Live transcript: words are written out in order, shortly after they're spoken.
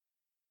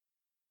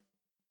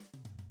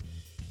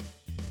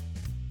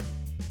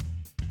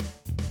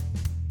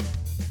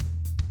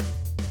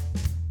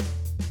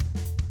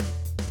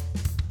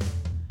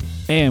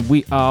And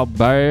we are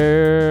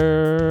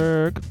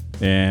back.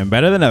 And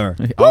better than ever.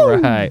 All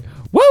right.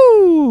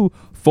 Woo!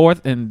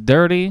 Fourth and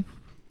Dirty.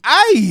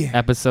 Aye.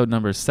 Episode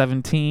number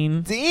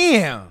 17.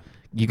 Damn.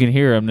 You can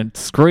hear him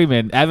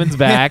screaming. Evan's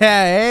back.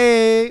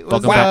 Hey.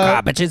 What's Welcome back,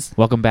 up? bitches.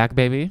 Welcome back,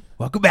 baby.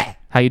 Welcome back.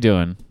 How you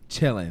doing?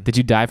 Chilling. Did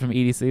you die from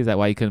EDC? Is that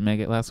why you couldn't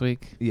make it last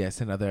week? Yes,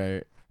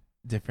 another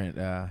different.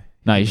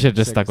 No, you should have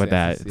just stuck with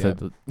that.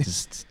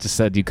 circumstances, Just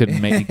said you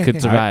couldn't make. You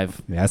couldn't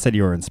survive. Yeah, I said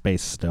you were in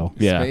space still.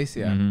 Yeah. Space,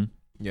 yeah. Mhm.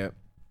 Yep.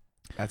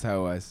 That's how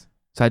it was.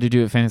 So how'd you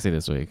do at fantasy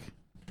this week?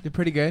 Did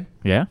pretty good.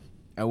 Yeah.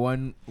 I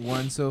won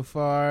one so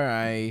far.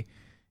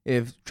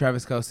 If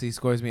Travis Kelce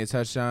scores me a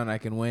touchdown, I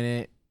can win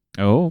it.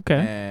 Oh, okay.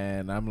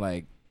 And I'm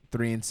like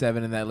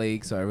 3-7 in that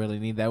league, so I really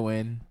need that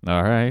win.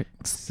 All right.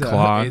 So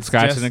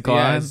Scratching just, and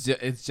clawing. Yeah,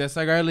 it's just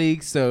like our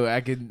league, so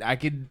I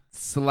could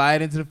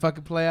slide into the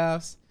fucking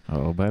playoffs,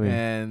 Oh, buddy.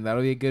 and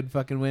that'll be a good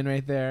fucking win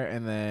right there.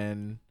 And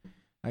then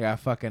I got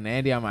fucking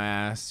Andy on my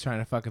ass trying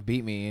to fucking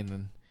beat me, and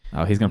then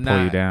Oh, he's gonna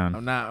pull you down.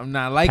 I'm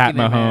not liking Pat it,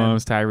 man.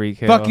 Mahomes, Tyreek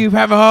Hill. Fuck you,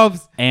 Pat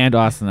Mahomes. And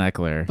Austin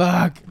Eckler.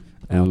 Fuck.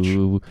 Ouch.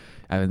 Ooh,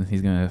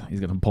 he's gonna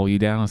pull you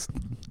down. He's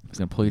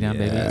gonna pull you down,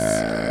 baby.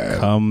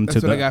 Come That's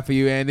to what I the got for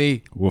you,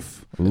 Andy.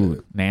 woof.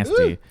 Ooh,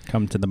 nasty.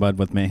 Come to the mud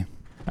with me.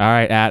 All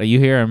right, Adam, you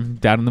hear him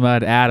down in the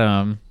mud.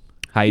 Adam,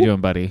 how you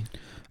doing, buddy?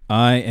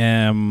 I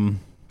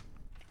am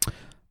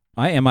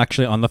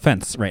actually on the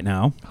fence right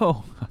now.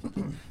 Oh,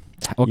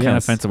 what kind of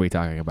Yes. fence are we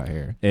talking about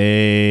here?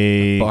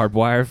 A Barbed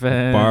wire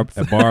fence.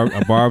 a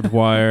barbed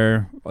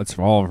wire. It's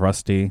all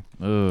rusty.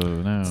 Oh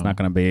no, It's not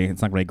gonna be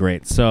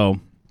great. So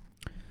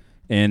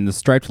in the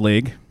striped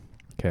league,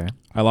 okay.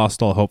 I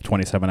lost all hope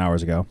 27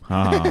 hours ago.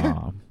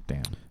 Oh,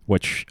 damn.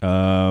 Which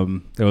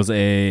there was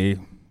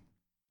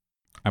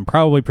I'm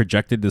probably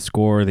projected to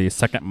score the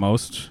second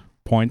most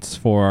points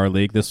for our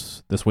league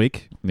this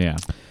week. Yeah.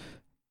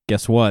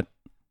 Guess what?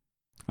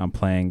 I'm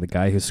playing the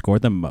guy who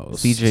scored the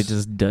most. CJ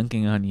just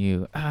dunking on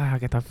you.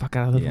 Get the fuck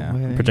out of the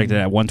way. Projected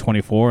at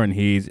 124, and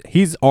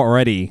he's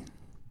already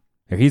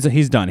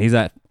he's done. He's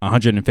at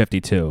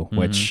 152,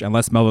 which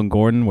unless Melvin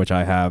Gordon, which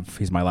I have,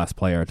 he's my last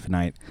player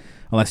tonight.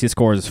 Unless he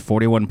scores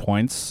 41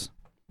 points,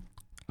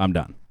 I'm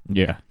done.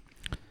 Yeah.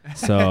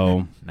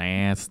 So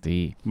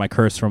Nasty. my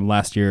curse from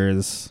last year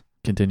is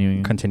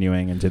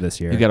Continuing into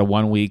this year. You got a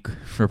 1 week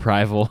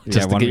reprival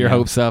just to get your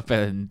hopes up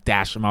and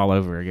dash them all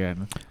over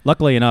again.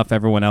 Luckily enough,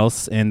 everyone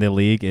else in the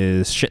league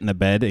is shitting the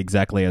bed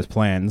exactly as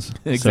planned.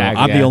 Exactly, So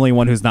I'm yeah. the only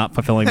one who's not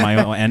fulfilling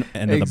my own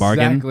end of the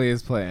bargain. Exactly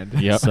as planned.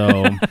 Yep.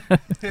 So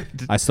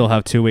I still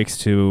have 2 weeks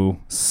to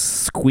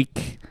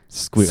squeak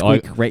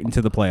right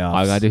into the playoffs. All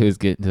I gotta do is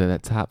get into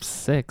that top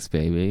 6,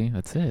 baby.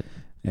 That's it.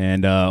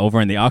 And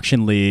over in the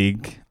auction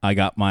league, I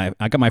got my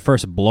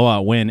first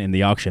blowout win in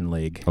the auction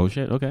league. Oh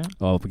shit. Okay.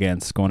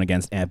 Going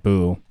against Aunt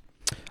Boo.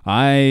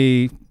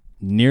 I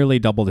nearly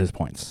doubled his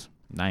points.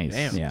 Nice.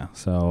 Damn. Yeah.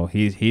 So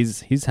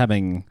he's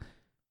having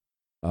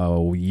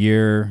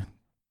a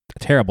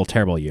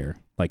terrible year.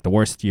 Like the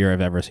worst year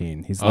I've ever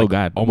seen. He's like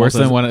God. almost Worse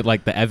than one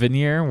like the Evan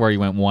year where you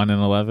went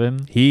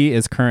 1-11. He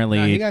is currently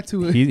Nah, he got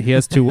two. he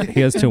has two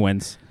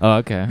wins. Oh,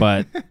 okay.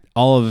 But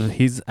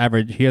he's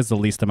average. He has the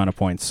least amount of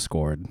points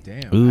scored.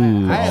 Damn.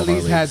 Ooh. I All at of our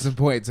least had leagues. some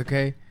points,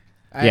 okay?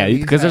 Yeah,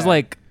 because there's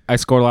like I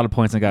scored a lot of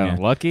points and got Yeah.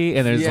 unlucky,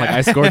 and there's Yeah. like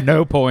I scored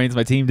no points.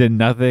 My team did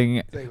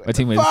nothing. My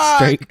team was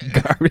straight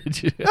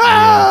garbage.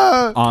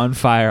 Ah! On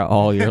fire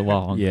all year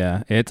long.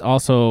 Yeah, it's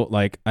also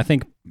like I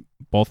think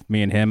both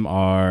me and him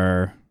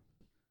are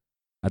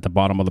at the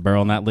bottom of the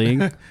barrel in that league,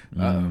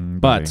 Buddy.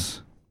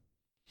 but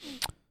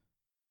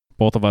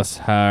both of us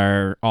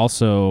are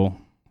also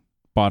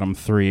bottom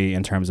 3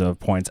 in terms of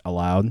points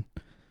allowed.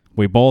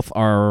 We both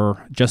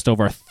are just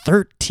over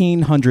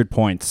 1,300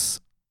 points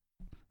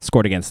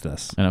scored against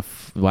us. And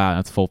wow,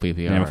 that's full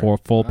PPR. And for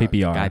full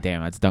PPR. God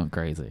damn, that's dunk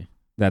crazy.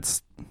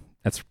 That's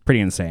pretty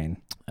insane.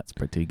 That's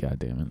pretty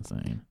goddamn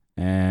insane.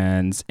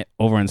 And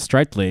over in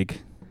Striped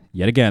League,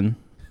 yet again,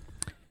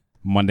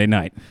 Monday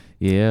night.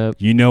 Yep.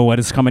 You know what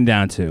it's coming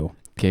down to.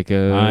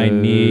 Kickers. I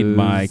need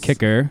my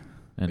kicker.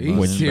 And Are you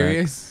running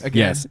serious?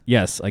 Again?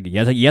 Yes. Like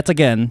yet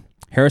again,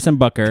 Harrison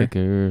Butker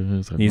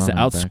Kickers. and needs to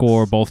running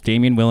outscore backs. both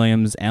Damian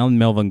Williams and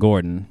Melvin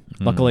Gordon.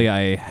 Mhm. Luckily,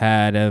 I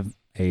had a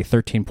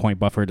 13-point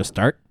buffer to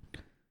start.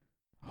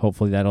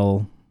 Hopefully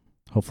that'll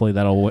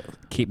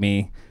keep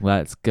me.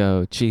 Let's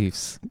go,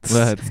 Chiefs.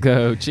 Let's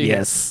go,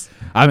 Chiefs.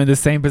 I'm in the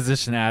same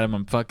position, Adam.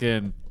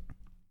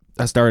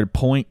 I started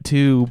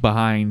 0.2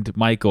 behind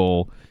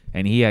Michael,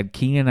 and he had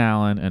Keenan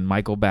Allen and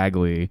Michael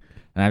Bagley,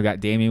 and I've got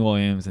Damian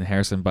Williams and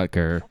Harrison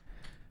Butker.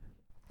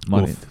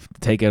 Money,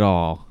 take it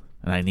all,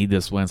 and I need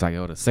this win so I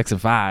go to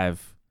 6-5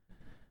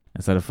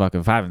 instead of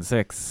fucking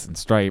 5-6 and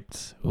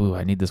striped. Ooh,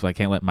 I need this one. I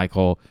can't let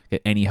Michael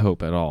get any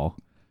hope at all.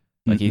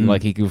 Like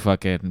he could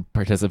fucking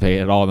participate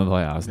at all in the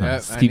playoffs. No, Yep,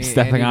 just I keep need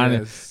stepping on Andy it.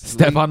 to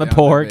Step sleep on the down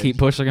port, that keep bitch.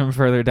 pushing him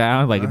further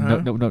down. Like, Uh-huh.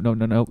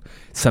 no.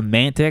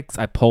 Semantics,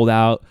 I pulled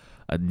out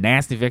a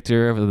nasty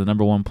victory over the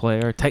number 1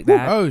 player. Take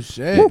that. Oh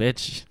shit.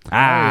 Bitch.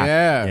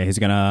 Yeah, he's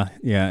gonna.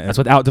 Yeah, That's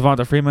without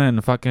Devonta Freeman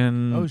and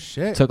fucking. Oh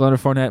shit. Took Leonard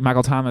Fournette,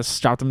 Michael Thomas,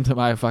 strapped him to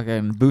my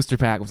fucking booster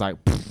pack. Was like,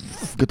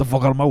 get the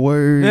fuck out of my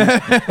way.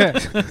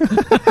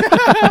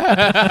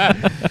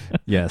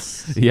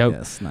 yes. Yep.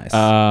 Yes. Nice.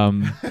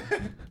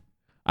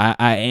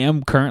 I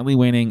am currently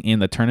winning in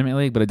the tournament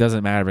league, but it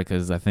doesn't matter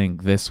because I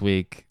think this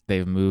week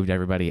they've moved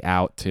everybody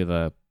out to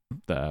the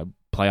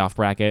playoff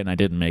bracket, and I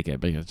didn't make it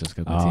because just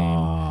because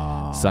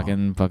my team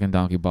sucking fucking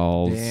donkey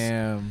balls.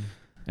 Damn.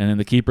 And in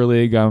the keeper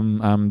league, I'm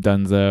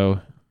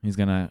Dunzo. He's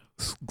gonna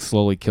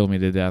slowly kill me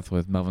to death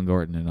with Melvin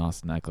Gordon and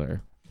Austin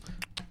Eckler.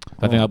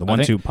 the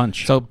 1-2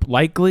 punch. So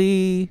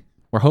likely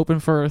we're hoping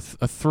for a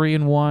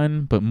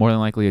 3-1, but more than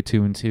likely a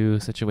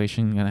 2-2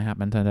 situation gonna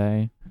happen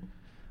today.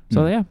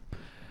 So yeah.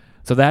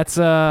 So that's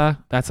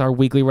our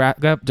weekly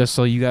wrap up. Just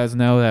so you guys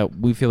know that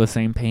we feel the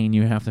same pain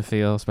you have to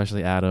feel,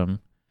 especially Adam.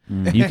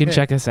 You can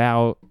check us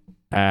out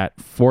at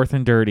 4th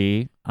and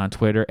Dirty on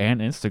Twitter and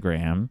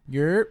Instagram.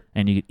 Yerp.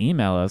 And you can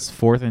email us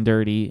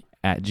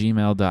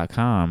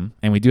 4thanddirty@gmail.com.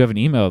 And we do have an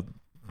email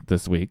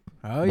this week.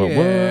 Oh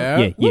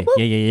But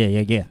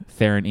Yeah.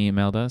 Theron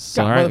emailed us.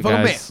 So, God, all right,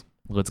 motherfucker, guys,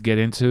 let's get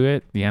into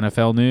it. The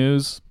NFL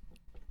news.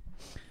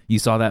 You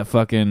saw that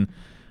fucking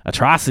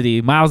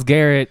atrocity. Myles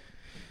Garrett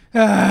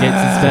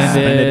gets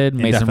suspended.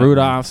 Mason indefinitely.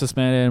 Rudolph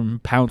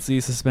suspended.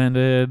 Pouncey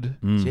suspended.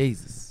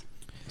 Jesus.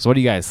 So what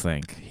do you guys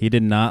think? He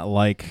did not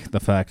like the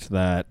fact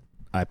that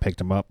I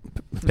picked up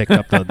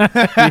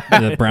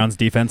the Browns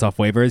defense off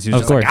waivers. He was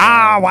Of just like,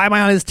 course. why am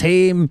I on his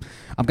team?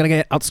 I'm gonna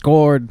get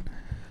outscored.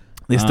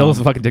 They still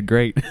fucking did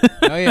great.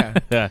 Oh yeah.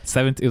 Yeah,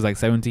 it was like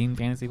 17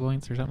 fantasy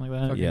points or something like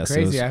that. Fucking Yes, it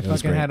crazy. was- I it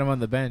was fucking great. had him on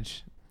the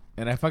bench,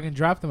 and I fucking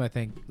dropped him. I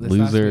think this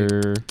last week.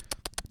 Loser.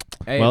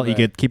 Hey, Well, but you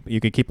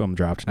could keep him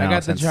dropped now. I got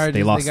the since Chargers.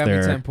 They lost got me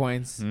their 10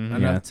 points, Mhm.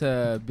 enough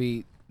to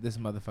beat this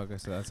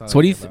motherfucker. So that's all. So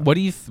what do you I care about.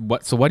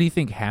 what do you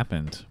think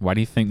happened? Why do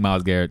you think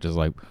Myles Garrett just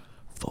like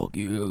fuck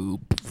you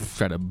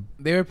try to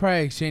They were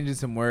probably exchanging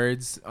some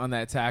words on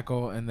that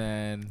tackle, and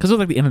then because it was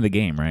like the end of the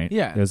game, right?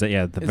 yeah. It was the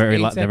It's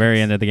very 8 the very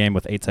seconds. end of the game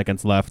with 8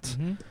 seconds left.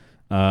 Mhm.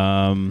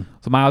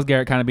 So Myles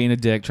Garrett kind of being a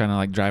dick, trying to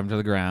like drive him to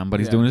the ground, but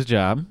he's Yeah. doing his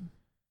job.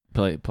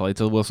 Play till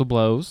the whistle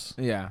blows.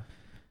 Yeah.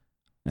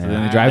 So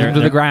then they drive him to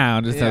they're- the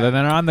ground. So Yeah. then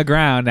they're on the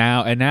ground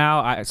now, and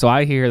now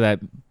I hear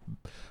that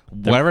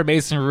whatever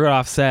Mason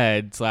Rudolph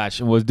said /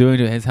 was doing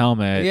to his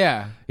helmet,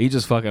 Yeah. he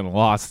just fucking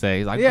lost it.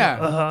 He's like, Yeah.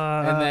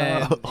 And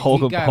then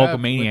Hulk, he got up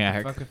with the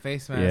Hulkamaniac. fucking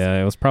face mask.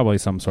 Yeah, it was probably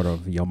some sort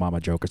of Yo Mama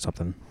joke or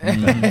something.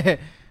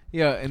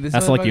 Yo, and this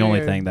That's like the only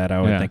motherfucker, thing that I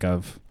would Yeah. think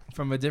of.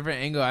 From a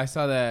different angle, I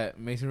saw that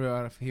Mason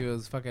Rudolph, he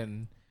was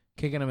fucking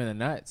kicking him in the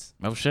nuts.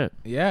 Oh shit.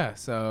 Yeah.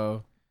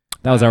 So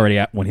That was already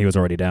when he was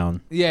already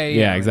down. yeah.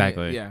 Yeah,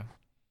 exactly. Yeah.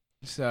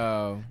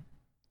 So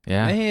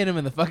Yeah. they hit him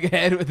in the fucking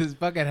head with his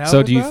fucking helmet.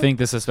 So do you bro? think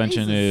the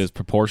suspension Jesus. is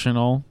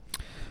proportional?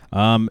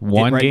 One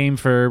One game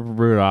for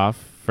Rudolph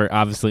for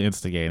obviously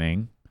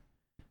instigating,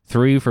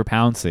 3 for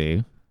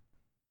Pouncey,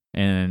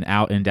 and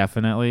out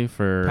indefinitely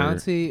for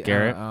Pouncey?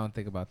 Garrett? I don't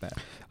think about that.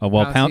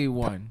 Well, Pouncey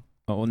won.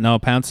 no,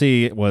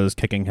 Pouncey was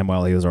kicking him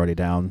while he was already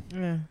down.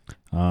 Yeah.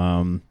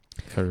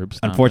 Curb stomping.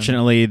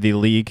 Unfortunately, the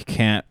league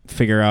can't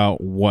figure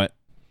out what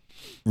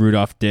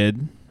Rudolph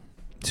did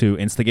to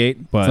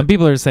instigate. But Some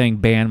people are saying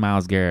ban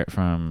Myles Garrett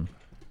from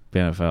the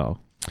NFL.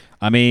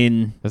 I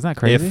mean, Isn't that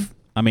crazy?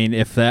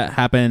 if that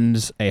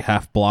happened a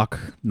half block,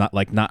 not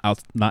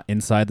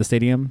inside the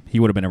stadium, he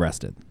would have been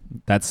arrested.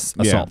 That's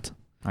Yeah. assault.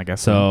 I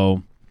guess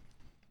So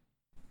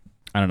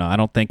I don't know. I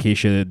don't think he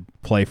should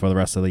play for the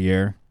rest of the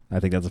year. I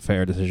think that's a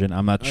fair decision.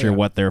 I'm not sure yeah.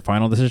 what their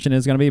final decision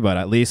is going to be, but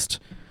at least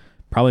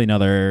probably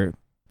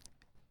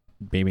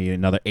maybe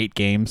another 8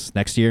 games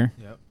next year.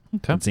 Yep.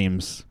 Okay. It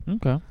seems.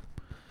 Okay. All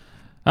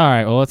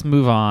right. Well, let's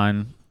move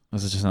on.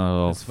 This is just another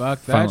little Let's fuck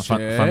fun, that fun,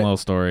 shit. fun little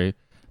story.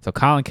 So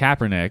Colin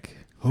Kaepernick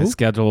Who? has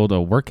scheduled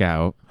a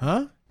workout.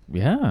 Huh?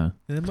 Yeah.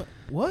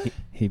 What?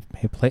 He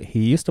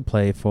used to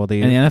play for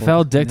the And the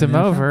NFL for- dicked in him the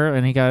NFL. over,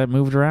 and he got it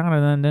moved around,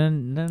 and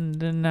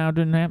then now it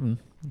didn't happen.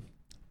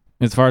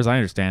 As far as I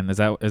understand, is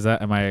that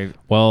am I?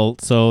 Well,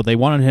 so they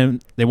wanted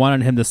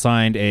him to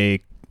sign a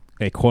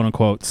quote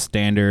unquote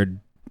standard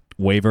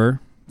waiver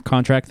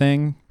contract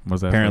thing.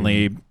 Was that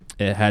Apparently,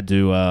 it had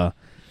to.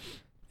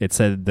 It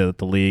said that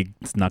the league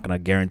is not going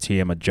to guarantee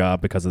him a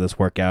job because of this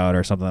workout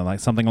or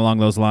something along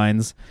those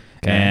lines,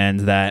 Okay.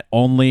 and that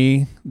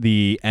only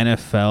the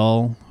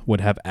NFL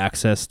would have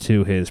access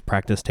to his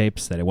practice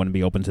tapes. That it wouldn't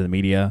be open to the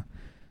media,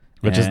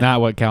 which is And- not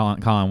what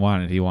Colin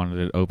wanted. He wanted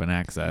it open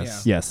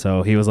access. Yeah,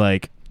 so he was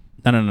like,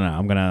 no.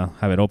 I'm going to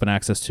have it open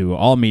access to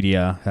all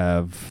media,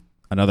 have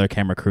another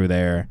camera crew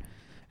there.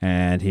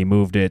 And he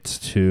moved it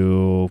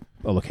to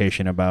a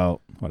location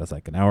about,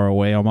 an hour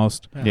away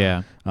almost.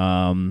 Yeah.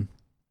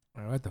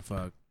 What the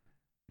fuck?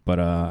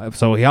 But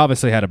so he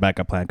obviously had a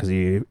backup plan because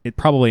it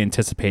probably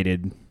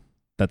anticipated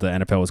that the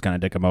NFL was going to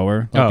dick him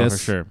over like Oh, this. for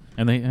sure.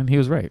 And he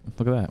was right.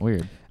 Look at that.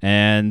 Weird.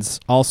 And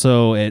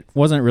also, it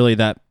wasn't really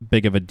that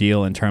big of a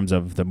deal in terms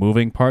of the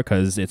moving part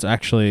because it's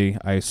actually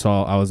I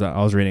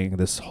was reading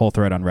this whole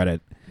thread on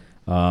Reddit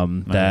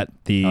that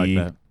the I like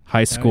that.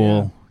 high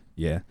school.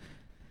 Yeah,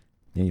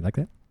 you like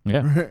that?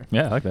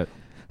 Yeah, I like that.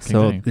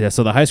 So Continue.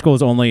 so the high school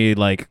is only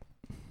like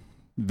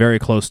very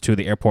close to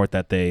the airport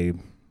that they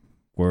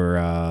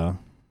were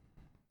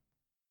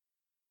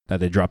that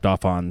they dropped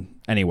off on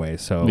anyway.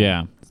 So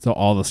Yeah. so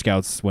all the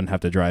scouts wouldn't have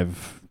to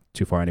drive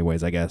too far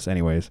anyways, I guess.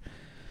 Anyways,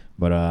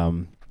 but I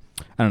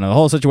don't know. The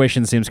whole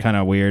situation seems kind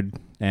of weird,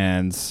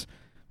 and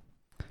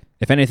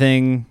if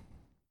anything,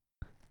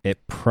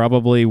 it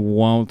probably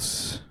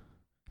won't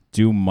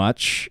do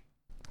much.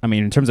 I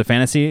mean, in terms of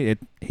fantasy,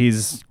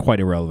 he's quite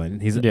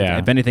irrelevant.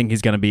 If anything,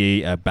 he's going to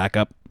be a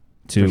backup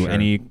to For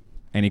sure.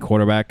 any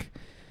quarterback,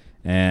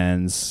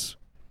 and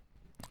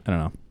I don't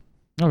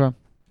know. Okay.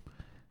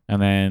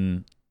 And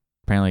then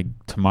apparently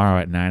tomorrow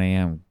at 9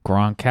 a.m.,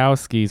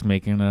 Gronkowski's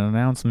making an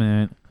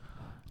announcement.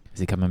 Is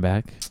he coming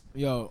back?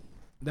 Yo,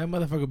 that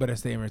motherfucker better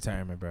stay in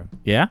retirement, bro.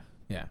 Yeah?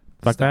 Yeah.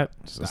 Fuck Stop.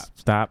 that. Stop. Just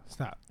stop.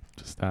 Stop.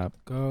 Just stop.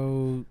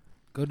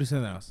 Go do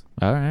something else.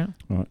 All right.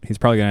 Well, he's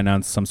probably going to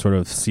announce some sort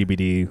of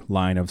CBD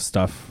line of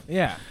stuff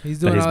Yeah, he's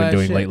that doing he's all been that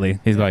doing shit. lately.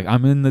 He's like,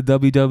 I'm in the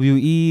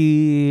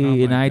WWE Oh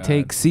and my I God.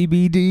 take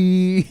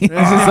CBD. It's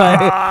just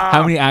like,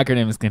 how many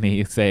acronyms can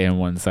he say in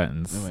one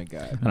sentence? Oh my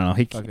god. I don't know.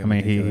 He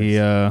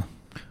Fucking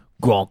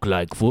Gronk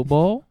like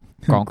football.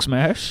 Gronk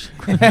smash.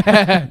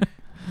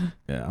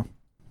 yeah.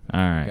 All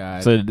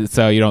right. God.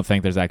 So you don't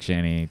think there's actually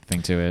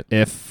anything to it?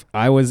 If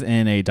I was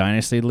in a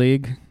dynasty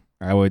league,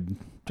 I would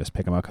just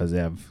pick him up because they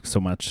have so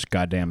much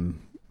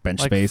goddamn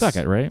bench Like, space. suck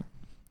it, right?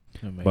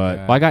 Oh my But-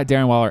 God. Well, I got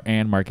Darren Waller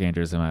and Mark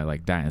Andrews in my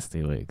like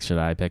dynasty league. Should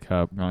I pick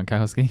up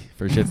Gronkowski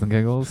for shits and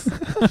giggles?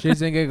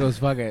 shits and giggles.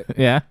 Fuck it.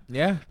 Yeah.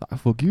 Yeah.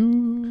 Fuck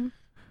you.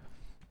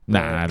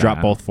 Nah.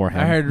 Drop both for him.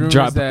 I heard rumors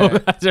Drop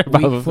that Drop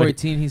week both.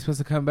 14 he's supposed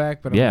to come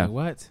back, but I'm Yeah. like,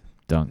 what?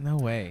 Dunk. No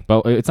way.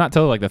 But it's not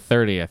till like the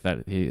 30th that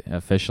he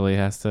officially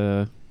has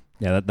to.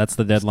 Yeah, that's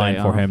the deadline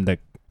Stay for off. him to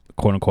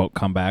quote unquote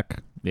come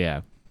back.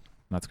 Yeah,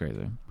 that's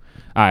crazy.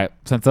 All right,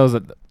 since those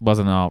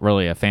wasn't all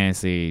really a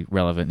fantasy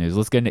relevant news,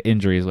 let's get into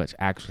injuries, which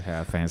actually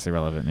have fantasy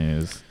relevant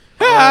news.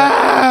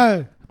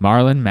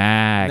 Marlon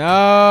Mack,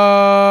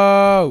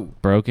 No.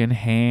 broken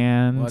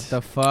hand, What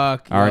the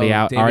fuck? already Yo,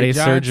 out, David already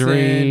Johnson,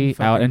 surgery, out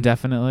fucking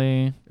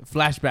indefinitely.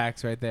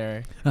 Flashbacks right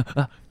there.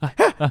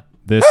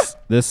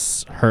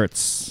 This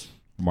hurts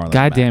Marlon. God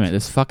Mack. damn it,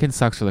 this fucking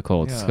sucks for the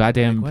Colts. Yo,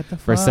 Goddamn, like, what the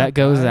fuck, Brissett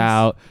goes guys?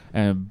 out,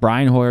 and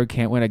Brian Hoyer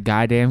can't win a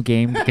goddamn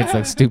game against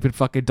the stupid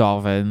fucking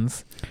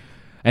Dolphins.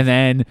 And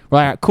then we're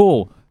like,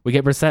 cool, we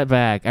get Brissett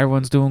back.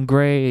 Everyone's doing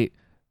great.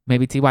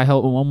 Maybe T.Y.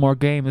 Hilton one more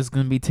game is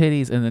going to be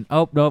titties. And then,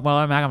 oh, no,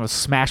 Marlon Mack, I'm going to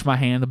smash my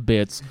hand to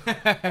bits.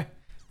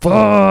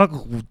 Fuck.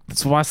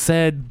 That's why I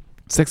said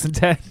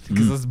 6-10,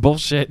 because it's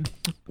bullshit.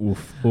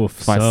 Oof.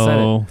 That's why I said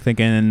So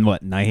thinking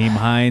what? Naheem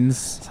Hines.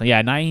 So,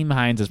 yeah, Naeem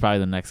Hines is probably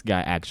the next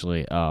guy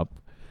actually up.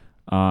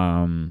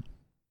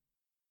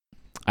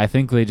 I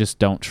think they just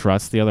don't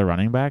trust the other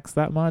running backs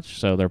that much,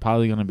 so they're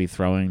probably going to be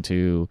throwing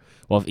to.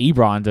 Well, if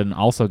Ebron didn't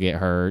also get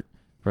hurt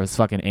for his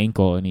fucking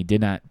ankle and he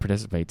did not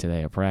participate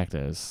today at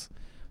practice,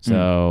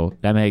 so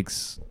that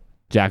makes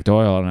Jack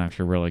Doyle an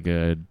actually really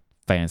good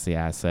fantasy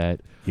asset.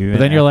 But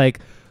then you're like,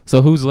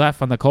 so who's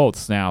left on the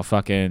Colts now?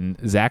 Fucking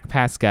Zach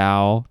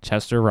Pascal,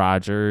 Chester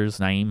Rogers,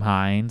 Naeem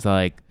Hines,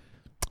 like,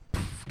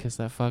 kiss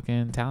that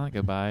fucking talent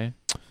goodbye.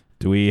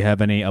 do we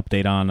have any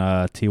update on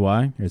Ty?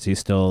 Or is he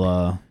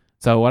still?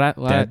 So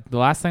Dead. the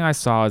last thing I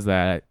saw is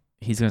that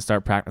he's going to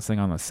start practicing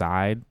on the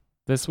side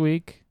this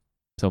week.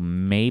 So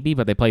maybe,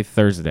 but they play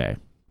Thursday.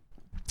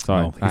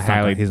 So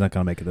he's not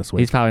gonna make it this week.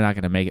 he's probably not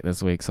going to make it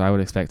this week. So I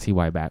would expect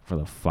Ty back for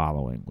the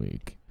following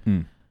week.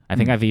 Hmm. I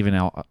think I've even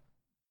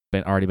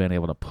already been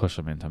able to push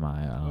him into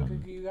my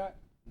you got?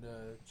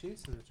 The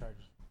Chiefs or the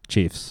Chargers?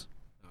 Chiefs.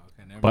 Oh,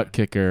 okay, never butt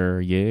kicker.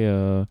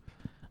 Yeah,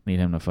 need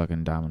him to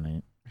fucking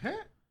dominate.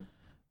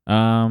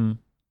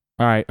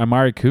 All right,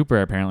 Amari Cooper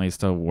apparently is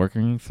still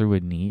working through a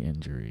knee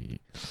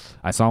injury.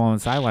 I saw him on the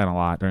sideline a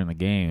lot during the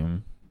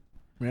game.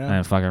 Yeah.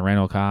 And fucking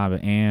Randall Cobb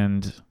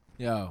and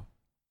Yo,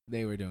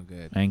 they were doing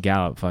good.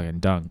 Gallup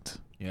fucking dunked.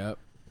 Yep.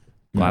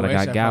 Glad I wish got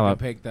fucking Gallup.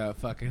 picked up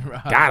fucking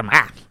Rob. Got him.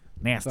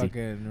 Nasty.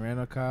 Fucking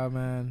Randall Cobb,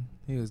 man.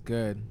 He was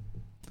good.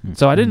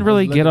 So I didn't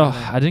really Looking get at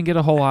that. I didn't get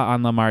a whole lot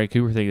on the Amari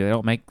Cooper thing. They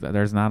don't make.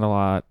 There's not a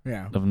lot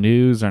Yeah. of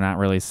news. They're not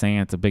really saying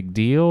it's a big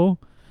deal.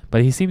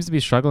 But he seems to be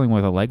struggling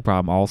with a leg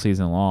problem all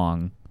season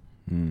long.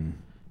 Hmm.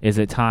 Is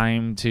it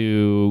time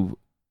to?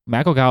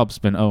 Michael Gallup's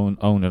been owned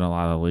in a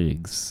lot of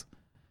leagues.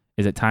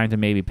 Is it time to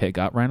maybe pick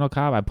up Randall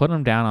Cobb? I put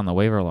him down on the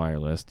waiver wire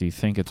list. Do you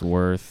think it's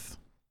worth?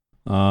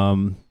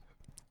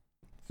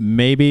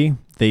 Maybe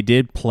they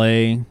did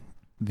play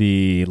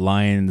the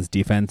Lions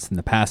defense in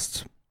the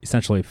past,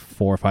 essentially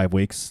 4 or 5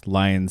 weeks.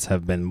 Lions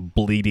have been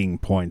bleeding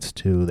points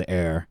to the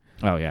air,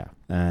 Oh yeah.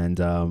 and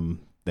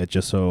it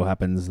just so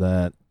happens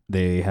that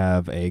they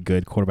have a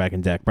good quarterback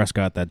in Dak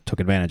Prescott that took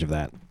advantage of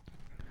that.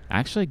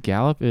 Actually,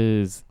 Gallup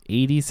is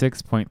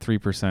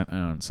 86.3%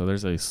 owned, so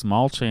there's a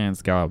small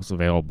chance Gallup's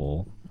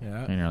available.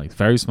 Yeah. In your league.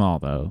 Very small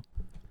though,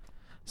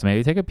 so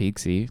maybe take a peek,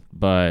 see.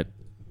 But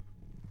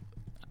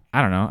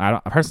I don't know.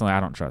 I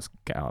don't trust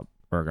Gallup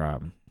or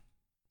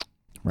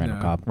Randall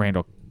No. Cobb.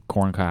 Randall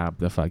Corn Cobb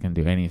to fucking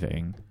do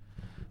anything.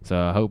 So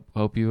I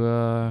hope you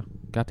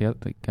got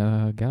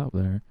Gallup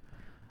there.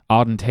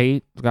 Auden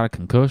Tate got a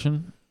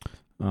concussion.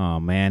 Oh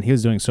man, he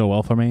was doing so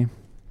well for me.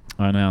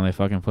 I know they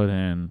fucking put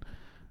in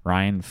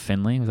Ryan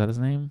Finley. Was that his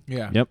name?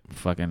 Yeah. Yep.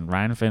 Fucking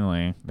Ryan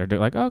Finley. They're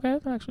like, okay,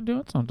 they're actually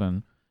doing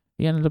something.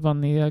 He ended up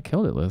on the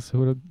killed it list. Who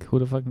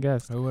would have fucking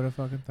guessed? Who would have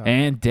fucking thought?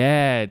 And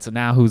dead. So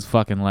now who's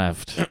fucking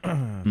left?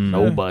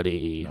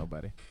 Nobody.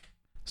 Nobody.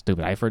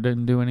 Stupid Eifert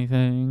didn't do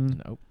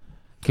anything. Nope.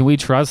 Can we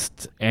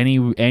trust any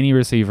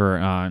receiver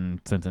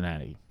on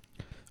Cincinnati?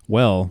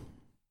 Well,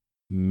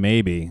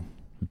 maybe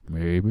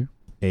Maybe.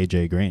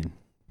 AJ Green.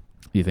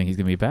 You think he's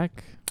gonna be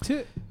back?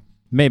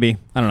 Maybe.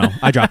 I don't know.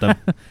 I dropped him.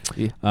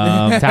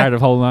 Tired of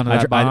holding on to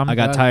that bomb? I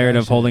got Fuck tired that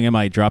of shit. holding him.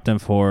 I dropped him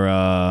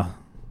for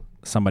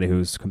somebody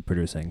who's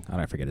producing. I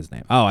don't forget his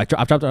name. Oh,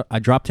 I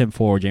dropped him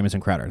for Jamison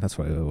Crowder. That's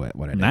what I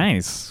did.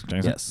 Nice.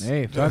 Jason, Yes.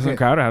 Hey, fuck Jason it.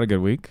 Crowder had a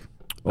good week.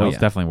 That Oh, was yeah.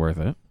 definitely worth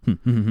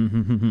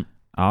it.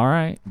 All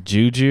right.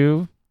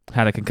 Juju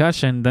had a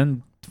concussion.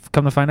 Then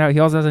come to find out, he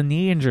also has a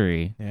knee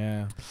injury.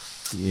 Yeah.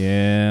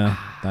 Yeah,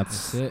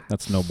 That's it.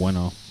 that's no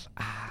bueno.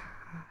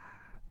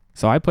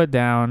 So I put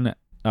down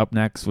up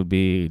next would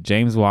be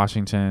James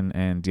Washington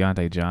and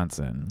Deontay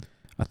Johnson.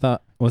 I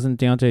thought wasn't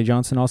Deontay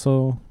Johnson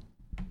also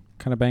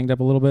kind of banged up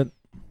a little bit?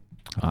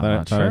 I'm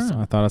not sure.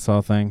 I thought I saw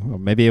a thing. Well,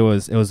 maybe it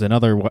was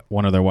another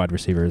one of their wide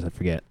receivers. I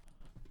forget.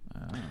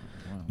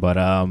 But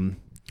I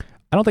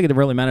don't think it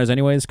really matters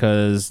anyways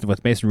because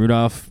with Mason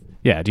Rudolph,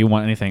 Yeah. Do you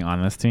want anything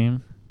on this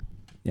team?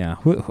 yeah,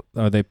 who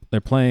are they? They're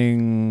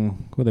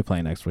playing. Who are they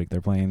playing next week? They're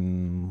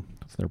playing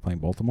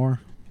Baltimore.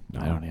 No,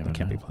 I don't they even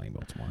can't be know. playing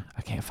Baltimore.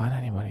 I can't find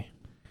anybody.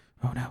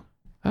 Oh no!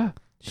 Ah.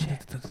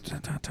 Shit!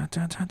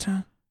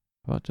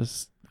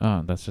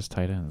 Well, that's just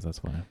tight ends.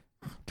 That's why.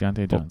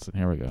 Deontay Johnson.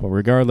 Here we go. Well,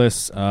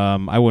 regardless,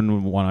 I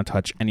wouldn't want to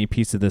touch any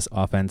piece of this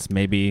offense.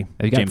 Maybe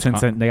They got,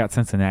 James. they got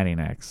Cincinnati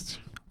next.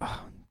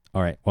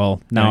 All right.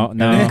 Well, now,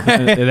 and then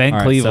All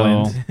right,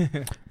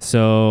 Cleveland,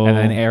 so and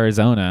then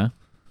Arizona.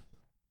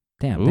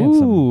 damn,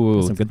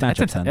 Ooh, some good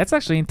matchups. then. That's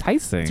actually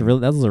enticing.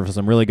 Those are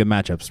some really good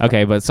matchups.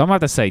 Okay, but so I'm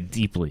about to say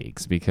deep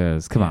leagues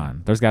because come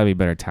on, there's got to be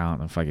better talent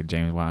than fucking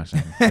James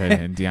Washington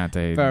and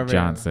Deontay Fair,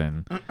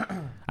 Johnson.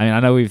 I mean, I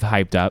know we've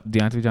hyped up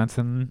Deontay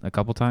Johnson a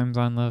couple times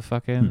on the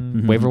fucking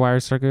Mhm. waiver wire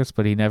circus,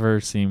 but he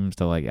never seems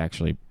to like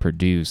actually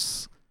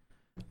produce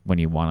when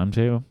you want him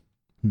to.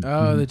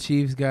 Oh, the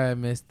Chiefs guy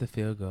missed the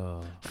field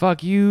goal.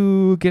 Fuck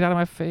you! Get out of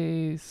my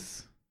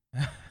face!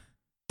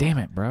 Damn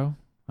it, bro.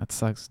 That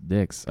sucks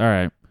dicks. All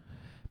right,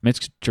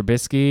 Mitch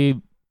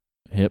Trubisky,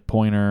 hit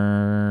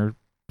pointer.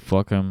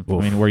 Fuck him. Oof.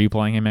 I mean, were you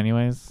playing him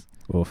anyways?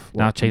 Oof.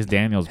 Now Chase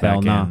Daniels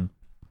Hell back no. in.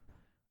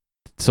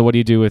 So what do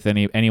you do with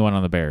anyone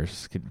on the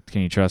Bears?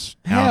 Can you trust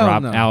Hell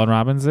no. Allen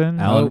Robinson?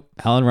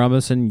 Allen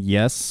Robinson,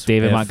 yes.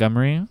 David If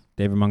Montgomery?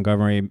 David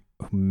Montgomery,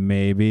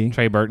 maybe.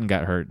 Trey Burton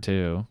got hurt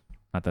too.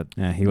 Not that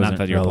Yeah, he not wasn't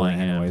that you're relevant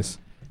playing him. anyways.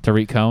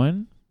 Tariq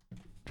Cohen?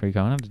 Tariq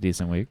Cohen had a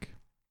decent week.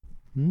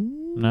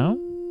 No?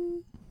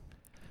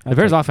 The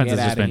Bears offense get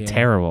has just outta been here.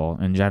 terrible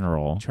in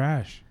general.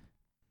 Trash.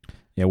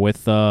 Yeah,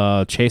 with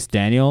Chase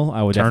Daniel,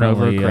 I would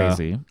Turnover definitely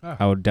crazy.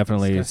 I would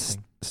definitely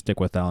Disgusting. stick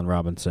with Allen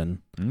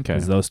Robinson Okay.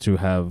 because those two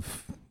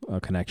have a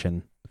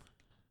connection.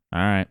 All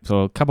right.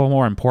 So a couple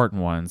more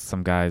important ones.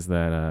 Some guys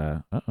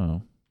that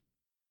uh-oh.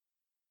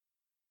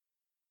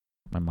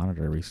 My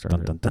monitor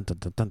restarted.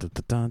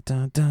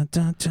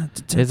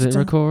 Is it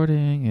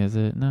recording? Is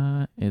it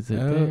not? Is it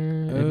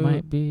there? It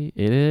might be.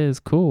 It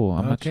is. Cool.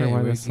 I'm not sure Okay, why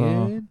we're this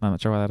all. good. I'm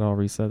not sure why that all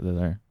reset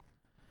there.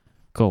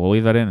 Cool. We'll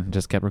leave that in and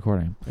just kept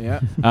recording.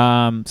 Yeah.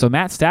 So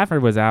Matt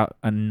Stafford was out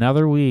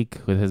another week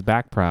with his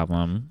back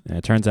problem. And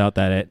it turns out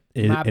that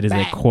My it is a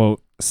back.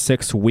 quote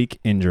 6-week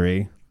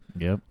injury,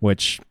 Yep.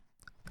 which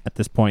at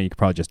this point you could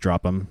probably just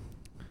drop him.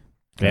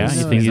 Yeah,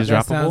 Because- you think he's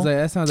that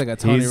droppable? sounds like a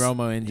Tony He's-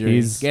 Romo injury.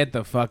 he's- Get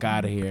the fuck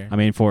out of here. I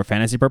mean, for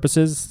fantasy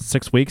purposes,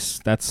 6 weeks,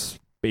 that's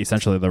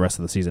essentially the rest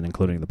of the season,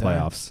 including the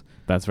playoffs.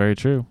 That's very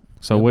true.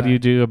 So Feel what do you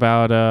bad. do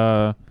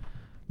about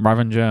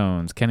Marvin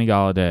Jones, Kenny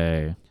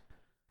Galladay?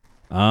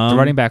 The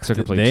running backs are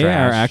complete They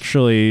trash. are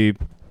actually,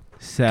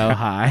 Sell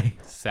high.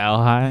 Sell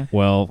high.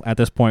 well, at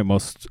this point,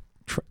 most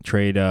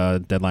trade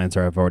deadlines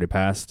have already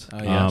passed.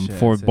 Oh, yeah, shit,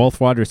 for that's it. both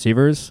wide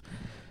receivers,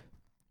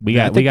 We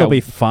I got think they'll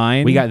be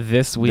fine. we got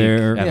this week.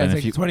 They're- Evan, Yeah, it's if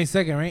like you,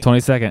 22nd, right?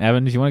 22nd.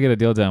 Evan, if you want to get a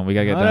deal done, we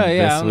gotta get Hold done on,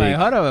 yeah, this I'm week. like,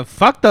 hold on,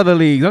 fuck the other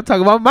leagues. I'm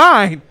talking about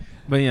mine.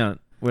 But you know,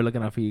 we're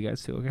looking out for you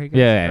guys too. Okay, guys?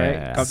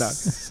 Yeah. Right? Calm down.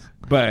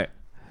 But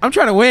I'm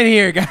trying to win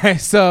here,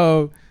 guys.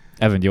 So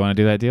Evan, do you want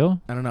to do that deal?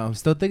 I don't know. I'm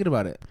still thinking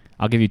about it.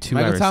 I'll give you two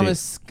wide Michael receivers.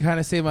 Thomas kind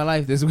of saved my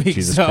life this week.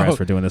 Jesus so Christ,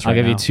 we're doing this I'll right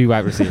give now. you two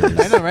wide receivers.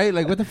 I know, right?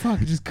 Like, what the fuck?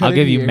 Just cut I'll in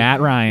give you here. Matt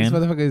This Ryan,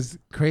 motherfucker is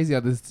crazy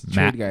on this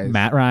trade, guys.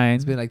 Matt It's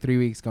Ryan, been like 3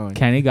 weeks going.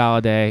 Kenny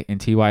Galladay,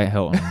 and T.Y.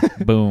 Hilton.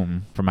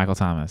 Boom for Michael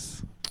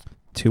Thomas.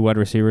 2 wide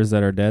receivers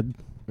that are dead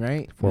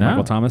Right? for No.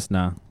 Michael Thomas.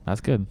 No,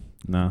 That's good.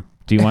 no.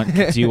 Do you want?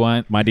 Do you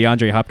want? My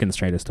DeAndre Hopkins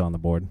trade is still on the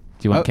board.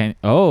 Do you want Oh. Kenny?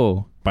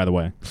 Oh, By the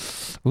way,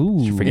 ooh.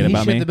 Did you forget he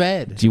about shit me? the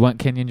bed. Do you want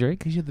Kenyon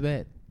Drake? He shit the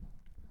bed.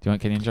 Do you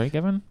want Kenyon Drake,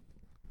 Evan?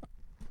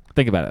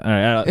 Think about it. All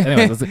right.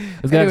 Anyways,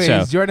 let's get to the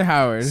show. Jordan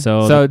Howard.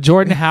 So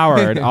Jordan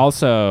Howard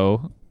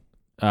also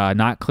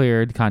not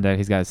cleared contact.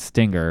 He's got a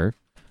stinger.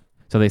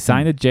 So they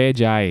signed a Jay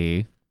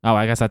Ajayi. Oh,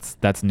 I guess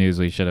that's news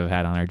we should have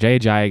had on there. Jay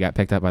Ajayi got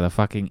picked up by the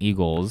fucking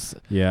Eagles.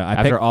 Yeah,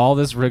 After all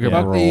this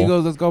rigmarole. Fuck the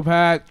Eagles. Let's go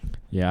Pack.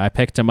 Yeah, I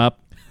picked him up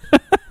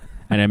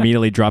and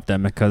immediately dropped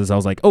him because I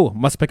was like, oh,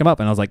 must pick him up.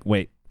 And I was like,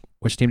 wait,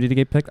 which team did he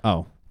get picked?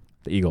 Oh,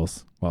 the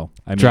Eagles. Well,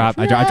 I dropped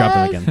him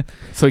again.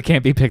 So he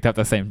can't be picked up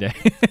the same day.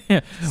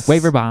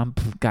 Waiver bomb.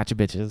 Gotcha,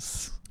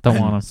 bitches. Don't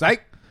want him.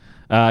 Psych.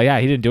 Yeah,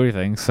 he didn't do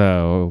anything.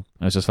 So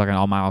it was just fucking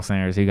all Miles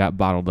Sanders. He got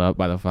bottled up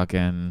by the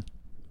fucking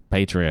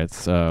Patriots.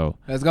 So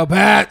let's go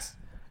Pats.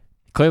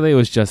 Clearly, it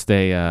was just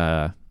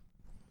a.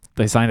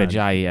 They signed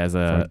Ajayi as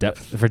a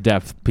for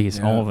depth piece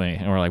only,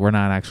 and we're like, we're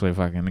not actually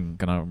fucking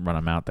gonna run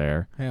him out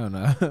there. Hell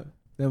no, that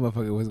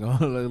motherfucker was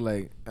gonna look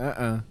like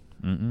All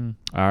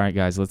right,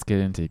 guys, let's get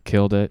into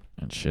Killed It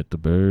and Shit the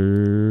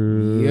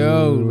Bed.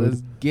 Yo,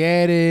 let's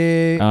get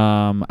it.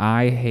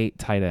 I hate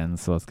tight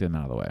ends, so let's get them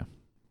out of the way.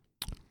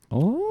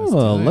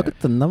 Oh, look at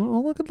the number!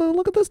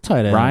 Look at this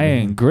tight end.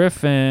 Ryan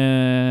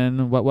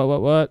Griffin.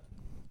 What?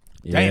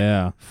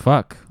 Yeah.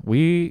 Fuck.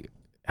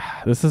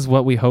 This is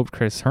what we hoped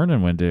Chris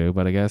Herndon would do,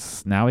 but I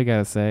guess now we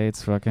gotta say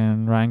it's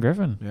fucking Ryan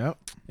Griffin. Yep.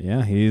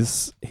 Yeah,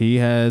 he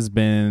has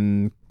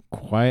been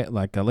quite,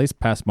 like, at least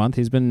past month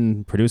he's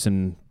been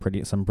producing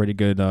some pretty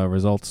good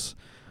results.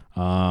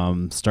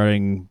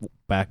 Starting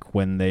back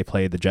when they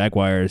played the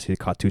Jaguars, he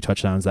caught 2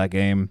 touchdowns that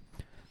game.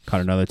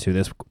 Caught another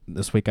 2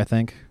 this week, I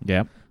think.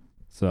 Yep.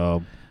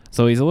 So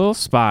he's a little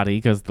spotty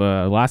because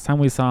the last time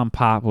we saw him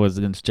pop was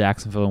against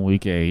Jacksonville in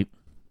Week 8.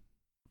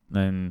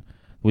 Then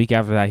week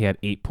after that, he had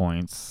 8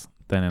 points.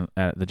 Then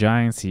at the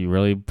Giants, he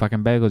really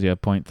fucking bagels you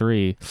at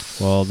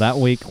 0.3. Well, that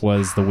week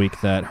was the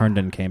week that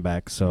Herndon came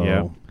back. So,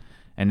 yeah.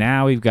 And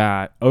now we've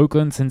got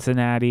Oakland,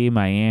 Cincinnati,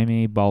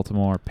 Miami,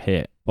 Baltimore,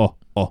 Pitt.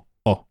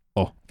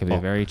 Could be a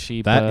very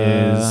cheap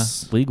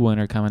league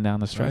winner coming down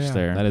the stretch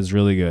there. That is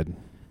really good.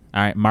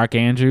 All right, Mark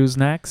Andrews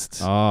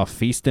next. Oh,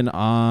 feasting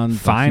on the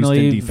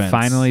Houston defense.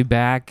 Finally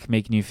back,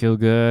 making you feel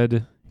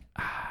good.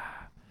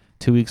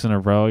 2 weeks in a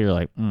row, you're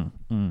like,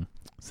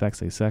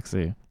 sexy.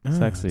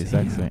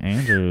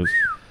 Andrews.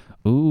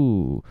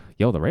 Ooh.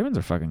 Yo, the Ravens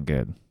are fucking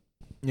good.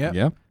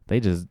 Yeah.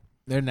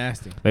 They're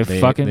nasty. They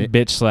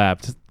bitch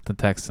slapped the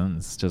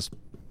Texans. Just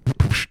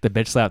they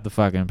bitch slapped the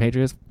fucking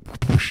Patriots.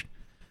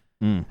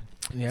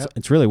 Yeah.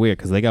 It's really weird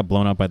because they got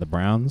blown up by the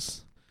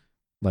Browns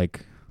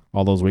like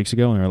all those weeks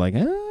ago, and they're like,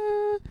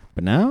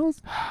 but now,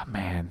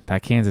 man,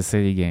 that Kansas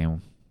City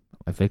game,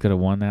 if they could have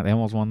won that, they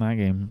almost won that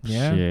game.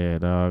 Yeah.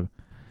 Shit, dog.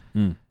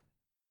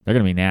 They're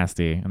gonna be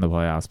nasty in the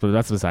playoffs, but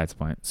that's besides the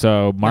point.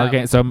 So Mark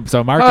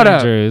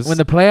Andrews. When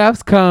the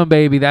playoffs come,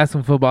 baby, that's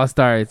when football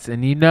starts,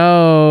 and you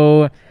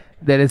know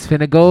that it's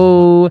finna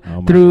go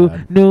through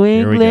New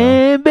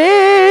England,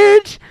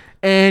 bitch,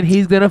 and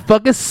he's gonna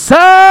fucking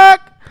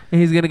suck, and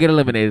he's gonna get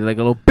eliminated like a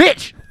little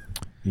bitch.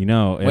 You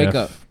know, Wake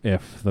up.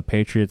 If the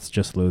Patriots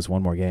just lose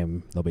one more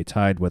game, they'll be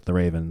tied with the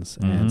Ravens,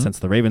 and since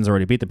the Ravens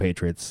already beat the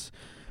Patriots,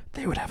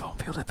 they would have home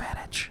field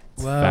advantage.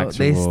 Well,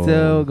 they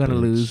still gonna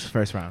lose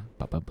first round.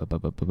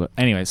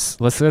 Anyways,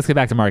 let's get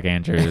back to Mark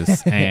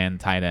Andrews and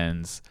tight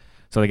ends.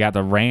 So they got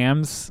the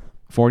Rams,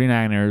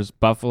 49ers,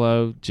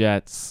 Buffalo,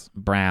 Jets,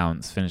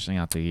 Browns finishing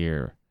out the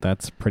year.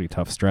 That's a pretty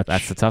tough stretch.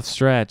 That's a tough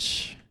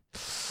stretch.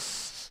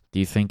 Do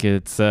you think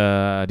it's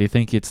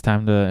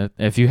time to,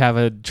 if you have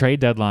a trade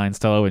deadline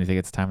still open, do you think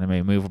it's time to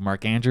maybe move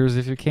Mark Andrews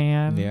if you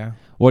can? Yeah.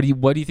 What do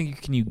you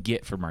think you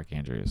get for Mark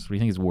Andrews? What do you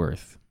think is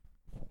worth?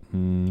 I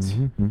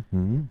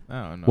don't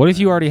know. What if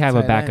you already have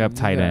a backup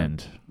tight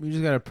end? You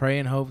just gotta pray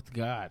and hope to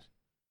God.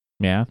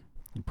 Yeah.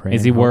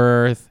 Is he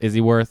worth?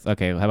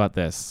 Okay, how about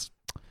this?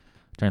 I'm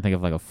trying to think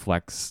of like a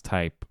flex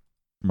type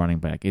running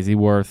back. Is he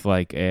worth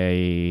like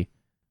a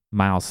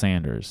Miles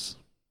Sanders?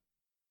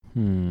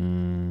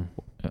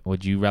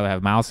 Would you rather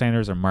have Miles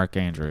Sanders or Mark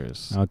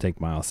Andrews? I'll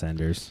take Miles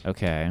Sanders.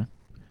 Okay.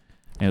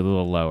 And a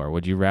little lower.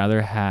 Would you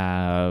rather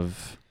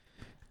have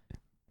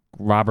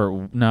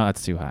Robert? No,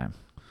 that's too high.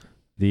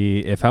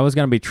 If I was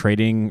gonna be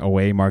trading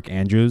away Mark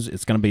Andrews,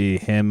 it's gonna be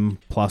him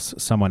plus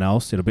someone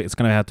else. It's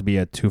gonna have to be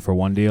a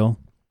 2-for-1 deal.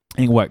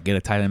 And what? Get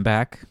a tight end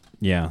back?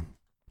 Yeah.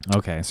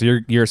 Okay, so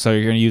you're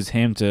gonna use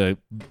him to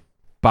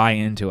buy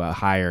into a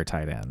higher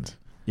tight end.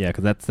 Yeah,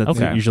 because that's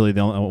usually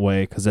the only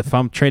way. Because if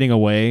I'm trading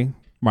away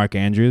Mark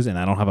Andrews and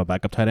I don't have a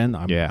backup tight end,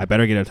 I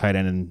better get a tight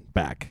end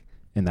back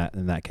in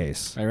that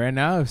case. Right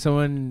now, if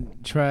someone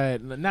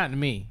tried, not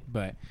me,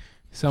 but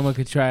someone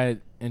could try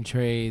and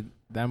trade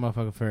that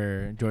motherfucker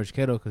for George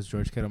Kittle, because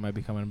George Kittle might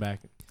be coming back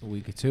a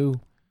week or two.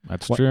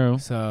 That's true.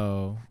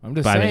 So I'm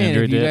just saying,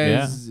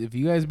 if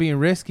you guys being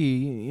risky,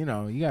 you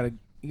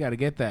gotta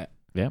get that.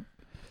 Yep.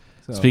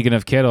 So. Speaking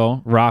of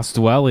Kittle, Ross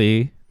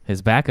Dwelly,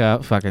 his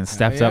backup, fucking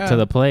stepped up to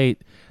the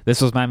plate.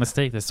 This was my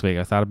mistake this week.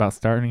 I thought about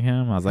starting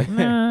him. I was like,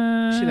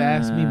 nah. Should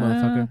have asked me,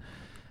 motherfucker.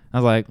 I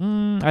was like,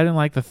 I didn't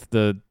like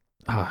they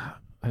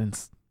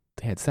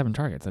had 7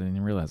 targets. I didn't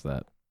even realize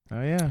that.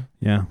 Oh yeah.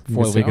 Yeah.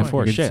 Before the week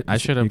before. Shit. I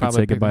should have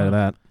probably say goodbye to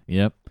that.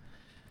 Yep.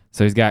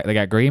 So they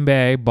got Green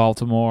Bay,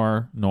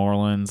 Baltimore, New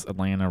Orleans,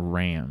 Atlanta,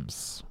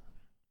 Rams.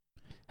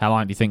 How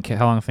long do you think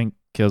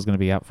Kill's going to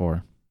be out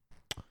for?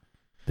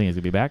 Think he's going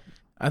to be back?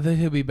 I think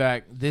he'll be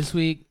back this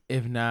week,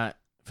 if not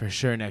for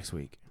sure next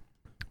week.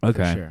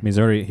 Okay. Sure.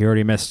 He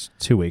already missed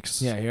 2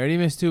 weeks. Yeah, he already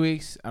missed 2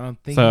 weeks. I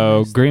don't think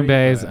so. he Green 3,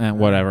 Bay's but, and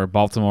whatever,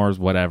 Baltimore's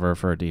whatever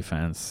for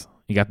defense.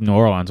 You got New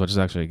Orleans, which is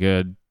actually a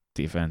good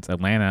defense.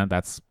 Atlanta,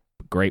 that's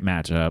a great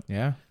matchup.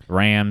 Yeah.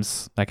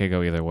 Rams, that could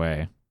go either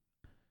way.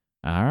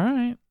 All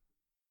right.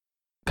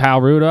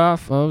 Kyle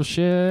Rudolph. Oh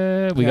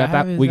shit, we got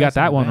that. We got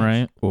that one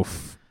right.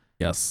 Oof.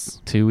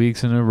 Yes. 2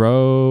 weeks in a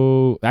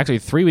row. Actually,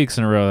 3 weeks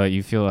in a row that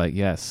you feel like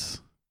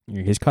yes.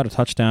 He's caught a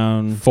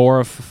touchdown. 4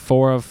 of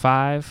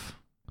 5.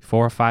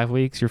 4 or 5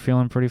 weeks, you're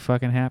feeling pretty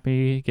fucking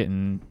happy,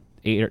 getting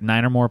 8 or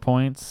 9 or more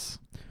points.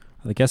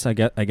 I guess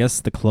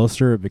the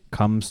closer it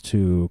becomes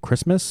to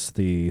Christmas,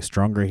 the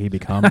stronger he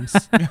becomes.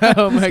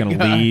 Oh my He's gonna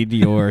God. lead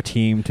your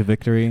team to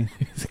victory.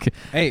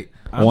 Hey,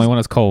 Only when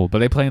it's cold, but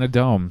they play in a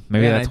dome.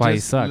 Maybe that's why he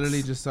sucks. I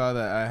literally just saw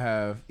that I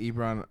have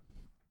Ebron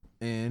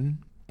in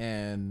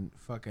and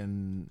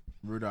fucking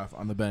Rudolph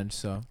on the bench.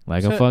 So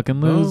like a fucking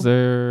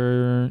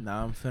loser.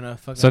 Now I'm finna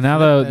fucking. So now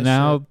flip that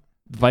now shit.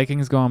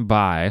 Vikings going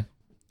by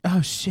Oh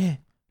shit!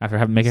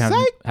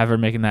 after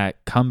making that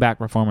comeback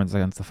performance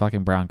against the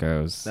fucking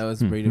Broncos. That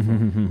was beautiful.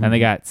 And they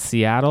got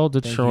Seattle,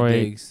 you, Detroit,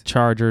 Diggs.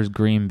 Chargers,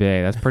 Green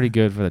Bay. That's pretty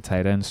good for the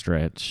tight end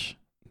stretch.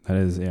 That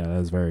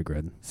is very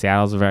good.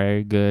 Seattle's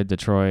very good.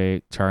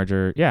 Detroit,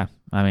 Charger. Yeah.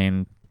 I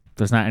mean,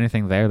 there's not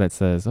anything there that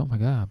says, oh my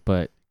God,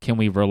 but can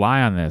we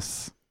rely on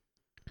this?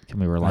 Can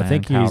we rely I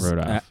think on Kyle he's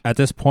Rudolph? at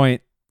this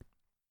point.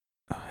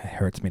 It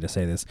hurts me to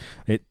say this.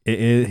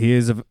 He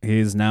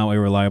is now a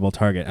reliable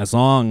target as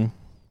long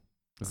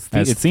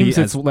It seems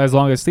as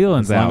long as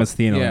Thielen's out.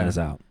 Thielen is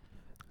out.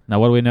 Now,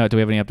 what do we know? Do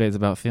we have any updates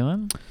about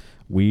Thielen?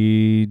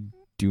 We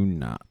do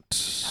not.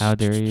 How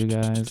dare you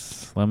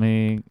guys? Let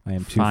me I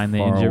am too find the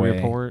far injury away.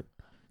 report.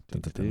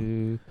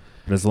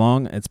 But as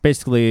long it's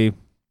basically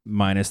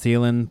minus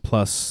Thielen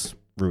plus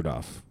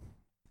Rudolph.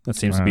 That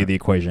seems to be Right. the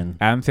equation.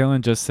 Adam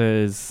Thielen just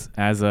says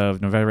as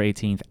of November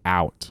 18th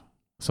out.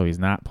 So he's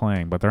not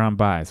playing, but they're on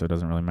bye, so it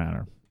doesn't really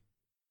matter.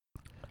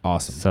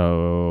 Awesome.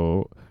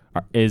 So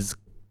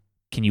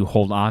can you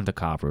hold on to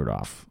Kyle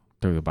Rudolph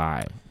through the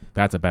bye?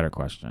 That's a better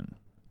question.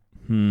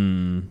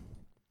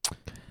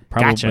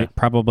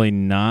 Probably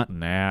not,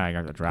 Nah, I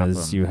got to drop him.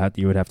 because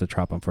you would have to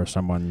drop him for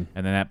someone.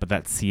 And then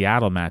that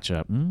Seattle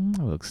matchup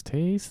looks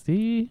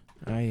tasty.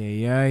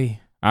 Ay.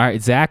 All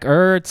right, Zach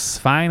Ertz,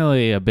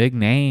 finally a big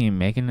name,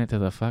 making it to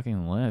the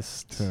fucking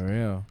list. For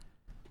real.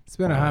 It's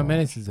been a hot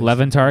minute since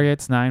 11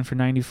 targets, 9 for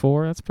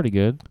 94. That's pretty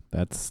good.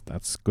 That's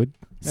good.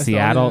 That's the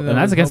Seattle, only thing and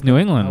that that's was against New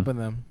England. helping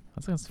them.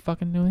 That's against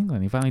fucking New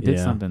England. He finally did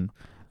Yeah. something,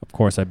 Of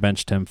course, I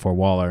benched him for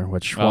Waller,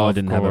 which Oh, Waller of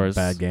didn't have a course.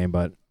 bad game,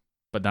 but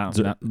but not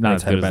Ertz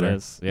as had good better.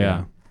 as this.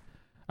 Yeah.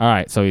 All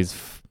right, so he's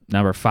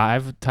number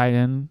 5 tight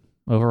end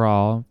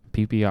overall,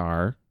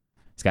 PPR.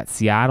 He's got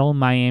Seattle,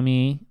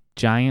 Miami,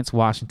 Giants,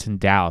 Washington,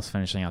 Dallas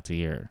finishing out the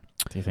year.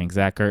 Do you think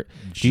Zach Ertz?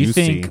 Do you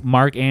think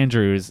Mark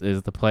Andrews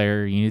is the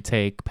player you need to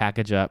take,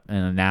 package up,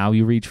 and now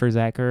you reach for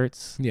Zach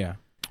Ertz? Yeah.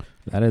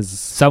 that is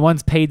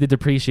Someone's paid the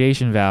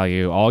depreciation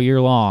value all year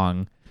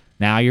long.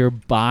 Now you're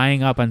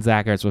buying up on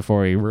Zach Ertz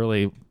before he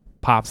really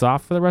pops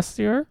off for the rest of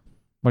the year?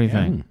 What do you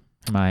think?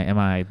 Am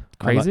I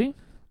crazy?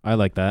 I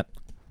like that.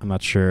 I'm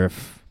not sure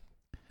if.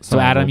 So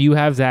Adam, you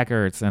have Zach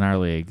Ertz in our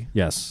league.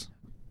 Yes.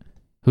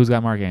 Who's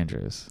got Mark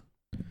Andrews?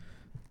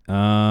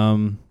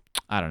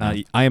 I don't know.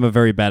 I am a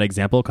very bad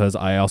example because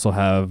I also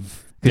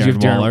have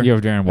Darren Waller. You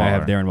have Darren Waller. I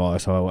have Darren Waller,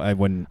 so I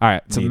wouldn't. All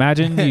right. So need-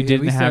 imagine you Hey,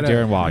 didn't we have said,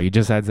 Darren Waller. You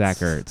just had Zach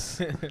Ertz.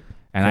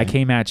 And I Okay.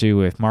 came at you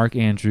with Mark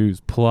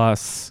Andrews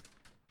plus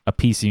a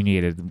piece you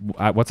needed.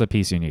 What's a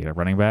piece you need? A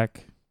running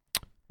back?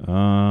 So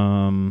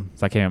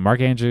I came at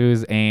Mark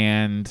Andrews,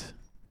 and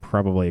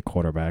Probably a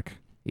quarterback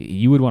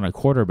you would want a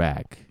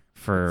quarterback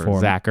for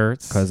Zach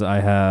Ertz. because I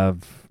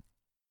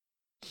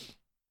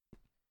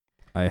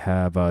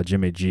have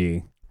Jimmy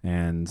G,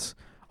 and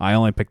I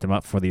only picked him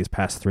up for these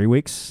past 3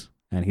 weeks,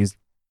 and he's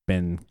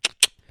been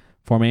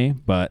for me,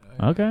 but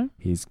Okay.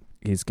 he's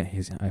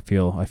I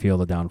feel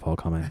the downfall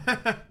coming.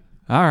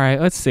 All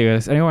right. Let's see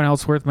this. Anyone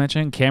else worth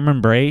mentioning?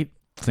 Cameron Brate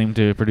seemed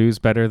to produce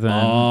better than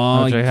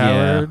OJ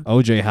Howard.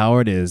 OJ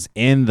Howard is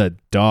in the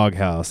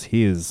doghouse.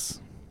 He is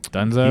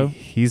Dunzo.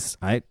 he's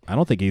I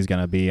don't think he's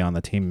gonna be on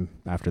the team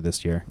after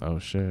this year. Oh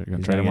shit! You're gonna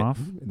He's trade him gonna off?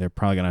 They're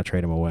probably gonna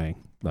trade him away.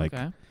 Like,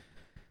 Okay.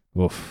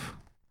 oof,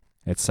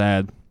 it's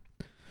sad.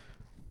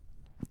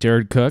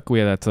 Jared Cook. We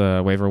had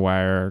that waiver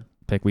wire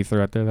pick we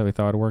threw out there that we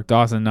thought would work.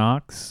 Dawson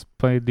Knox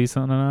played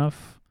decent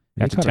enough.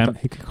 He Actually,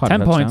 caught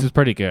 10 a points touchdown. is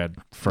pretty good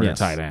for Yes.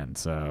 a tight end.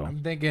 So I'm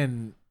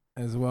thinking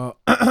as well,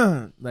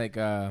 like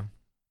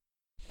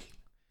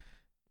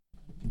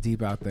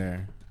deep out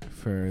there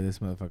for this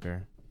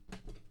motherfucker,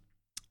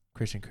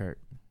 Christian Kirk.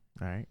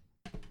 All right,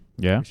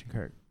 yeah. Christian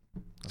Kirk.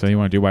 So you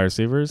want to do wide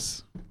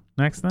receivers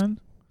next then?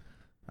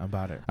 I'm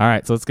about it. All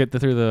right. So let's get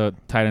through the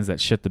tight ends that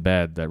shit the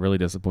bed that really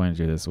disappointed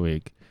you this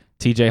week.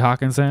 T.J.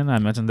 Hawkinson. I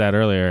mentioned that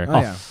earlier.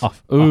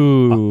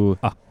 Oh,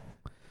 yeah.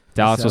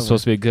 Dallas was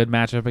supposed to be a good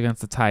matchup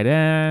against the tight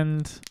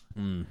end.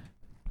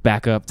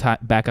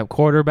 Backup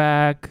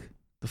quarterback.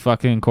 The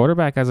fucking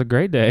quarterback has a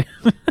great day.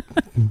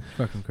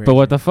 Fucking crazy. But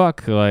what the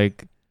fuck?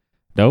 Like,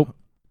 nope.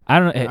 I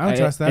don't know. I don't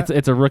trust that.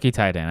 It's a rookie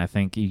tight end. I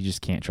think you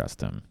just can't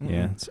trust him.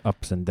 Yeah, it's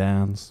ups and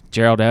downs.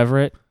 Gerald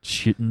Everett,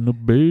 shit in the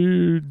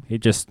bed.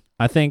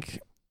 I think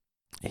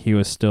he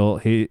was still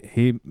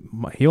he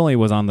only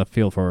was on the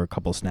field for a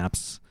couple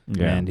snaps.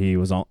 Yeah. And he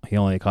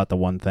only caught the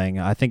one thing.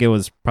 I think it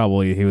was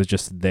probably he was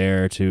just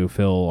there to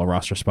fill a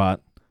roster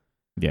spot.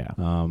 Yeah.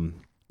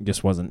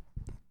 Just wasn't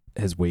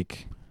his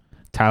week.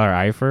 Tyler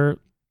Eifert,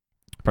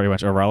 pretty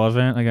much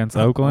irrelevant against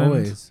Oakland.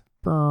 Always.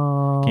 That's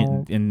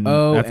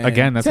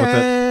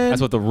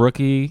what the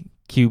rookie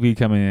QB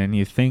coming in.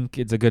 You think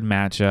it's a good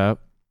matchup.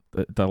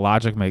 The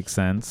logic makes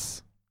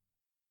sense.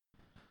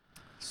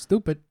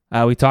 Stupid.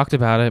 We talked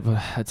about it,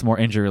 but it's more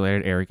injury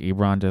related. Eric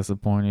Ebron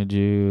disappointed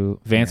you.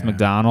 Vance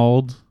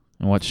McDonald,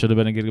 and what should have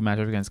been a good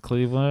matchup against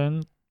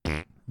Cleveland.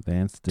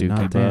 Vance did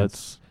not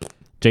dance.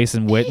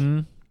 Jason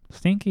Witten,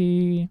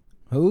 stinky.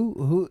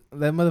 Who?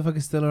 That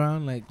motherfucker's still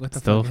around? Like, what the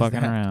still fuck?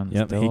 Fucking around.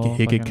 Yep,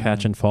 he could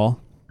catch and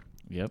fall.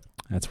 Yep,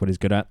 that's what he's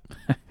good at.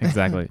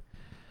 Exactly.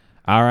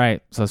 All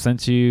right. So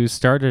since you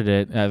started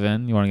it,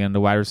 Evan, you want to get into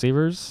wide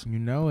receivers? You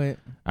know it.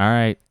 All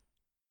right.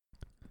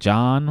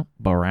 John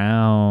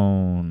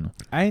Brown.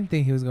 I didn't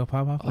think he was gonna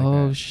pop off like that.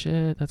 Oh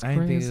shit, that's crazy.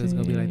 I didn't think it was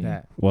gonna be like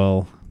that.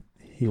 Well,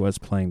 he was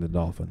playing the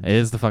Dolphins. It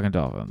is the fucking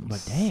Dolphins.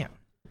 But damn.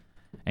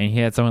 And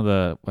he had some of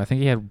the. I think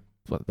he had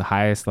the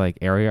highest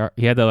area.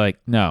 He had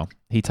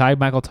he tied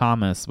Michael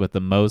Thomas with the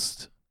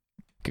most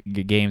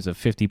games of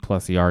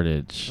 50+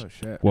 yardage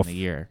in the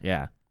year.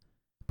 Yeah,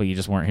 but you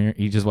just weren't here.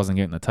 He just wasn't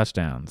getting the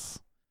touchdowns.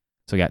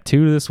 So he got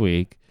 2 this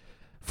week.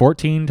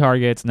 14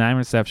 targets, 9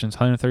 receptions,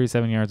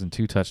 137 yards, and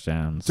 2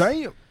 touchdowns.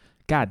 Damn.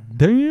 God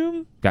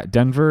damn. Got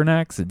Denver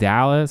next,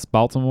 Dallas,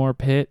 Baltimore,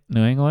 Pitt,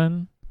 New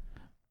England.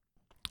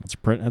 That's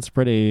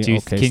pretty.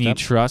 Can you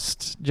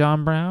trust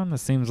John Brown? That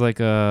seems like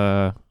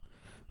a.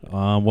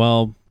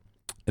 Well,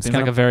 it seems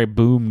like a very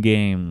boom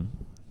game.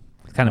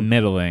 Kind of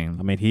middling.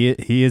 I mean,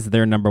 he is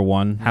their number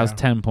one. How's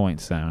 10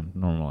 points sound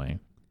normally?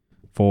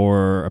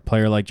 For a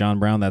player like John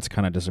Brown, that's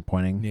kind of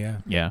disappointing.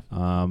 Yeah.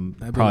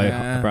 Probably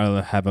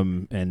have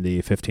him in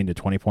the 15 to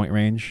 20 point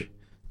range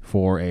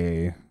for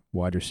a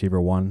wide receiver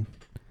 1.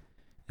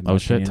 Oh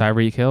shit!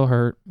 Tyreek Hill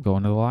hurt.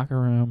 Going to the locker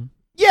room.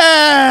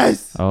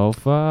 Yes. Oh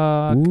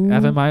fuck! Ooh.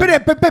 Evan might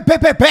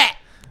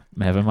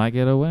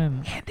get a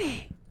win.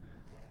 Andy.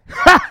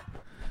 All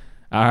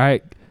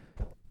right.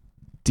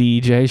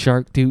 DJ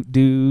Shark do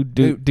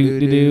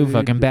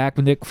fucking back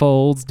with Nick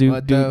Foles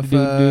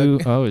do.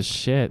 Oh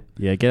shit!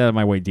 Yeah, get out of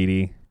my way,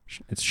 DD.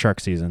 It's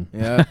shark season.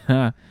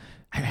 Yeah.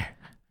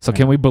 So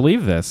can we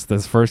believe this?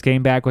 This first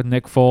game back with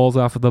Nick Foles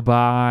off of the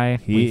bye.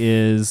 He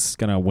is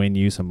gonna win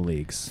you some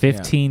leagues.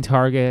 15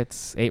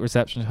 targets, 8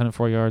 receptions,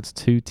 104 yards,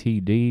 2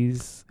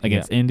 TDs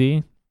against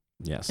Indy.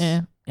 Yes.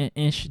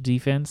 Ish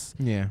defense.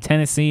 Yeah.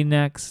 Tennessee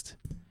next.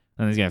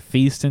 And he's got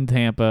feast in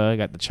Tampa.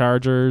 Got the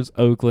Chargers,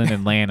 Oakland,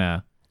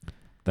 Atlanta.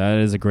 That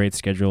is a great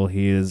schedule.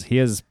 He's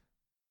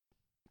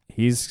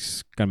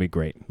gonna be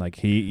great. But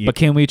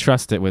can we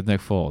trust it with Nick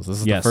Foles? This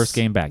is the first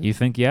game back. You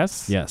think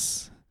yes?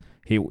 Yes.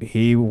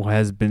 He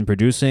has been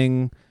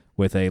producing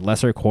with a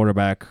lesser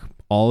quarterback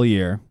all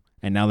year,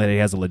 and now that he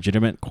has a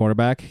legitimate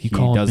quarterback, he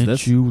does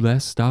this. You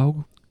less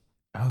dog?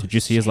 Oh, did you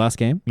see his last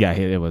game? Yeah,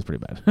 it was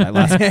pretty bad.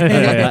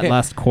 that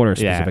last quarter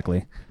specifically.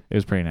 Yeah, it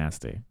was pretty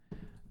nasty.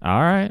 All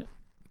right.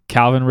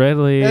 Calvin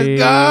Ridley. Let's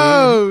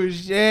go.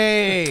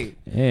 Shit.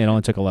 Hey, it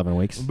only took 11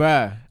 weeks.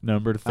 Bruh.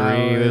 Number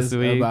 3 this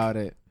week. About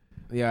it.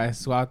 Yeah, I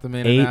swapped them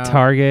in 8 and out.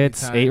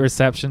 targets, 8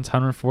 receptions,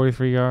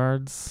 143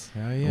 yards.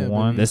 Hell yeah.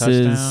 1 this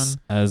touchdown. Is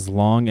as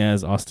long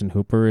as Austin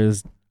Hooper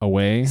is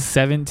away.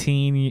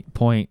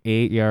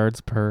 17.8 yards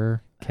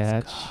per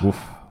catch.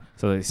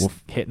 So they're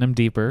hitting him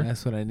deeper.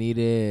 That's what I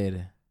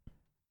needed.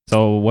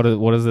 So what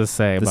does this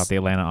say about the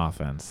Atlanta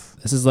offense?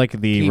 This is like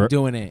Keep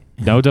doing it.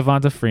 No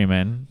Devonta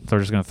Freeman. So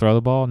we're just going to throw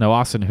the ball. No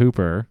Austin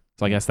Hooper.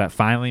 So I guess that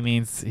finally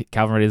means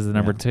Calvin Ridley is the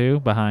number 2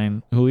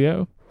 behind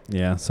Julio.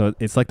 Yeah, so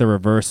it's like the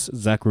reverse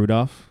Zach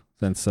Rudolph.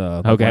 Since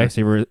the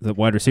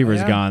wide receiver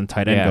is gone,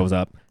 tight end goes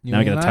up. Now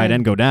you get a tight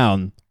end go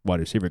down, wide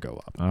receiver go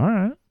up. All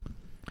right.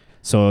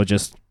 So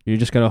you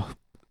just gotta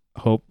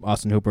hope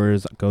Austin Hooper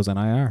goes on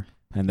IR,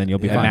 and then you'll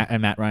be fine.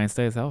 And Matt Ryan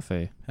stays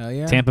healthy. Hell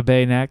yeah. Tampa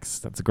Bay next.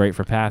 That's great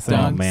for passing.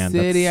 Dunk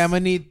City. I'm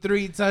gonna need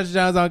 3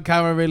 touchdowns on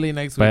Calvin Ridley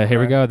next week. But here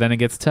we go. Then it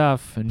gets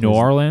tough. New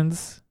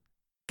Orleans,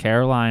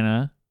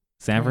 Carolina,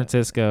 San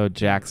Francisco,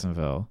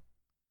 Jacksonville.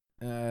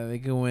 They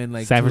can win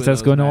like San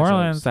Francisco, New matchups.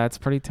 Orleans. That's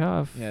pretty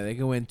tough. Yeah, they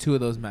can win 2 of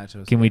those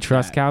matchups. Can we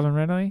trust Calvin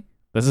Ridley?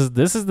 This is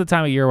the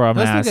time of year where I'm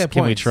gonna ask,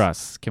 can we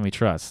trust? Can we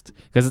trust?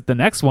 Because the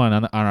next one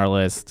on our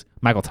list,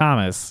 Michael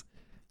Thomas,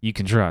 you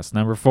can trust.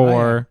 Number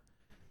 4,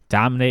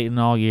 dominating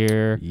all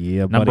year.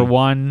 Yeah, Number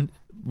 1,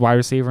 wide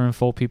receiver in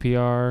full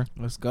PPR.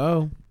 Let's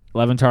go.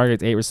 11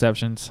 targets, 8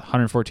 receptions,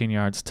 114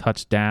 yards,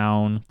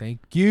 touchdown.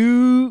 Thank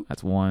you.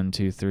 That's 1,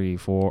 2, 3,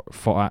 4,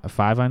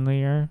 5 on the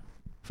year.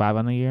 5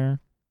 on the year.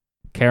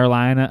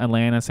 Carolina,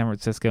 Atlanta, San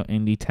Francisco,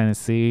 Indy,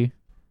 Tennessee.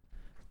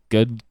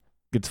 Good.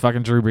 It's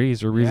fucking Drew Brees.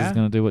 Drew Brees is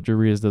going to do what Drew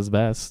Brees does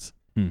best.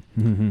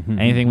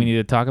 Anything we need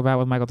to talk about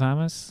with Michael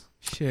Thomas?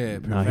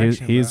 Shit, no,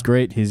 he's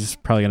great. He's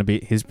probably gonna be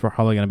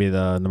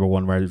the number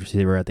 1 wide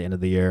receiver at the end of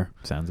the year.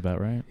 Sounds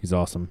about right. He's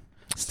awesome.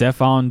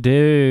 Stephon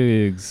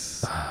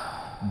Diggs,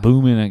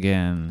 booming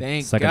again.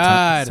 Thank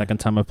God. Second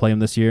time I play him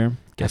this year.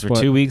 Guess for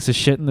 2 weeks of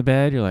shit in the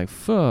bed, you're like,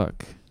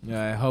 fuck.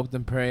 Yeah, I hoped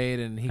and prayed,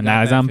 and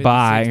now he's on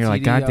bye, and you're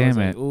like, God damn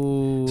it.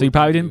 Like, so you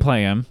probably didn't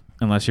play him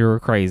unless you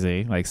were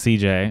crazy, like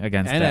CJ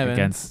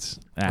against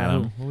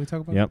Adam. What we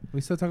talk about? Yep.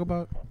 We still talk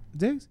about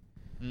Diggs?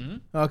 Mm-hmm.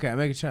 Okay, I'm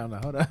making sure.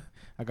 Hold on.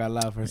 I got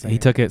loud for a second. He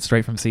took it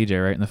straight from CJ,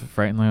 right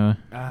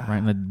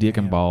in the dick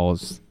and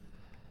balls.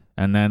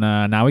 And then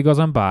now he goes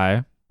on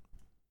bye.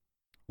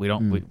 We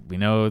don't. We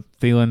know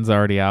Thielen's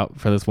already out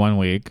for this 1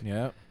 week.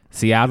 Yep.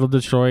 Seattle,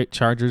 Detroit,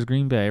 Chargers,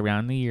 Green Bay,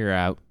 round the year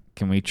out.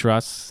 Can we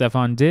trust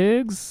Stephon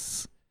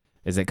Diggs?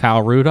 Is it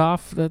Kyle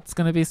Rudolph that's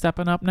going to be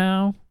stepping up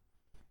now?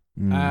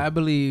 I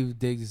believe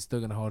Diggs is still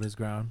going to hold his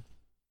ground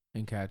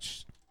and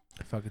catch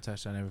a fucking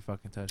touchdown every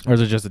fucking touchdown. Or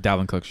is it just a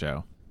Dalvin Cook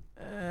show?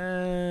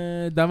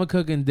 Dalvin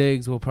Cook and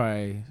Diggs will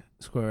probably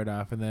square it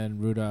off, and then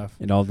Rudolph.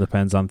 It all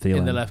depends on Thielen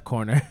In the left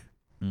corner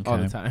all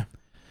the time.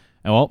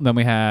 And well, then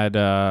we had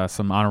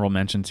some honorable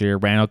mentions here.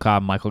 Randall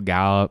Cobb, Michael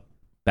Gallup,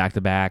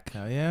 back-to-back.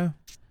 Hell yeah.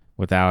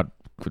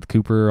 With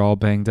Cooper all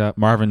banged up.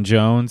 Marvin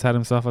Jones had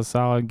himself a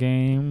solid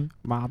game.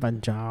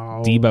 Marvin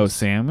Jones. Debo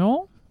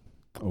Samuel.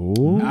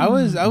 Oh, I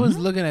was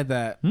looking at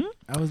that.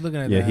 I was looking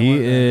at that. Yeah,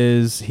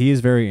 he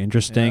is very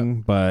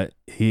interesting, but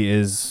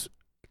he's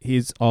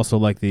also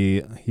like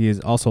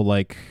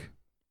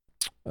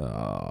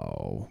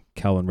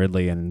Calvin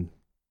Ridley and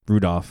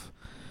Rudolph,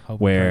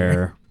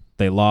 where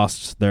they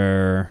lost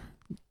their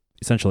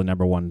essentially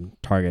number 1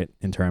 target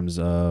in terms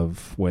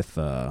of with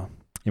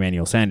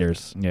Emmanuel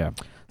Sanders. Yeah.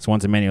 So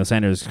once Emmanuel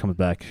Sanders comes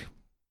back,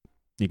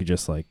 you could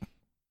just like,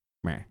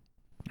 meh.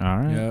 All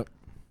right. Yep.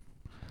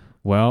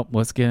 Well,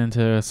 let's get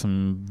into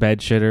some bed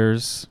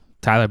shitters.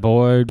 Tyler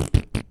Boyd,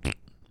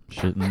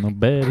 shitting in the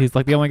bed. He's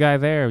like the only guy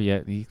there,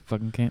 yet he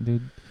fucking can't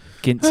do.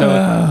 So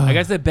I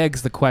guess that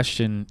begs the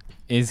question: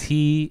 is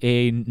he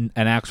an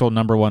actual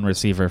number 1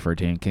 receiver for a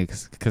team?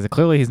 Because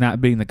clearly he's not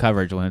beating the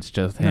coverage when it's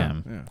just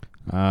him.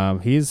 Yeah.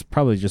 He's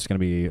probably just going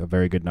to be a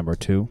very good number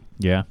 2.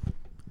 Yeah.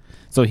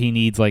 So he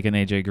needs like an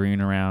AJ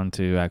Green around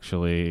to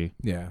actually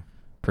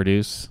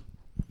produce.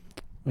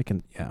 He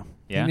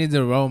needs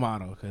a role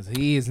model because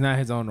he is not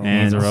his own role model.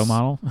 He needs a role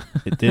model.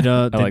 Did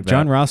like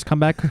John Ross come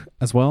back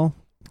as well?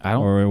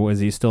 Or was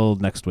he still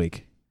next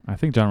week? I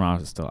think John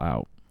Ross is still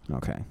out.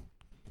 Okay.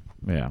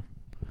 Yeah.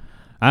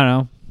 I don't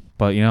know.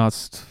 But,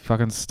 it's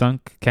fucking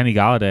stunk. Kenny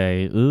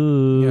Galladay.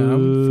 Ooh. Yeah,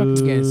 I'm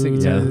fucking getting sick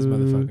of this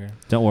motherfucker.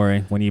 Don't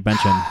worry. When you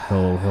bench him,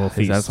 he'll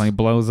feast. That's when he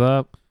blows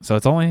up. So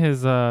it's only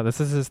his, this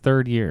is his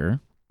 3rd year.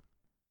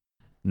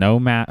 No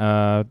Matt,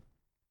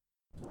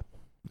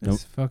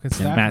 It's fucking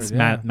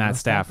Stafford. Matt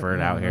Stafford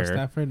out here.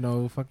 Stafford,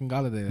 no fucking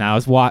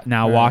Galladay.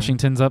 Now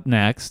Washington's up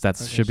next. That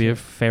should be a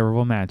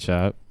favorable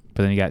matchup.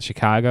 But then you got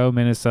Chicago,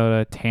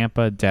 Minnesota,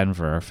 Tampa,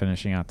 Denver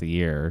finishing out the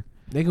year.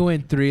 They can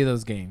win 3 of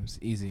those games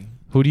easy.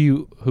 Who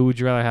would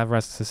you rather have the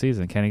rest of the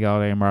season? Kenny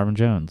Galladay and Marvin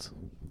Jones?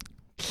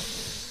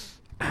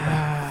 Fuck.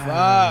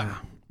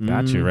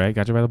 Got you, right?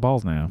 Got you by the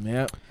balls now.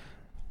 Yep.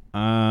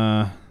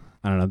 I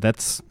don't know.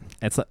 That's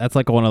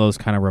like one of those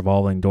kind of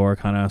revolving door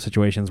kind of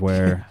situations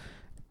where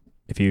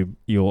if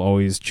you'll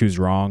always choose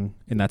wrong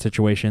in that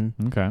situation.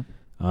 Okay.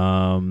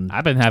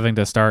 I've been having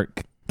to start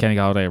Kenny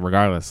Galladay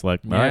regardless. Like,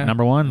 all right,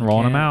 number 1,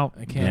 rolling him out.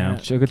 I can't.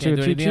 Chugga,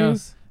 chugga,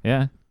 chugga.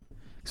 Yeah.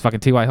 He's fucking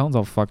T.Y. Hilton's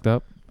all fucked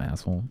up.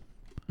 Asshole.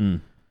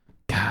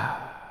 God.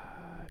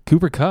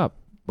 Cooper Kupp.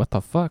 What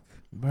the fuck?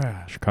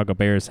 Bruh. Chicago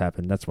Bears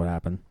happened. That's what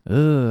happened. Ugh,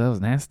 that was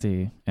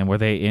nasty. And were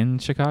they in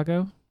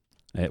Chicago?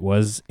 It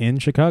was in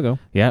Chicago.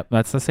 Yep,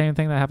 that's the same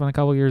thing that happened a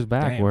couple years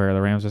back where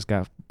the Rams just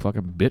got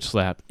fucking bitch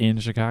slapped in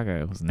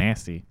Chicago. It was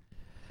nasty.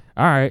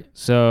 All right,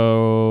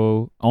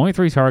 so only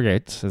 3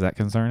 targets. Is that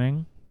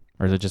concerning?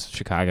 Or is it just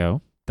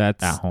Chicago?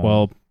 That's at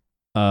home?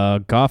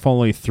 Goff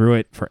only threw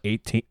it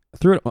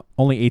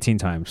only 18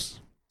 times.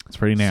 It's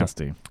pretty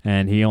nasty.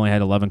 And he only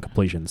had 11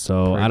 completions.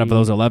 So out of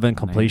those 11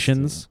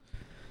 completions,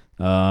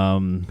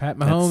 Pat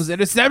Mahomes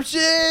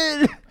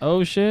interception.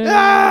 Oh shit.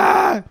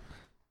 Ah!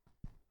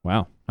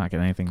 Wow. Not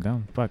getting anything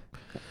done. Fuck.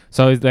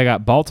 So they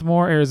got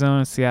Baltimore,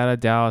 Arizona, Seattle,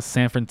 Dallas,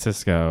 San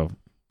Francisco.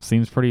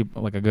 Seems pretty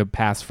like a good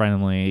pass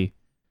friendly.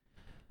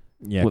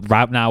 Yeah.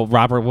 Now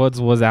Robert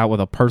Woods was out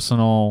with a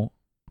personal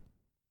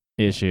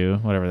issue,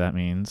 whatever that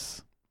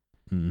means.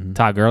 Mm-hmm.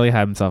 Todd Gurley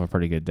had himself a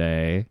pretty good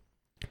day.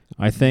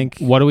 I think.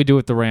 What do we do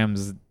with the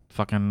Rams'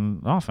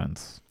 fucking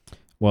offense?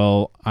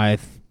 Well,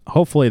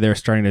 hopefully they're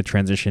starting to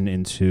transition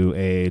into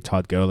a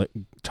Todd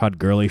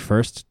Gurley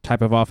first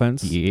type of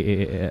offense.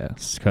 Yeah,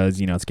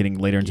 because it's getting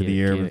later into the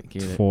year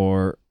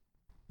for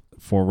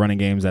running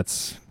games.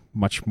 That's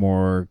much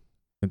more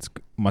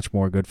much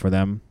more good for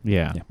them.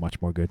 Yeah.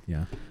 Much more good.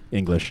 Yeah,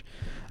 English.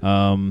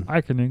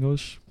 I can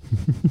English.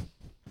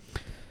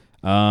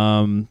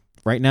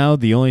 Right now,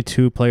 the only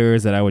two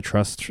players that I would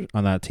trust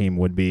on that team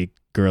would be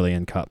Gurley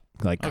and Cup.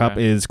 Like Cup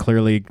is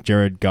clearly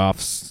Jared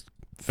Goff's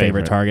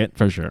favorite target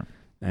for sure.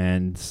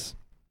 And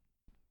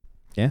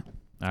yeah,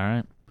 all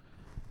right.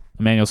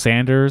 Emmanuel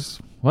Sanders.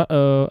 He'll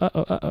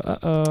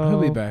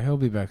be back. He'll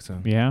be back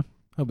soon. Yeah,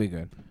 he'll be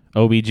good.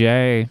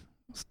 OBJ.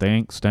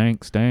 Stink.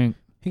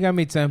 He got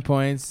me 10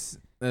 points.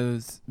 That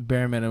was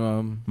bare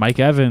minimum. Mike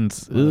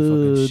Evans.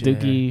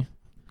 Dookie.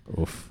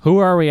 Oof. Who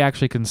are we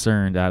actually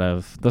concerned out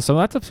of? So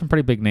that's some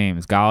pretty big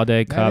names.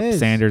 Galladay, Cup,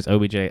 Sanders,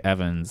 OBJ,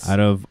 Evans. Out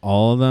of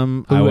all of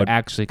them, who are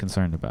actually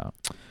concerned about?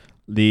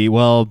 I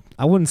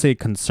wouldn't say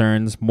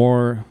concerns.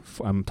 More,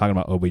 I'm talking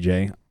about OBJ.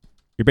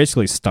 You're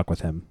basically stuck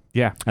with him.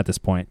 Yeah. At this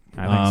point.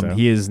 I think so.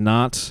 He is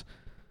not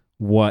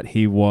what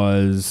he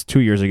was 2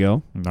 years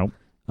ago. Nope.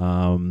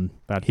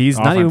 He's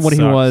not even what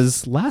he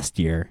was last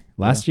year.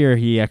 Last year,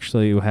 he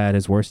actually had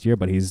his worst year,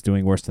 but he's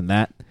doing worse than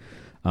that.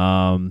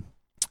 And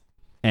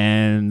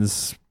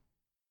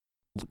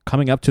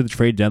coming up to the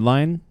trade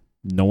deadline,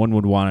 no one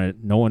would want it.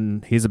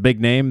 He's a big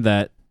name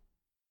that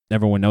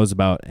everyone knows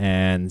about,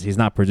 and he's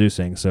not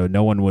producing, so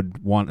no one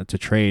would want to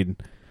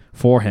trade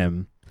for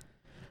him.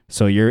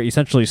 So you're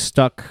essentially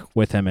stuck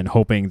with him and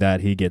hoping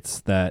that he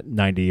gets that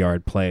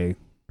 90-yard play.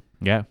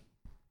 Yeah.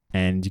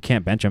 And you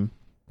can't bench him.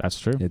 That's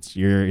true.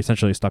 You're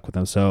essentially stuck with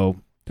him. So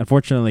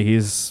unfortunately,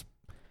 he's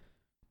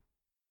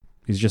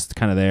just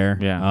kind of there.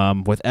 Yeah.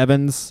 With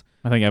Evans,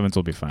 I think Evans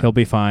will be fine. He'll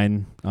be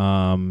fine.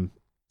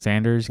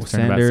 Sanders,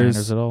 concerned about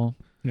Sanders at all?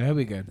 Yeah, he'll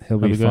be good. He'll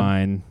be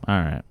fine. All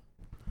right.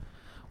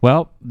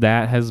 Well,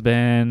 that has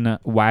been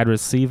wide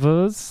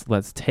receivers.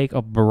 Let's take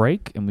a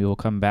break, and we will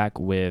come back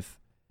with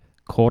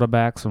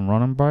quarterbacks and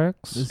running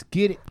backs. Let's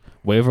get it.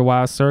 Waiver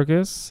wire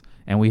circus,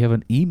 and we have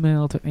an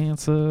email to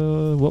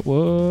answer. What?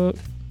 All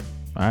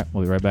right,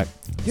 we'll be right back.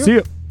 Yep. See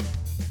ya.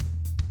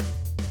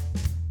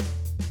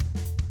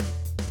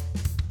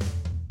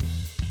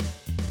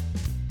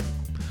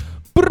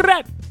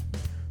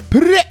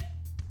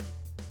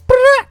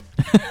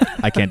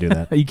 I can't do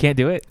that. You can't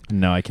do it?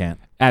 No, I can't.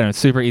 Adam, it's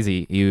super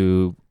easy.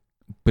 You.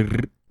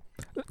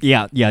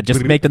 Yeah.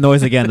 Just make the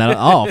noise again.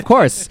 Of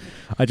course.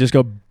 I just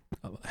go.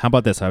 How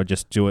about this? I would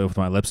just do it with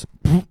my lips.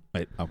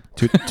 Wait,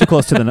 too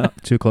close to the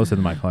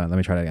mic. Hold on, let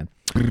me try that again.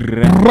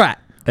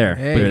 There.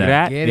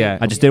 Hey, yeah.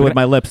 I just did it with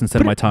my lips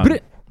instead of my tongue.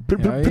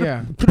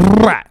 Yeah.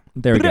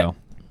 There we go.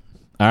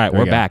 All right,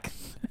 we're back.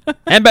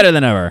 And better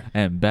than ever.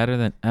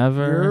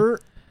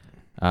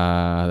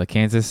 The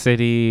Kansas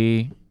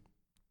City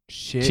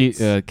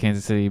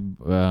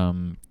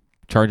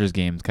Chargers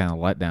game's kind of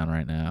let down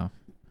right now.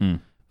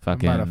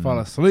 Fucking I'm about to fall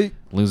asleep.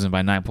 Losing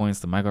by 9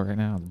 points to Michael right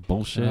now.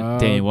 Bullshit.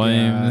 Danny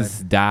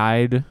Williams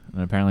died,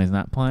 and apparently he's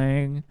not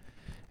playing.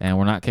 And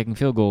we're not kicking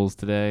field goals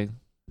today.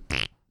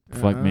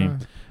 Fuck me. All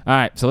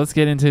right, so let's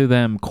get into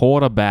them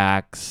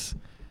quarterbacks.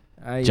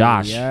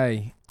 Josh.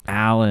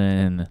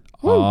 Allen.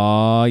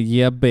 Oh,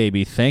 yeah,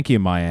 baby. Thank you,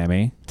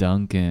 Miami.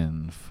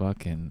 Duncan.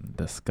 Fucking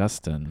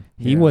disgusting.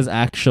 He was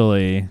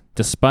actually,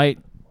 despite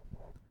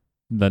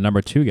the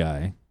number 2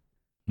 guy,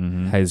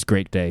 had his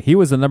great day. He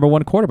was the number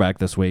 1 quarterback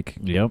this week.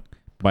 Yep.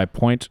 By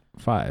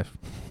 0.5.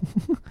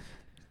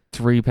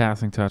 3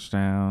 passing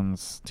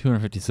touchdowns,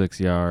 256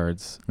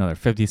 yards, another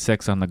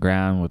 56 on the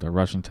ground with a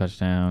rushing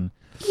touchdown.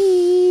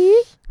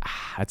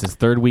 That's his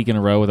 3rd week in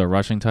a row with a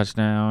rushing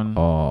touchdown.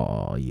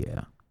 Oh,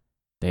 yeah.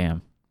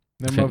 Damn.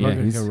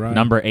 He's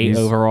number 8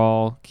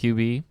 overall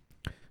QB.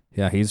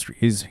 Yeah,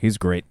 he's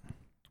great.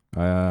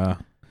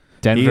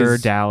 Denver,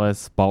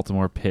 Dallas,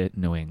 Baltimore, Pitt,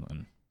 New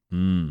England.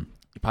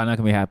 Probably not going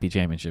to be happy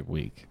championship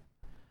week.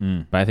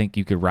 But I think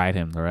you could ride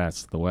him the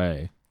rest of the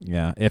way.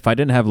 Yeah. If I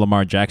didn't have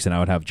Lamar Jackson, I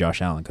would have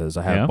Josh Allen because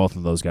I have both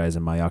of those guys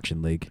in my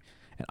auction league.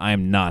 And I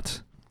am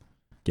not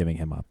giving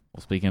him up.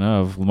 Well, speaking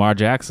of, Lamar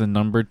Jackson,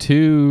 number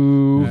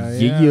 2.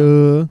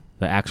 Yeah.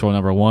 The actual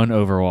number 1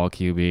 overall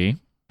QB.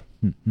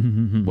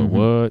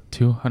 What?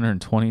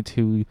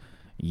 222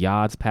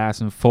 yards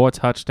passing, 4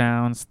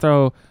 touchdowns,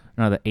 throw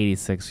another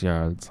 86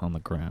 yards on the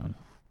ground.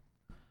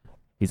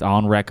 He's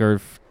on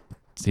record.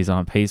 He's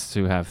on pace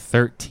to have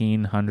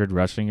 1,300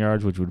 rushing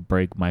yards, which would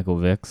break Michael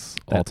Vick's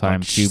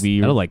all-time QB.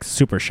 That'll like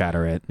super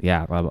shatter it.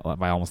 Yeah,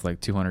 by almost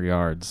like 200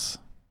 yards.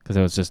 Because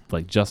it was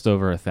just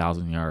over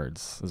 1,000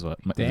 yards is what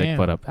Vick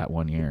put up that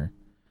 1 year.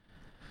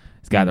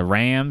 He's got the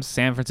Rams,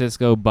 San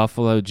Francisco,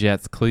 Buffalo,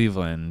 Jets,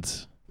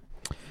 Cleveland.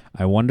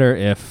 I wonder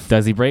if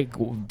does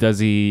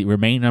he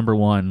remain number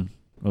 1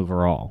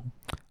 overall?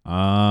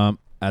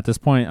 At this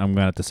point, I'm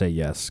gonna have to say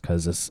yes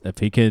because if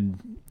he could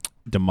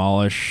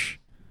demolish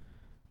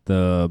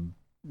the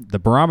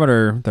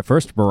barometer, the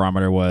first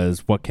barometer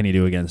was what can he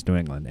do against New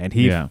England, and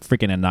he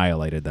freaking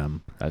annihilated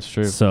them. That's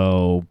true.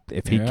 So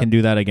if he can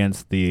do that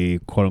against the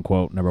quote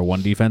unquote number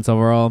 1 defense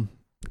overall,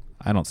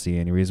 I don't see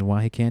any reason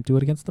why he can't do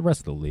it against the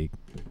rest of the league.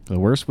 The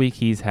worst week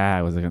he's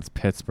had was against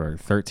Pittsburgh,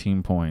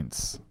 13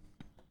 points.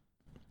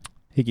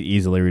 He could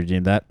easily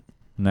redeem that.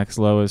 Next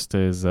lowest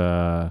is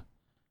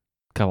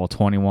couple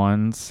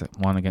 21s,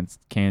 one against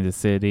Kansas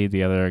City,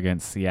 the other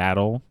against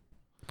Seattle.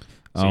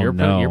 So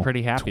you're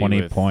pretty happy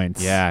 20 with,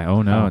 points. Yeah.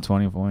 Oh, no.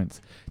 20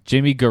 points.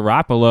 Jimmy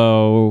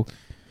Garoppolo.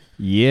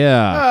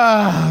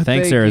 Yeah.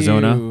 Thanks,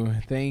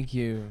 Arizona. Thank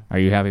you. Are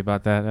you happy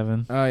about that,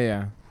 Evan? Oh,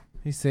 yeah.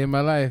 He saved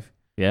my life.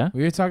 Yeah?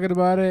 We were talking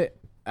about it.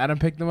 Adam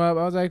picked him up.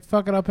 I was like,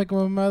 fuck it, I'll pick him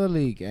up in my other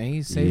league. And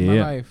he saved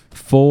my life.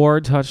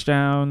 4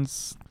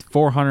 touchdowns,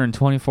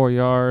 424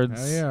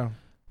 yards. Oh, yeah.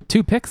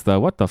 2 picks, though.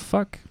 What the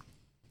fuck?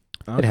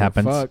 It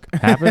happens.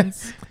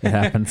 Happens? It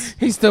happens.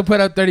 He still put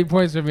up 30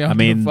 points for me. I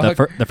mean,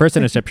 the first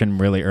interception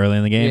really early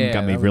in the game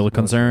got me real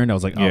concerned. I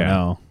was like, oh,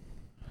 no.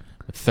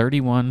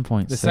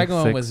 31.6. The second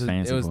one was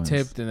points.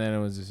 tipped, and then it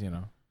was just,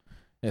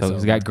 So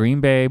he's got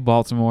Green Bay,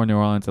 Baltimore, New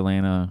Orleans,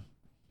 Atlanta,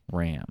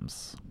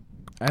 Rams.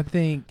 I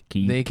think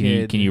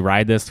can you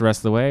ride this the rest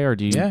of the way, or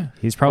do you? Yeah,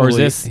 he's probably.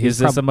 Or is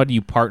this somebody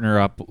you partner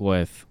up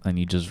with and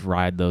you just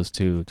ride those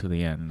two to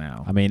the end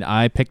now? I mean,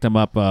 I picked them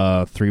up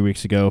 3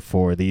 weeks ago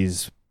for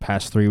these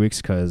past 3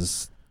 weeks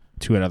because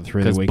 2 out of the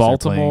 3 weeks. Because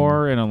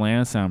Baltimore and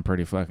Atlanta sound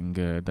pretty fucking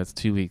good. That's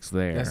 2 weeks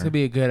there. That's gonna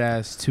be a good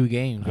ass 2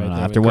 games. Right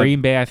there. After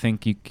Green Bay, I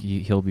think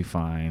he'll be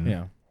fine.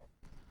 Yeah.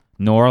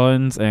 New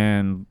Orleans is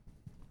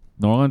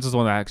the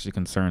one that actually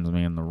concerns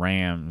me, and the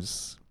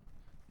Rams,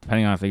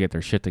 depending on if they get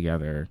their shit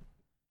together,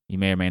 you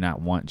may or may not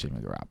want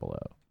Jimmy Garoppolo.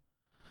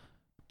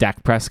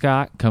 Dak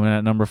Prescott coming in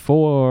at number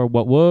 4.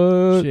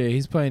 What? Shit,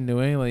 he's playing New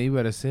England. You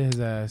better sit his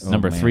ass.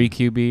 Number 3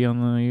 QB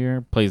on the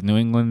year. Plays New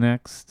England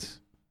next.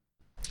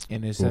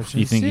 Interception.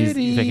 You think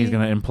he's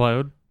gonna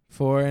implode?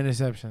 4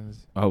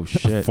 interceptions. Oh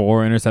shit.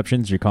 4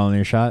 interceptions. You're calling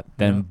your shot.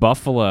 Then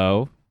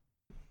Buffalo.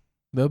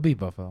 They'll beat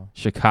Buffalo.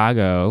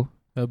 Chicago.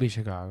 They'll beat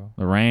Chicago.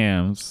 The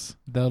Rams.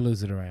 They'll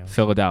lose to the Rams.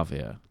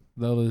 Philadelphia.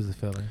 They'll lose to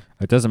Philly.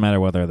 It doesn't matter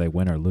whether they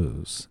win or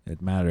lose.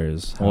 It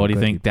matters. What do you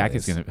think Dak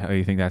is gonna? How do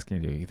you think that's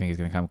gonna do? You think he's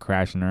gonna come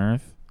crashing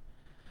earth?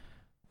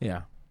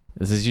 Yeah.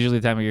 This is usually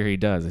the time of year he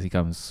does. He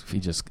just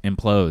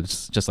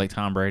implodes, just like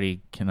Tom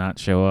Brady cannot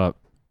show up.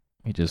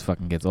 He just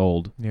fucking gets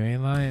old. You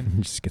ain't lying.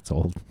 He just gets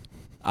old.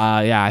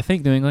 Yeah, I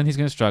think New England he's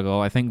gonna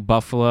struggle. I think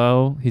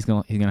Buffalo he's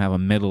gonna have a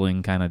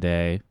middling kind of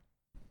day.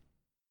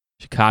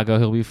 Chicago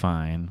he'll be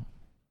fine.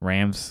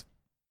 Rams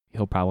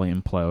he'll probably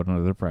implode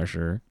under the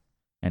pressure.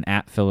 And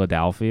at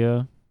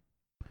Philadelphia,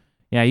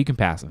 yeah, you can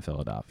pass in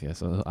Philadelphia,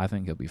 so I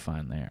think he'll be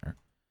fine there.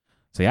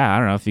 So yeah, I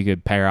don't know if you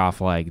could pair off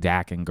like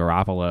Dak and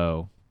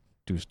Garoppolo,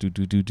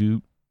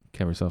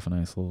 have yourself a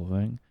nice little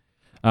thing.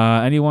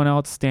 Anyone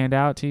else stand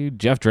out to you?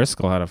 Jeff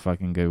Driscoll had a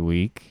fucking good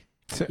week.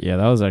 Yeah,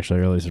 that was actually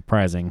really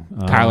surprising.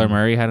 Kyler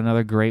Murray had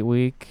another great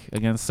week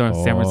against San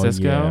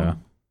Francisco. Yeah.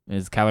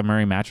 Is Kyler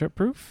Murray matchup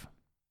proof?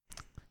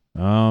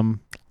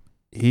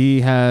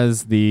 He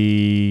has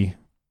the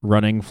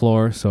running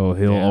floor, so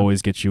he'll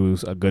always get you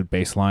a good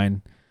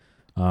baseline.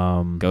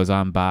 Goes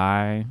on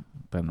by,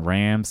 then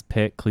Rams,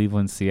 Pitt,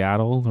 Cleveland,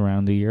 Seattle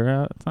around the year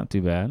out. It's not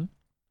too bad.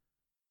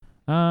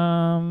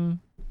 Sam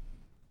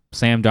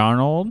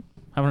Darnold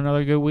having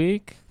another good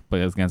week, but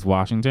it's against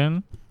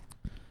Washington.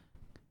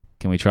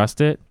 Can we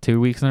trust it?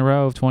 2 weeks in a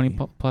row of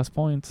 20 plus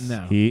points.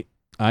 No.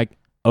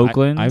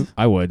 Oakland.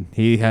 I would.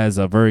 He has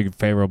a very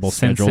favorable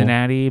schedule.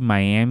 Cincinnati,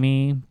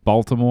 Miami,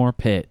 Baltimore,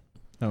 Pitt.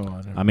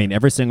 Oh, I mean,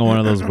 every single one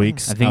of those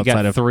weeks I think you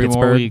outside got of 3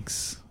 Pittsburgh, more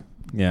weeks.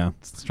 Yeah.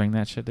 String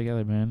that shit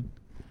together, man.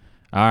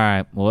 All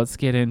right. Well, let's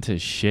get into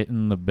shit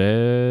in the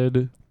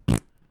bed.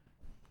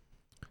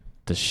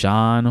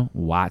 Deshaun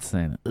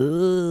Watson.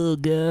 Oh,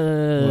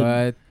 God.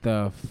 What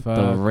the fuck?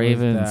 The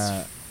Ravens was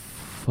that?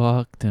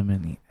 fucked him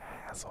in the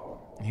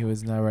asshole. He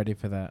was not ready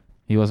for that.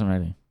 He wasn't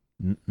ready.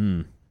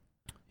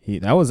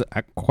 That was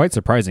quite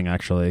surprising,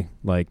 actually.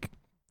 Like,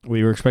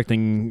 we were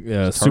expecting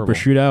a super terrible.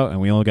 shootout,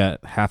 and we only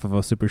got half of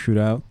a super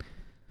shootout.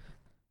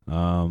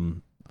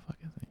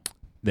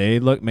 They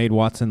made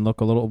Watson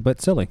look a little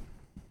bit silly.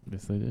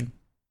 Yes, they did.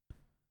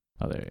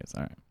 Oh, there he is.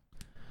 All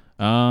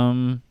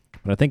right.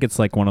 But I think it's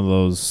like one of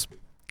those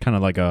kind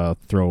of like a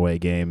throwaway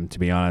game, to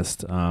be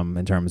honest,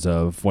 in terms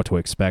of what to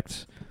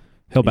expect.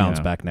 He'll bounce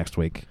back next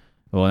week.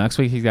 Well, next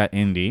week he's got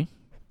Indy,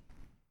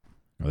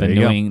 There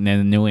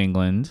then New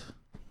England,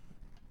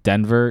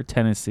 Denver,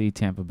 Tennessee,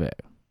 Tampa Bay.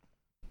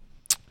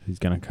 He's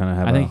gonna kind of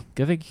have. I think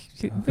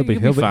he'll be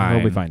fine.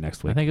 He'll be fine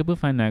next week. I think he'll be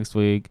fine next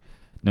week.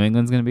 New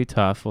England's gonna be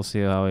tough. We'll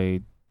see how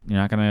he. You're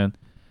not gonna.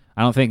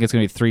 I don't think it's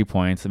gonna be 3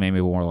 points. It may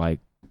be more like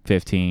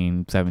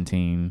 15,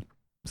 17,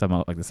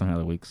 some like some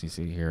other weeks you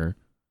see here.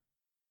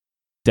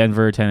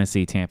 Denver,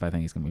 Tennessee, Tampa. I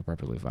think he's gonna be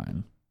perfectly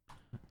fine.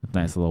 A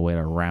nice little way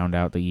to round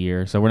out the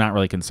year. So we're not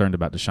really concerned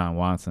about Deshaun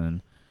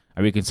Watson.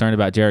 Are we concerned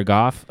about Jared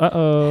Goff?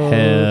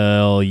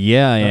 Hell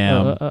yeah, I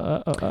am.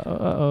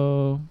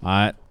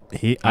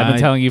 I've been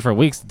telling you for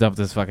weeks to dump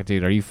this fucking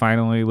dude. Are you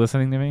finally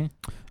listening to me?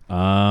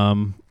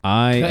 I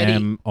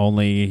am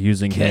only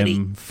using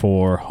him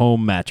for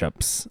home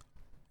matchups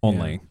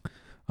only.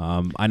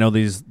 Yeah. I know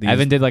these.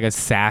 Evan did like a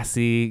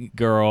sassy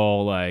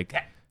girl, like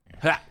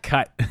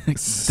cut,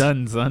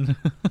 done, son.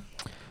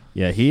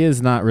 Yeah, he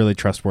is not really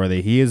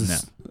trustworthy. He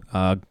is.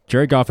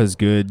 Jared Goff is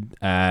good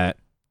at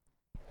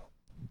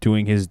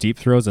doing his deep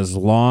throws as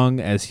long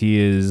as he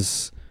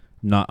is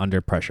not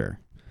under pressure.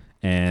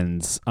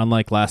 And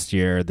unlike last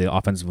year, the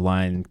offensive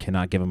line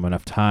cannot give him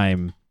enough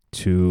time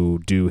to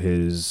do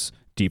his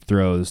deep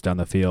throws down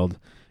the field.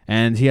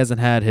 And he hasn't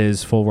had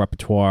his full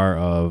repertoire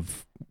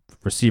of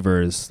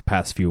receivers the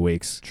past few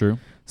weeks. True.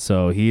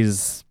 So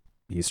he's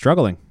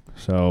struggling.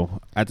 So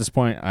at this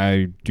point,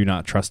 I do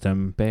not trust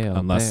him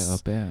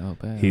unless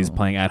he's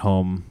playing at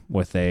home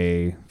with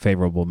a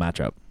favorable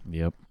matchup.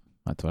 Yep.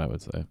 That's what I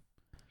would say.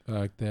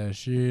 Fuck that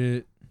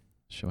shit.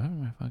 Shit, what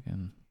happened to my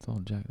fucking... It's all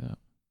jacked up.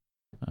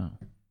 Oh.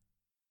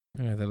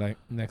 Yeah, they're like,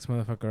 next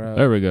motherfucker up.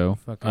 There we go.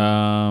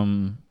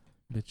 Fucking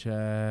bitch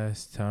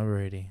ass Tom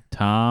Brady.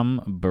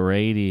 Tom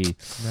Brady.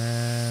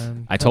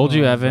 Man. I told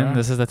you, on, Evan, bro.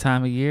 this is the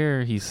time of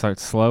year he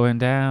starts slowing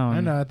down.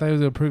 I know. I thought he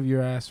was going to prove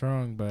your ass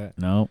wrong, but...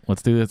 No,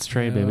 let's do this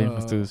trade, baby.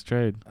 Let's do this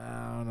trade.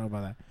 I don't know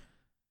about that.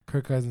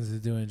 Kirk Cousins is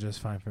doing just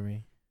fine for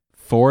me.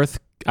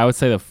 I would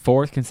say the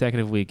fourth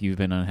consecutive week you've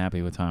been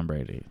unhappy with Tom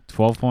Brady.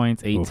 12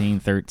 points, 18,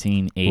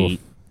 13,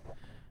 8.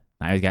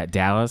 Now he's got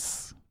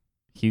Dallas,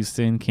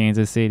 Houston,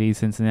 Kansas City,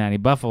 Cincinnati,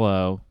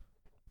 Buffalo.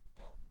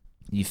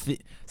 So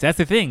that's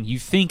the thing. You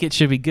think it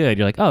should be good.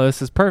 You're like, oh,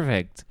 this is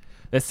perfect.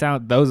 A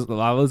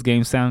lot of those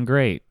games sound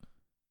great.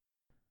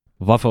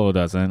 Buffalo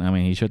doesn't. I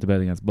mean, he should have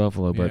bet against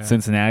Buffalo, but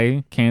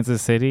Cincinnati,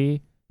 Kansas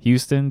City,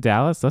 Houston,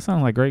 Dallas, those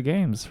sound like great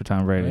games for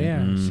Tom Brady.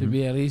 Should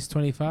be at least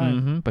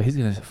 25. But he's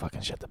going to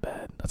fucking shit the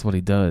bed. That's what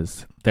he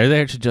does. They're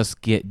there to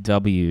just get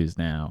W's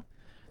now.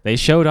 They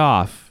showed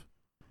off.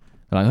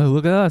 They're like, oh,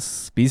 look at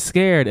us. Be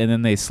scared. And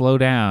then they slow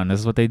down. This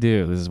is what they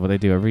do. This is what they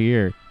do every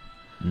year.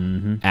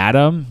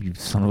 Adam, you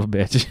son of a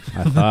bitch.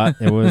 I thought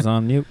it was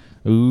on mute.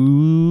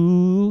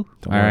 Ooh.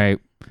 All right.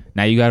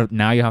 Now you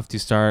have to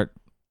start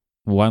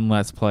one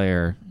less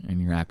player in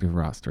your active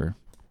roster.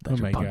 That's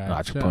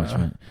your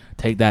punishment.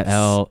 Take that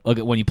L. Look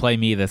at when you play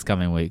me this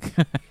coming week.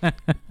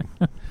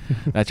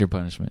 That's your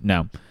punishment.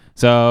 No.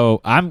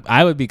 So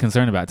I would be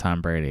concerned about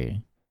Tom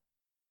Brady.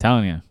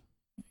 Telling you,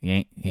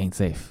 he ain't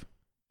safe.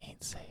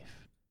 Ain't safe.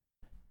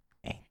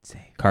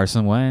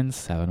 Carson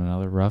Wentz having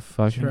another rough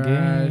fucking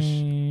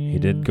game. He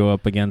did go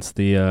up against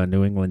the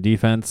New England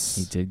defense.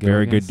 He did go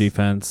very good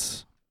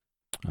defense.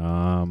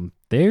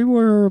 They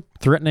were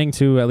threatening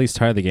to at least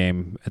tie the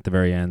game at the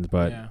very end,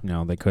 but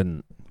they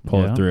couldn't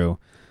pull it through.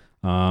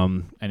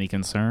 Any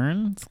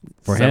concerns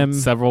for him?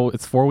 Several.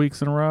 It's 4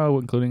 weeks in a row,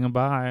 including a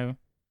bye.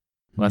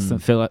 Less than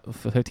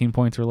 15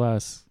 points or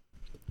less.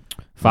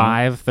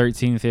 5,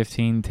 13,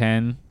 15,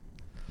 10.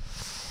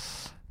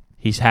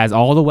 He has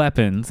all the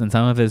weapons, and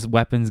some of his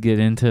weapons get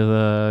into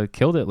the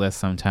killed it list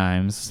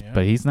sometimes.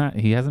 But he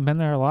hasn't been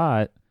there a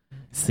lot.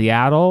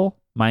 Seattle,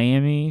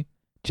 Miami,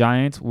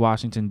 Giants,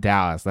 Washington,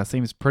 Dallas. That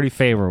seems pretty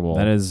favorable.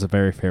 That is a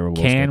very favorable.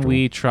 Can schedule.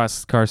 we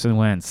trust Carson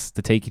Wentz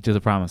to take you to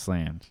the promised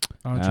land?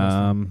 I don't trust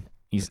him.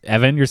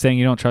 Evan, you're saying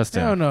you don't trust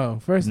him? No.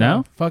 First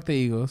off, fuck the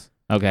Eagles.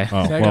 Okay.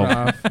 Oh, Second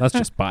off, that's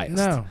just biased.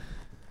 No.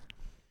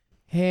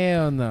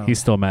 Hell no. He's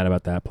still mad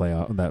about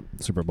that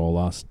Super Bowl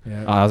loss.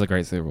 Yeah. Oh, that was a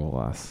great Super Bowl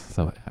loss.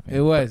 So happy.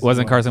 It was. It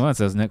wasn't Carson Wentz.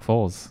 It was Nick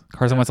Foles.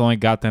 Carson Wentz only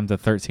got them to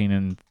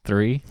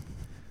 13-3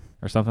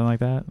 or something like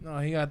that. No,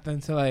 he got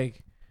them to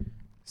like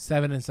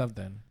 7 and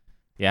something.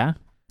 Yeah?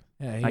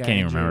 Yeah, I can't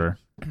even remember.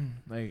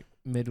 Like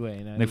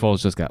midway. Nick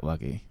Foles just got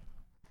lucky.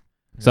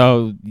 Yeah.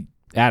 So,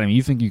 Adam,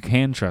 you think you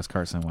can trust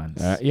Carson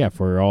Wentz? Yeah,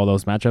 for all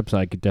those matchups,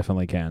 I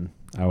definitely can.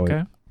 I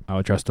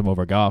would trust him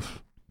over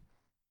Goff.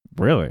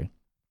 Really?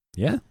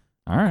 Yeah.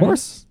 All right. Of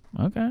course.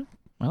 Okay.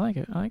 I like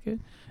it.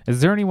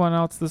 Is there anyone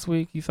else this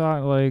week you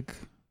thought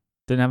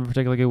didn't have a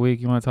particularly good week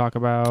you want to talk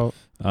about?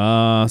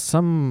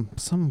 Some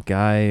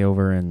guy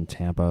over in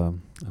Tampa.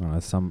 I don't know,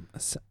 some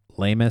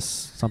Lamus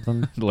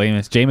something.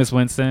 Jameis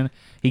Winston.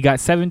 He got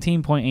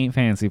 17.8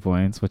 fantasy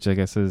points, which I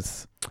guess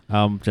is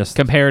just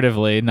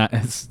comparatively not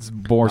it's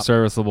more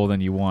serviceable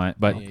than you want,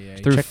 but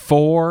threw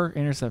 4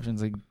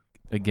 interceptions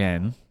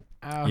again.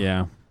 Ow.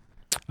 Yeah.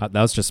 That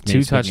was just me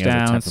 2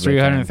 touchdowns,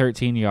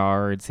 313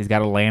 yards. He's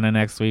got Atlanta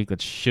next week. That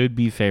should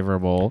be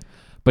favorable.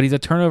 But he's a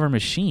turnover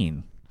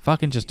machine.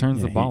 Fucking just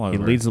turns the ball over. He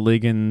leads the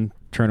league in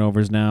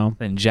turnovers now.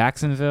 Then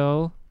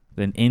Jacksonville,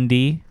 then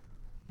Indy.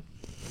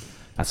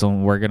 That's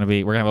when we're gonna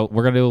do a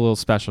little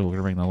special. We're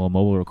gonna bring the little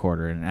mobile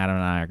recorder, and Adam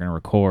and I are gonna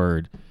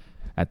record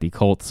at the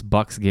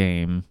Colts-Bucks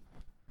game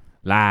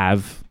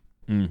live.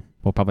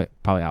 Well, probably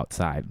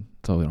outside,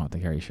 so we don't have to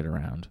carry shit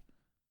around.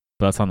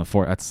 But that's on the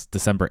 4th. That's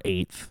December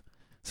 8th.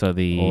 So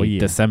the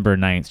December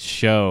 9th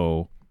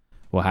show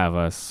will have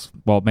us.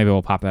 Well, maybe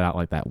we'll pop that out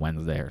like that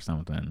Wednesday or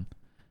something.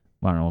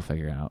 I don't know. We'll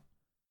figure it out.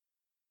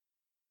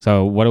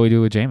 So what do we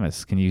do with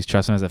Jameis? Can you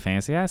trust him as a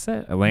fantasy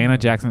asset? Atlanta,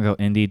 Jacksonville,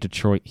 Indy,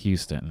 Detroit,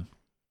 Houston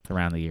to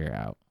round the year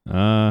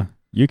out.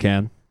 You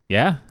can.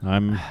 Yeah.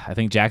 I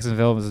think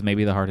Jacksonville is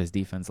maybe the hardest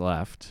defense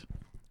left.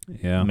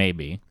 Yeah.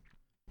 Maybe.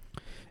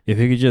 If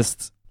you could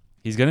just...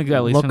 He's going to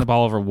at least turn the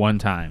ball over one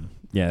time.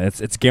 Yeah,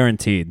 it's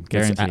guaranteed.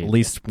 Guaranteed. It's at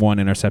least one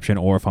interception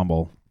or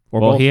fumble.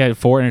 Or well, both. he had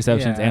 4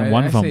 interceptions and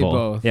one fumble.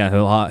 Both. Yeah,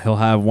 he'll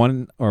have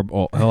one or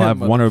he'll have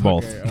one or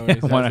both.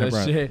 One or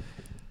both.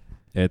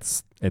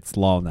 It's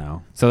law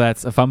now. So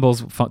that's a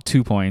fumble's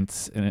 2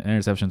 points and an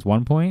interception's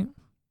 1 point.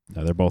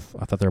 No, they're both.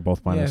 I thought they were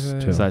both minus Yeah,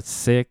 2. So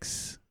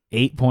that's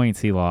 8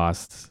 points he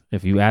lost.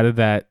 If you added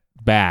that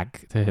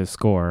back to his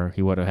score,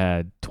 he would have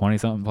had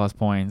 20-something plus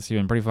points. You've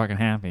been pretty fucking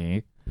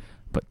happy.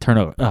 But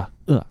turnover.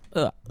 You're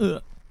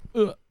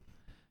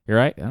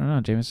right. I don't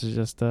know. Jameis is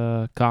just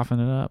coughing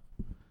it up.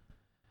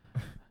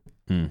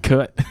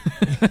 Cut.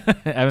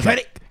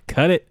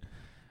 Cut it.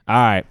 All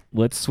right.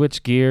 Let's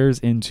switch gears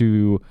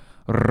into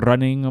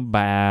running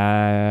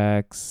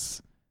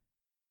backs.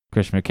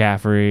 Christian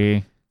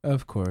McCaffrey.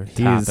 Of course.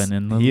 He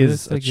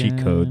is a cheat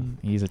code.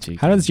 He's a cheat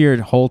code. How does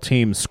your whole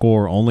team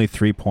score only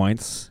 3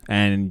 points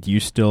and you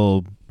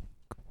still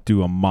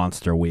do a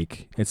monster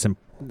week?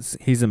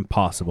 He's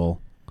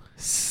impossible.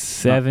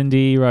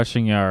 70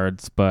 rushing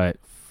yards, but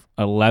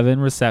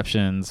 11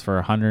 receptions for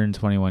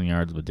 121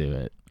 yards would do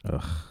it.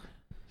 Ugh.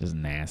 Just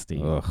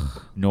nasty. Ugh.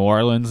 New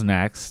Orleans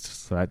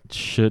next, so that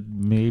should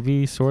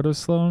maybe sort of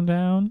slow him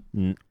down.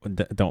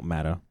 Don't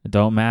matter. It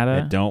don't matter.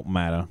 It don't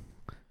matter.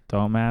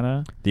 Don't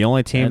matter. The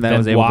only team And that then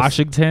was able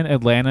Washington,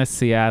 Atlanta,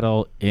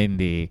 Seattle,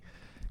 Indy.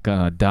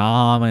 Gonna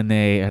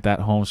dominate at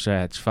that home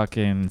stretch.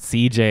 Fucking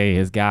CJ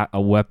has got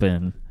a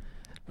weapon.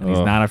 And he's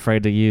not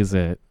afraid to use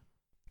it.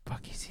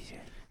 Fuck you, CJ.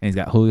 And he's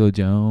got Julio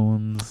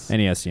Jones.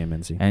 And he has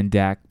CMNC. And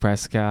Dak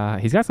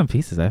Prescott. He's got some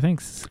pieces. I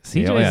think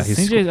CJ's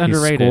He's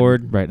underrated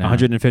scored right now.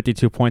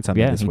 152 points on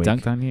me this week. Yeah,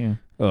 he dunked on you.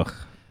 Ugh.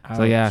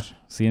 So yeah,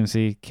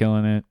 CMC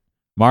killing it.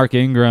 Mark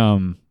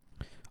Ingram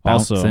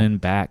bouncing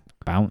back.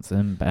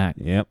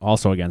 Yep.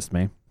 Also against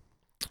me.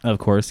 Of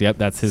course. Yep.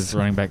 That's his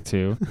running back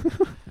too.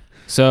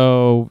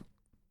 So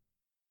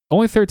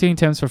only 13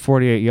 attempts for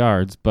 48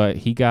 yards, but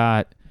he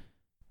got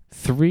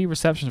 3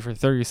 receptions for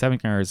 37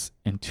 yards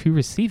and 2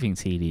 receiving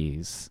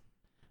TDs.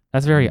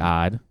 That's very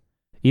odd.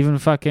 Even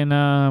fucking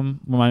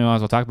we might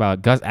as well talk about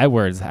it. Gus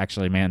Edwards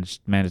actually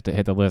managed to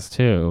hit the list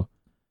too.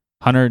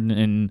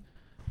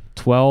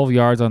 112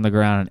 yards on the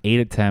ground and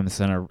 8 attempts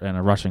and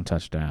a rushing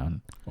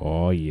touchdown.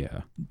 Oh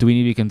yeah. Do we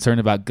need to be concerned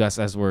about Gus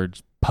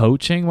Edwards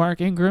poaching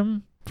Mark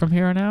Ingram from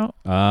here on out?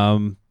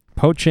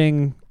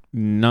 Poaching,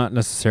 not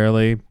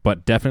necessarily,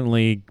 but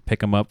definitely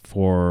pick him up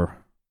for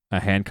a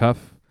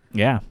handcuff.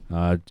 Yeah.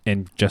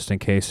 And just in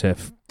case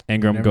if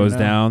Ingram goes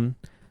down,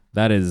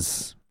 that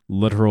is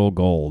literal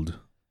gold.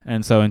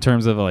 And so in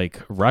terms of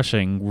like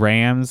rushing,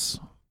 Rams,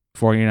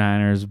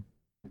 49ers,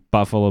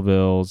 Buffalo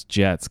Bills,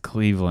 Jets,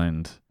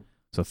 Cleveland.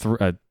 So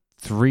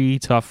 3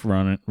 tough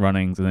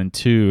runnings and then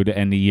 2 to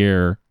end the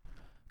year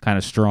kind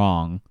of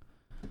strong.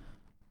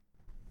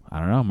 I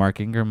don't know. Mark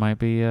Ingram might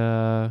be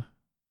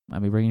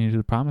bringing you to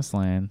the promised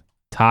land.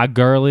 Todd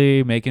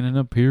Gurley making an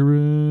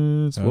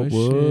appearance.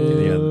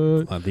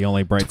 The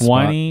only bright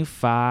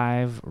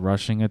 25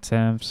 rushing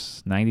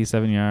attempts,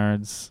 97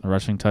 yards, a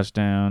rushing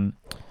touchdown.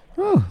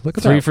 Oh, look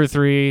at 3 that. for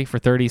 3 for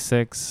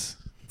 36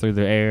 through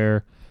the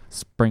air.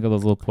 Sprinkle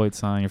those little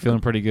points on. You're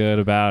feeling pretty good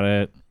about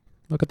it.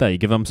 Look at that. You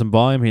give him some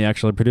volume, he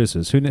actually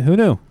produces. Who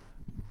knew?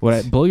 Would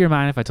it blow your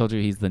mind if I told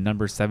you he's the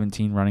number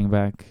 17 running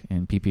back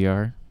in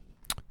PPR?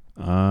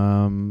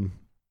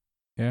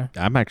 Yeah.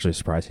 I'm actually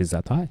surprised he's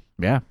that high.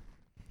 Yeah.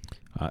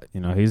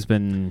 He's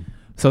been...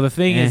 So the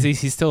thing is,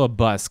 he's still a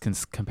bust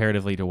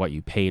comparatively to what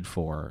you paid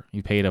for.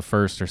 You paid a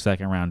first or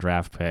second round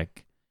draft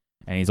pick,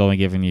 and he's only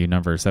giving you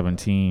number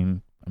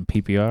 17 in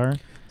PPR.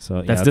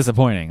 So that's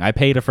disappointing. I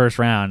paid a first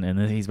round, and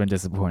then he's been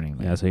disappointing.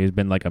 Yeah, so he's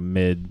been like a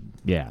mid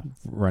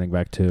running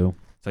back too.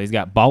 So he's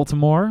got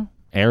Baltimore,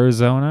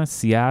 Arizona,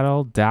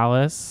 Seattle,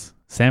 Dallas,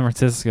 San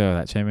Francisco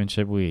that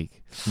championship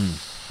week.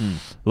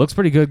 Looks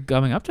pretty good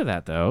coming up to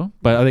that, though.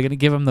 But are they going to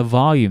give him the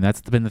volume?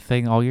 That's been the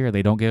thing all year.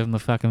 They don't give him the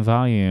fucking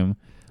volume.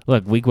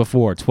 Look, week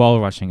before,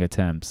 12 rushing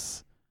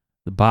attempts.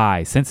 The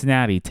bye,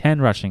 Cincinnati, 10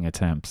 rushing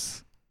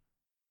attempts.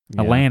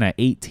 Yeah. Atlanta,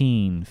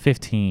 18,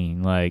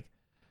 15. Like,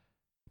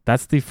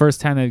 that's the first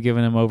time they've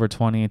given him over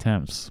 20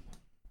 attempts.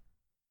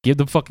 Give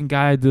the fucking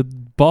guy the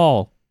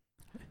ball.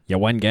 You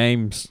win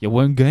games. You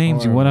want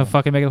to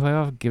fucking make a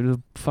playoff? Give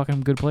the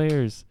fucking good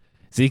players.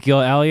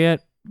 Ezekiel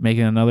Elliott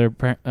making another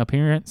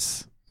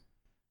appearance.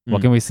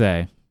 What can we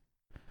say?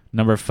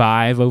 Number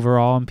 5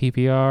 overall in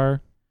PPR.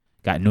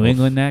 Got New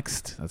England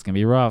next. That's gonna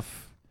be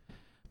rough.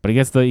 But he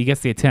gets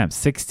the attempts.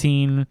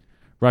 16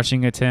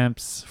 rushing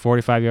attempts,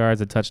 45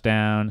 yards, a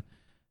touchdown,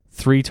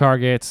 3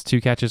 targets,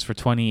 2 catches for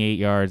 28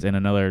 yards, and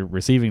another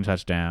receiving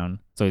touchdown.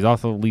 So he's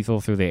also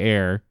lethal through the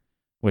air,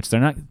 which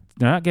they're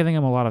not giving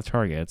him a lot of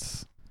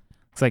targets.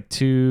 It's like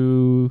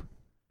 2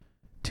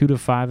 to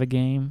 5 a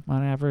game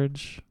on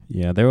average.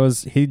 Yeah,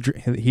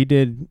 he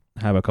did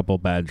have a couple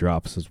bad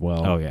drops as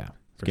well. Oh yeah,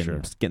 for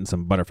sure. Getting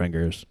some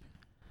butterfingers.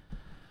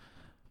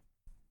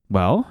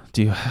 Well,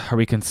 are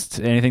we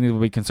anything to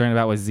be concerned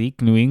about with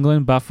Zeke? New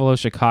England, Buffalo,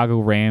 Chicago,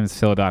 Rams,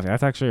 Philadelphia.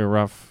 That's actually a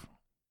rough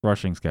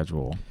rushing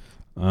schedule.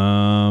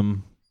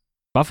 Buffalo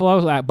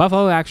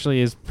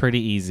actually is pretty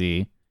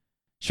easy.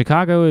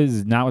 Chicago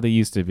is not what they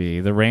used to be.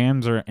 The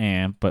Rams are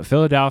amped, but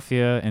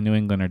Philadelphia and New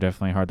England are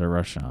definitely hard to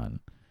rush on.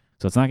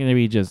 So it's not going to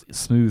be just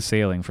smooth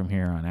sailing from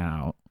here on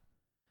out.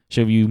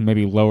 Should you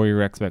maybe lower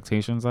your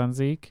expectations on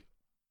Zeke?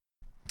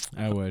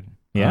 I would.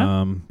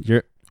 Yeah.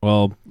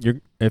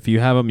 if you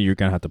have him, you're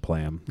gonna have to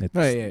play him. It's,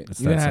 Right, yeah. it's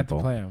You're that gonna have simple.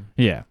 to play him.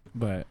 Yeah.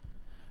 But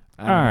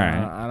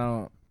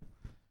Alright.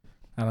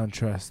 I don't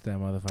trust that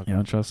motherfucker. You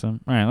don't trust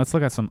him? All right, let's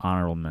look at some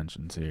honorable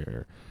mentions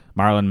here.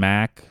 Marlon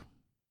Mack,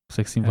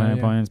 16 Hell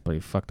yeah. points, but he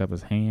fucked up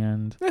his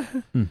hand.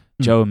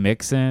 Joe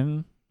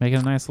Mixon making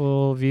a nice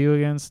little view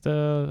against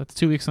that's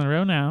 2 weeks in a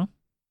row now.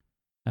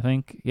 I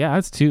think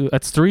that's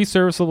 3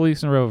 serviceable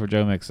weeks in a row for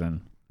Joe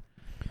Mixon.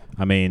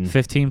 I mean,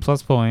 15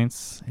 plus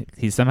points.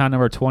 He's somehow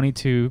number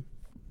 22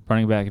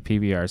 running back at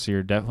PBR, so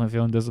you're definitely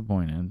feeling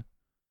disappointed.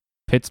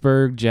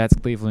 Pittsburgh, Jets,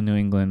 Cleveland, New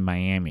England,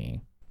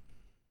 Miami.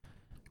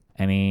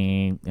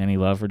 Any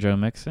love for Joe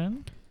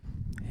Mixon?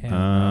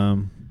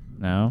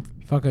 No.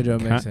 Fuck a Joe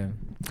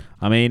Mixon.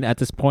 I mean, at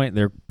this point,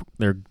 they're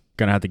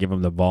gonna have to give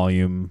him the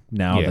volume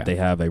now that they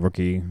have a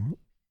rookie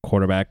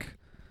quarterback.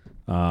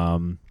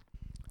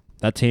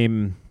 That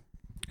team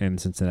in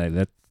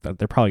Cincinnati,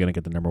 they're probably gonna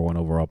get the number 1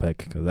 overall pick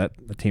because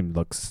the team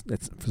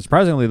it's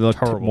surprisingly they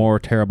look more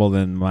terrible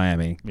than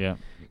Miami. Yeah,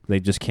 they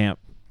just can't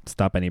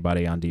stop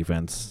anybody on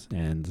defense,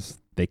 and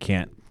they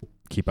can't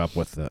keep up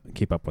with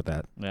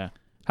that. Yeah.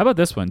 How about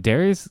this one,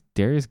 Darius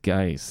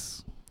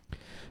Geis?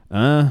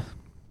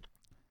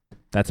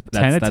 That's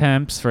 10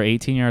 attempts for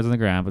 18 yards on the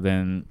ground, but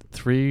then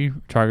 3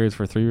 targets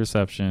for 3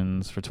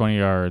 receptions for 20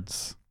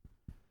 yards.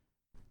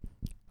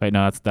 Wait,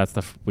 no, that's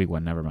the week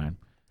 1. Never mind.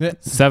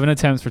 7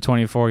 attempts for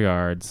 24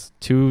 yards,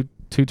 2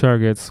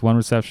 targets, 1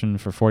 reception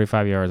for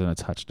 45 yards and a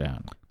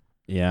touchdown.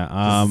 Yeah.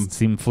 Does it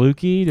seem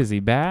fluky? Does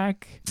he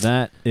back?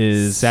 That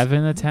is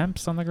 7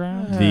 attempts on the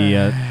ground.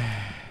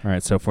 All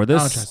right. So for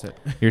this, I don't trust it.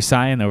 You're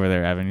sighing over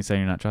there, Evan. You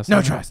saying you're not trusting? No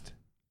him? trust.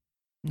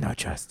 No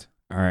trust.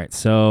 All right.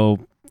 So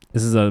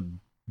this is a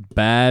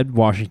bad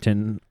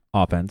Washington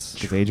offense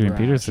Because Adrian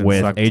Peterson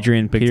with sucked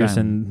Adrian big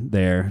Peterson time.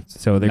 there.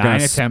 So they're 9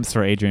 going attempts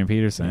for Adrian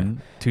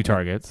Peterson, 2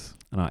 targets.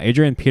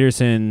 Adrian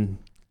Peterson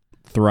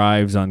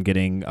thrives on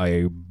getting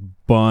a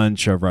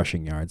bunch of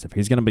rushing yards. If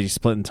he's going to be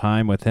splitting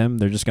time with him,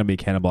 they're just going to be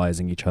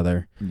cannibalizing each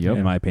other,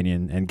 in my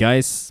opinion. And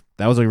guys,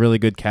 that was a really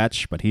good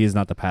catch, but he is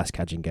not the pass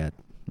catching.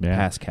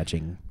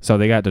 So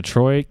they got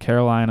Detroit,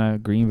 Carolina,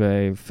 Green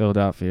Bay,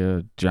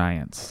 Philadelphia,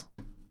 Giants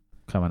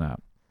coming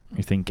up.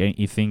 You think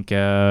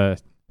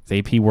is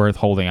AP worth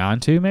holding on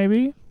to?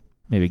 Maybe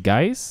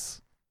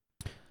Geis.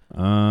 If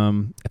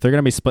they're going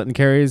to be splitting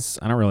carries,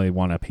 I don't really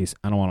want a piece.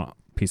 I don't want a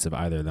piece of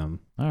either of them.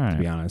 All right, to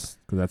be honest,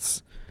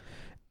 because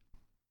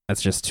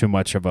that's just too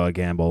much of a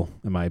gamble,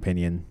 in my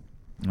opinion.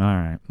 All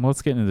right. Well,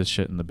 let's get into this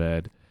shit in the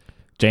bed.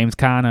 James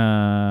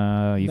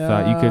Conner, you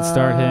thought you could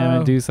start him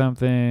and do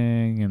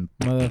something, and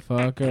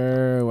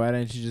motherfucker, why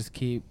didn't you just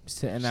keep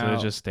sitting out? Should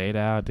have just stayed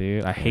out,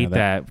 dude. I hate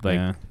that.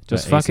 Like,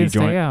 just the fucking AC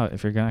joint. stay out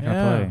if you're not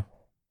gonna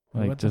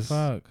play. Like, what just the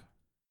fuck?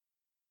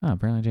 Oh,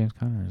 apparently James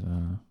Conner's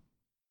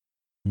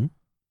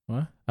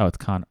What? Oh, it's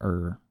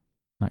Conner,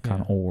 not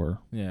Conor.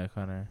 Yeah,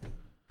 Conner.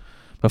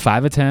 But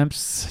 5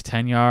 attempts,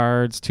 10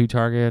 yards, 2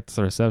 targets,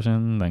 a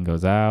reception, then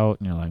goes out,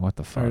 and you're like, what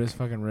the fuck? Hurt his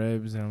fucking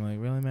ribs, and I'm like,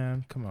 really,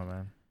 man? Come on,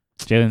 man.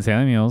 Jalen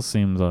Samuels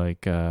seems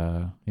like he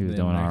was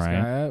doing all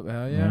right. Guy up?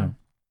 Hell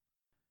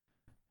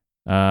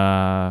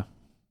yeah.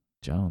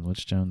 Jones.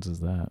 Which Jones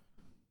is that?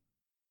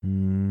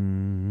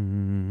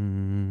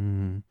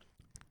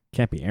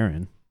 Can't be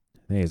Aaron. I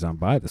think he's on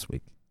bye this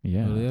week.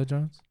 Yeah. Julio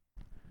Jones?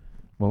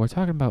 Well, we're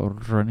talking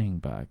about running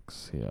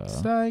backs here.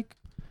 Psych.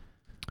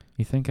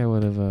 You think I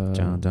would have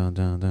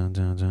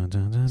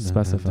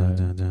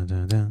specified?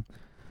 I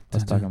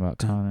was talking about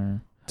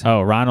Connor.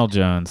 Oh, Ronald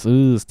Jones.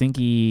 Ooh,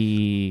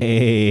 stinky.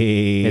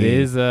 Hey. It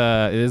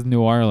is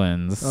New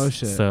Orleans. Oh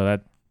shit.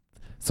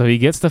 So he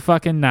gets the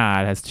fucking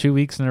nod. Has 2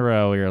 weeks in a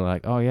row where you're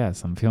like, oh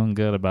yes, I'm feeling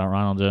good about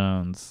Ronald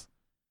Jones.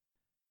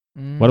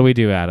 What do we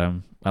do,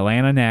 Adam?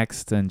 Atlanta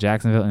next, and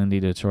Jacksonville, Indy,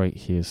 Detroit,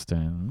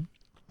 Houston.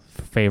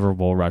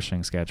 Favorable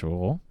rushing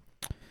schedule.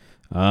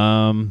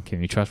 Can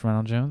you trust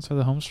Ronald Jones for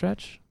the home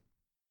stretch?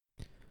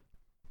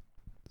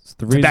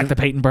 Back to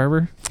Peyton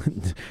Barber.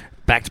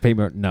 Back to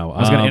Peyton. No, I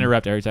was going to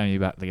interrupt every time you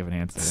about to give an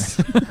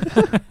answer.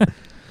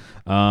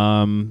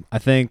 I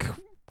think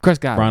Chris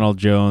got Ronald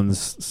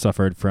Jones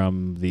suffered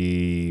from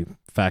the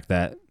fact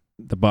that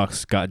the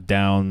Bucs got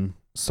down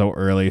so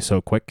early,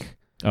 so quick.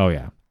 Oh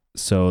yeah.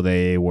 So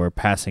they were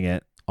passing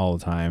it all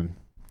the time.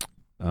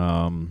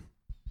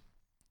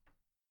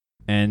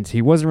 And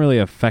he wasn't really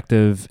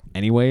effective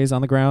anyways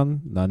on the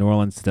ground. New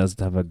Orleans does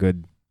have a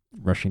good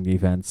rushing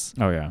defense.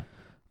 Oh yeah.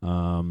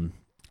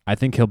 I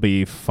think he'll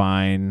be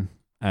fine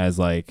as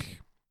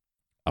like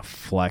a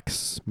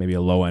flex, maybe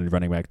a low end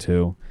running back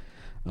too.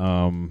 I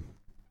don't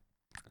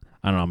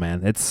know,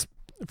 man.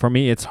 For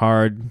me, it's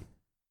hard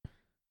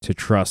to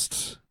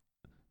trust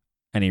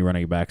any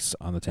running backs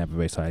on the Tampa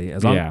Bay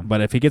side.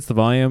 But if he gets the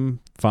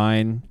volume,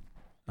 fine.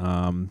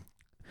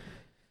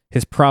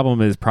 His problem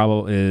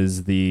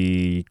is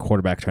the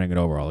quarterback turning it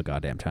over all the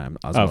goddamn time.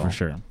 For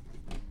sure.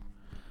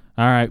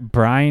 All right,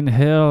 Brian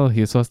Hill.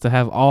 He was supposed to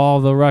have all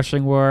the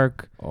rushing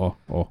work. Oh.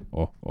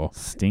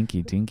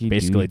 Stinky, dinky.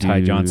 Basically,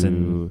 Ty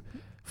Johnson.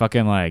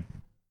 Fucking like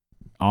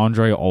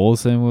Andre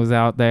Olsen was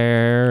out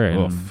there,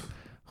 and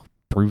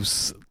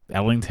Bruce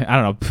Ellington.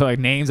 I don't know, like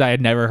names I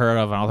had never heard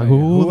of. And I was like,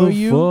 Who who are the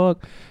you?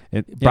 fuck?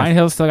 Brian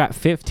Hill still got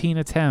 15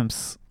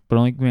 attempts, but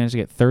only managed to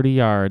get 30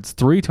 yards,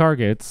 3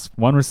 targets,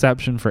 1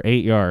 reception for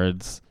 8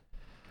 yards.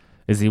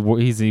 Is he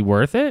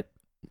worth it?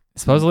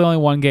 Supposedly only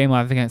 1 game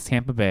left against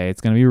Tampa Bay.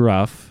 It's going to be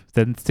rough.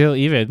 Then still,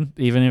 even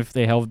if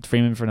they held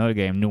Freeman for another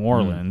game, New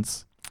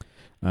Orleans,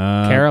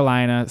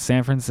 Carolina,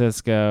 San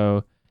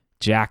Francisco,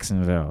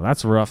 Jacksonville.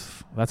 That's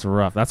rough. That's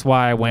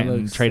why I went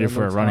and traded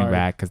for a running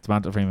back, because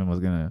Devonta Freeman was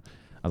going to.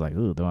 I was like,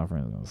 ooh, Devonta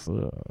Freeman was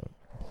going to suck.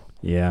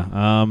 Yeah.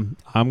 I'm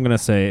going to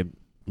say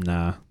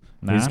nah.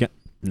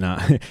 Nah?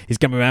 He's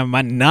coming around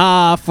my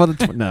nah for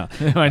the no.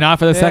 Why not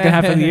for the second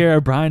half of the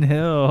year? Brian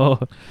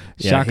Hill.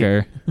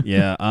 Shocker.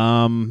 Yeah.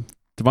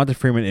 Devonta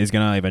Freeman is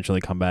gonna eventually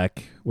come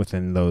back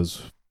within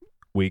those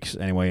weeks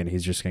anyway, and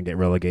he's just gonna get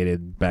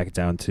relegated back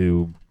down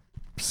to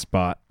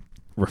spot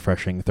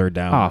refreshing third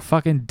down. Oh,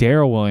 fucking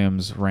Darrell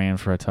Williams ran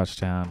for a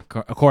touchdown.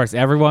 Of course,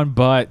 everyone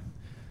but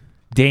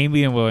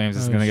Damian Williams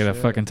is gonna get a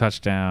fucking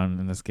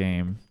touchdown in this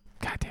game.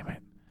 God damn it.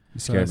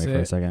 You scared me for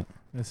a second.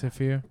 That's it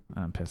for you?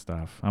 I'm pissed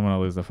off. I'm going to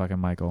lose the fucking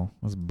Michael.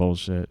 That's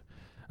bullshit.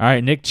 All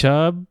right, Nick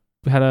Chubb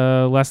had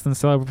a less than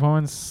stellar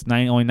performance.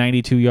 Only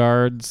 92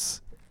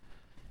 yards.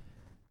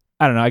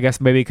 I don't know. I guess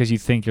maybe because you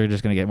think you're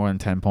just going to get more than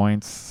 10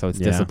 points, so it's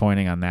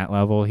disappointing on that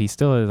level. He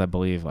still is, I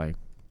believe, like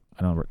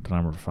the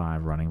number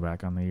 5 running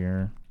back on the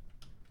year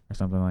or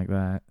something like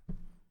that.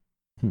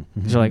 So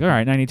you're like, all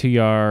right, 92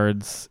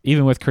 yards.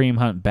 Even with Kareem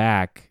Hunt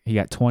back, he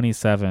got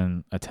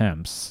 27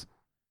 attempts.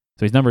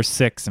 So he's number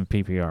 6 in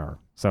PPR.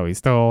 So he's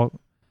still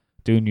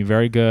doing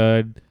very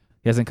good.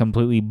 He hasn't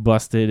completely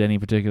busted any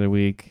particular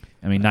week.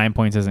 I mean, 9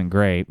 points isn't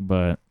great,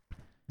 but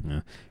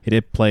he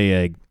did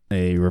play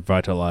a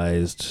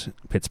revitalized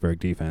Pittsburgh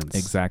defense.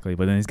 Exactly.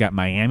 But then he's got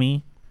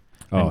Miami.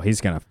 Oh,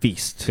 he's gonna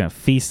feast. He's gonna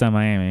feast on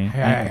Miami.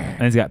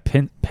 And he's got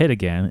Pitt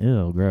again.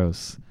 Ew,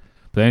 gross.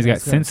 But then he's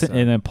got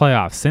in the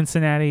playoffs: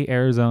 Cincinnati,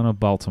 Arizona,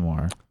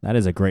 Baltimore. That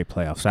is a great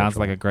playoff. Sounds schedule.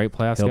 like a great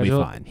playoff He'll schedule.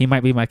 be fine. He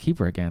might be my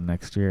keeper again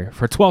next year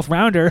for 12th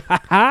rounder.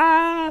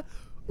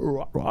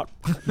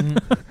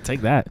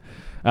 Take that.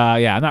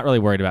 Yeah, I'm not really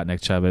worried about Nick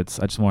Chubb. I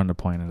just wanted to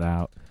point it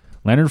out.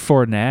 Leonard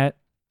Fournette,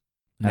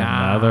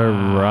 another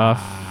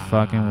rough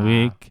fucking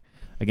week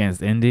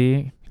against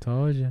Indy.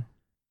 Told you.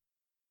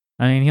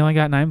 I mean, he only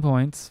got 9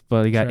 points,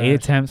 but he got 8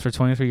 attempts for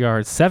 23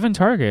 yards, 7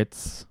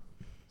 targets,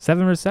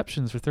 7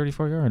 receptions for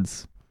 34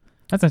 yards.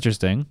 That's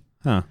interesting.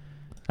 Huh.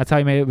 That's how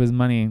he made his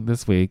money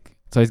this week.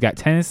 So he's got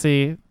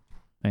Tennessee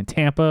and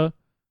Tampa,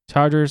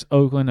 Chargers,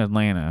 Oakland,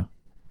 Atlanta.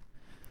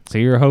 So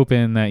you're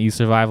hoping that you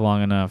survive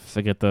long enough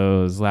to get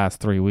those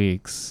last 3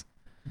 weeks.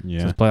 Yeah.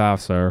 Since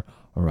playoffs are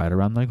right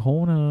around the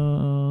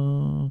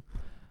corner.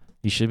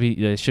 They should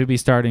be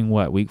starting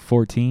what, week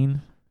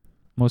 14?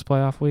 Most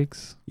playoff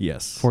weeks?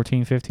 Yes.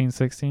 14, 15,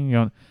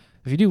 16.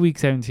 If you do week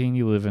 17,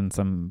 you live in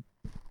some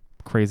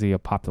crazy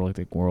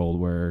apocalyptic world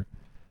where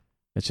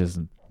it's just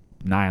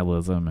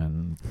nihilism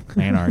and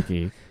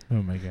anarchy.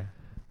 Oh my god.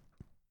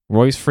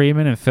 Royce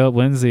Freeman and Philip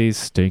Lindsay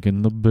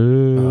stinking the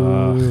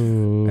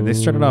boo. And they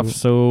started off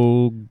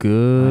so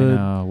good. I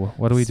know.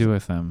 What do we do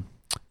with them?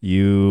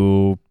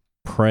 You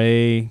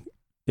pray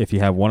if you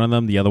have one of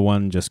them, the other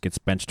one just gets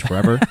benched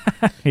forever.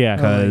 Yeah.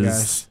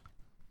 Because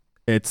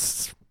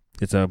it's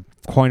a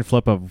coin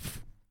flip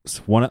of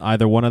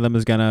either one of them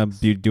is gonna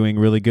be doing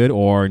really good,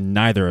 or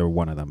neither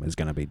one of them is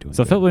gonna be doing.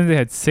 So good. Philip Lindsay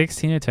had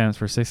 16 attempts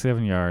for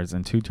 67 yards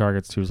and 2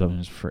 targets, 2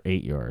 receptions for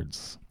 8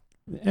 yards.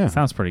 Yeah,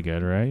 Sounds pretty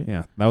good, right?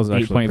 Yeah, that was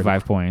actually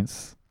 8.5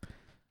 points.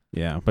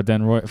 Yeah, But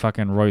then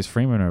Royce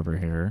Freeman over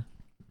here.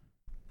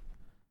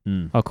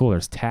 Oh, cool.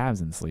 There's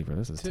tabs in Sleeper.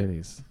 This is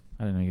titties.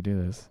 I didn't know you could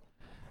do this.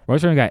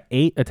 Royce Freeman got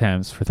 8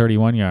 attempts for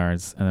 31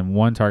 yards and then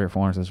 1 target for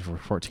 1 reception for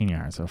 14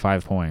 yards, so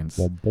 5 points.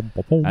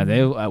 And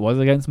they was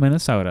against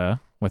Minnesota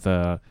with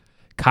a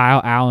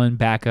Kyle Allen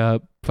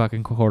backup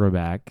fucking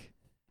quarterback.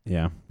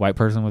 Yeah, White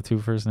person with 2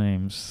 first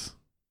names.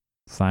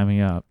 Sign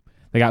me up.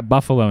 They got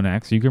Buffalo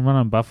next. You can run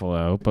on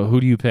Buffalo, but who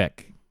do you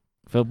pick?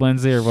 Philip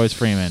Lindsay or Royce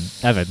Freeman?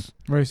 Evan.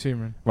 Royce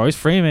Freeman. Royce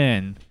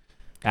Freeman.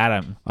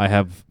 Adam. I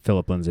have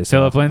Philip Lindsay.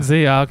 Philip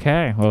Lindsay.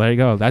 Okay. Well, there you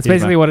go. That's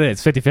basically what it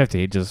is.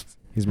 50-50.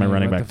 He's my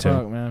running back too.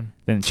 Fuck, man?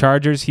 Then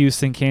Chargers,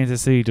 Houston,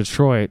 Kansas City,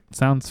 Detroit.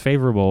 Sounds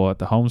favorable at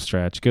the home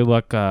stretch. Good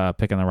luck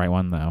picking the right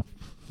one, though.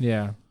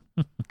 Yeah.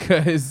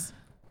 Because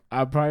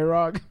I'll probably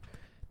rock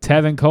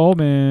Tevin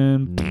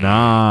Coleman.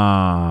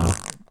 Nah.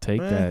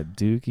 Take that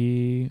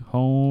Dookie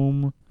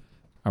home.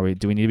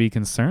 Do we need to be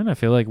concerned? I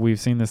feel like we've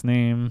seen this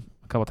name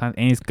a couple times.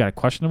 And he's got a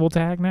questionable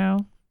tag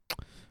now.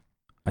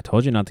 I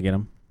told you not to get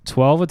him.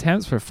 12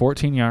 attempts for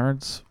 14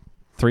 yards.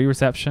 3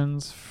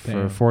 receptions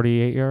for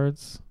 48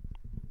 yards.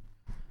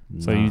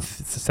 So Nah.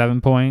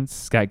 7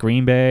 points. Got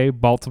Green Bay,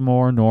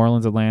 Baltimore, New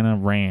Orleans, Atlanta,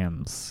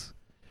 Rams.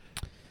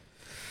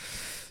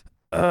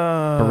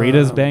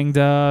 Burrito's banged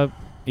up.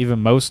 Even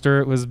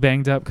Mostert was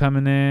banged up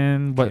coming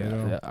in.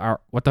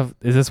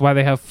 Is this why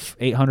they have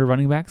 800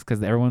 running backs?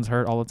 Because everyone's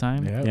hurt all the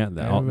time? Yep. Yeah,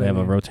 they have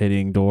a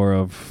rotating door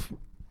of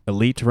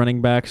elite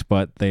running backs,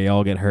 but they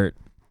all get hurt.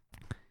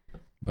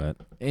 But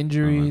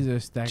Injuries are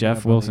stacking Jeff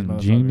up on these Wilson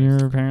motherfuckers.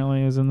 Jr.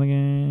 apparently is in the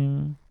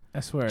game. I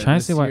swear. Trying to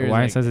this see why year is it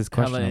like says it's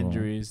hella questionable.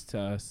 injuries to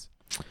us.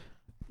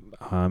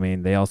 I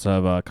mean, they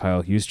also have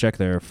Kyle Juszczyk,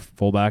 their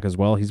fullback as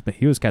well.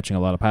 He was catching a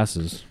lot of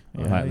passes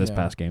this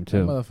past game That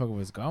too. motherfucker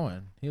was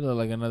going. He looked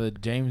like another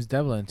James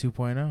Devlin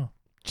 2.0.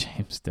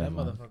 James That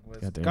Devlin. motherfucker was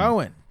Goddamn.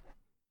 going.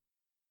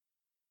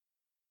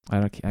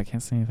 I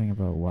can't say anything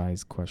about why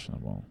he's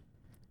questionable.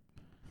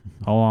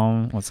 Hold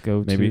on, let's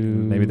go.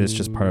 Maybe that's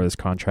just part of his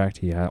contract.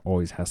 He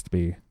always has to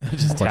be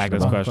just tag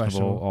as questionable.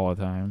 questionable all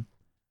the time.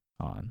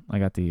 Hold on, I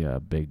got the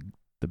big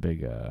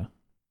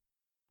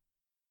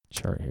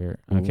chart here.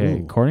 Okay,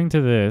 Ooh. according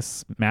to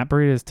this, Matt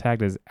Breida is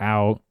tagged as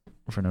out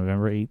for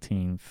November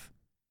 18th,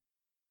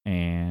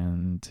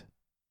 and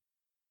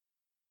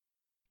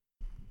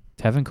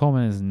Tevin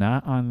Coleman is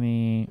not on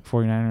the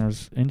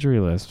 49ers injury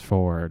list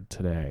for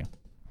today.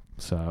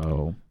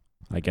 So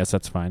I guess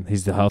that's fine.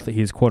 He's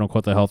He's quote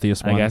unquote the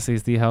healthiest one. I guess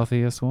he's the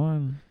healthiest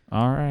one.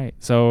 All right.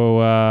 So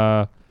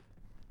are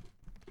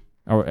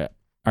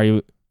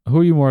you? Who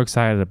are you more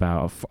excited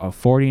about? A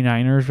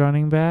 49ers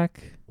running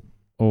back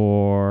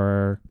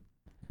or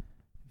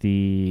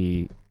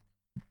the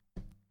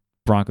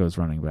Broncos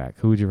running back?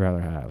 Who would you rather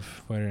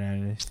have?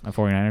 49ers. A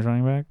 49ers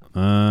running back?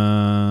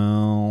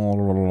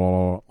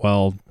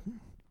 Well,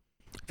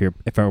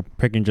 if I'm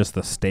picking just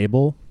the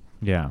stable,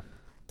 Yeah.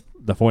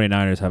 the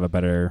 49ers have a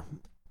better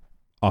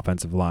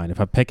offensive line. If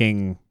I'm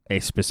picking a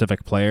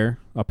specific player,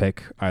 I'll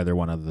pick either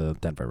one of the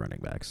Denver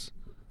running backs.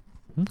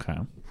 Okay.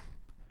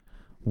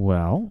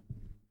 Well,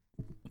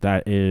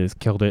 that is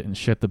killed it and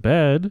shit the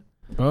bed.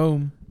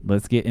 Boom.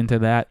 Let's get into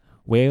that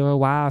Whale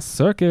Wild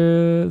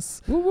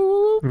Circus.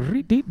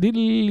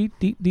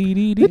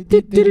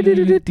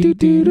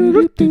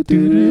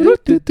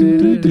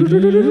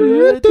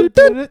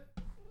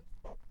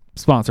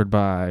 Sponsored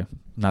by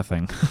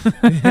nothing.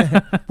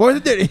 For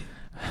the dirty.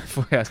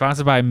 Yeah,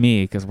 sponsored by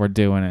me because we're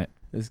doing it.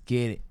 Let's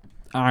get it.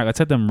 All right, let's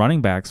hit them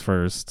running backs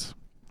first.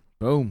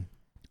 Boom.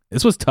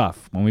 This was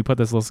tough when we put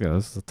this list together.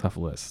 This is a tough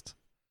list,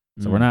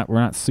 so we're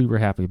not super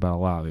happy about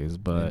a lot of these.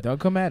 But Don't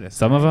come at us.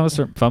 some of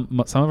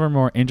them are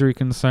more injury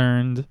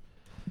concerned.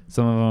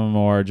 Some of them are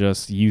more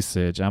just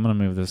usage. I'm gonna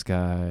move this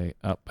guy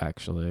up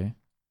actually.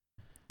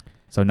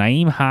 So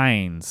Nyheim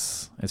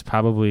Hines is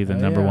probably the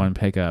number one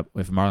pickup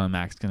if Marlon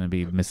Mack's gonna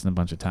be missing a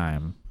bunch of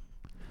time.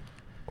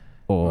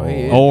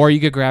 Or you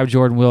could grab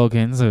Jordan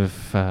Wilkins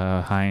if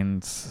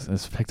Hines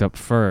is picked up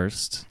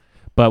first.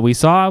 But we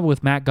saw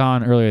with Matt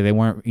gone earlier,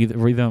 either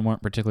of them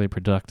weren't particularly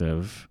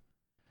productive.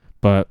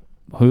 But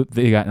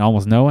they got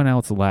almost no one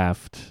else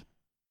left.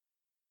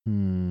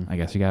 I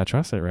guess you gotta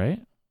trust it,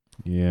 right?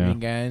 Yeah. Ain't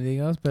got anything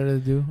else better to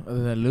do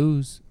other than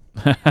lose.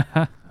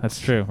 That's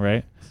true,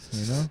 right?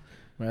 You know,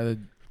 rather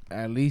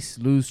at least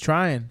lose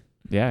trying.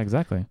 Yeah,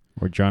 exactly.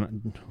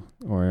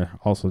 Or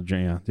also,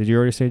 yeah. Did you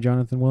already say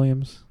Jonathan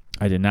Williams?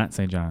 I did not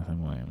say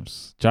Jonathan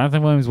Williams.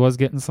 Jonathan Williams was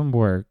getting some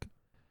work.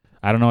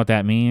 I don't know what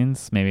that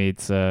means. Maybe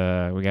it's we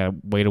gotta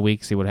wait a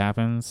week, see what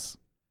happens.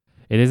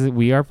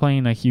 We are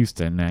playing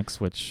Houston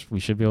next, which we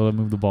should be able to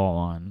move the ball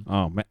on.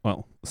 Oh,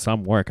 well,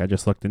 some work. I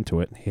just looked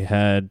into it. He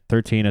had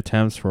 13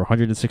 attempts for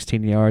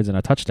 116 yards and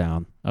a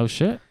touchdown. Oh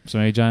shit! So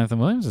maybe Jonathan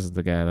Williams is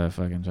the guy to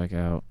fucking check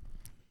out.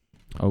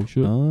 Oh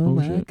shit! Oh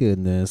my shit!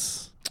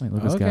 goodness! Wait,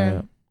 look this guy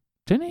up.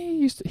 Didn't he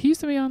used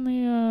to be on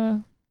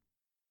the?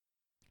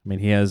 I mean,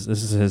 this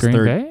is his Green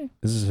third. Bay?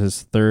 This is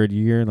his third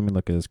year. Let me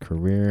look at his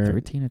career.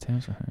 13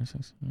 attempts for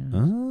 106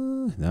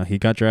 yards. No, he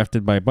got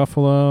drafted by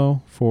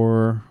Buffalo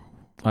for.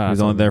 He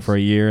was only there for a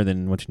year.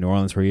 Then went to New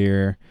Orleans for a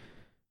year,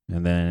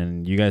 and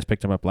then you guys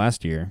picked him up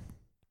last year.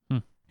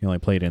 He only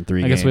played in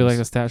 3 games. I guess we like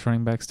the stats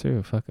running backs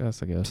too. Fuck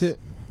us, I guess. Yeah.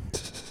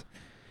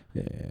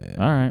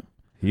 All right.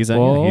 He's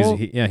Jonathan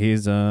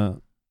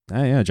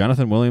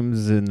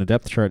Williams in the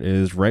depth chart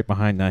is right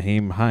behind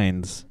Nyheim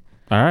Hines.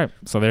 All right.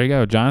 So there you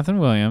go. Jonathan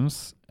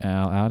Williams.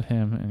 I'll add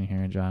him in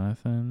here.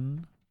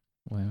 Jonathan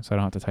Williams. So I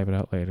don't have to type it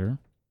out later.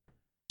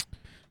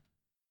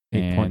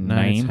 And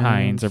Nyheim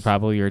Hines are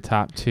probably your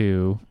top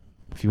two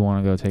if you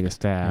want to go take a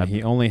stab.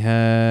 He only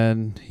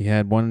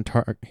had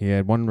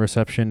one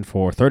reception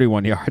for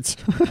 31 yards.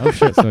 Oh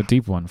shit! So a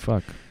deep one.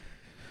 Fuck.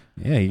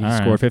 Yeah, he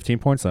scored 15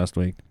 points last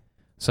week.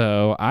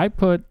 So I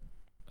put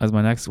as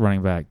my next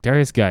running back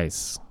Darius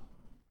Geis.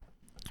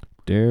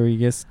 I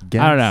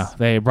don't know.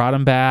 They brought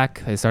him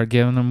back. They started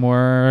giving him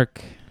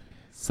work.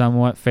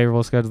 Somewhat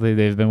favorable schedule.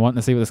 They've been wanting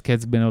to see what this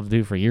kid's been able to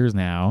do for years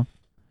now.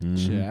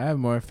 Shit, I have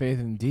more faith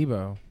in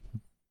Debo.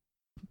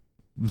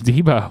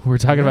 Debo. We're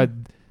talking about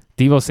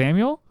Debo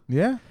Samuel?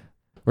 Yeah.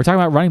 We're talking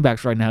about running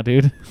backs right now,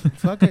 dude.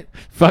 Fuck it.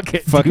 Fuck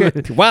it. Fuck it.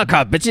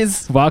 Wildcard,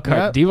 bitches. Wildcard.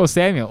 Yep. Debo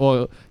Samuel.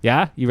 Well,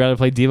 yeah? You'd rather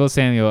play Debo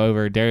Samuel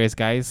over Darius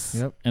Geis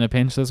in a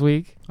pinch this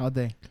week? All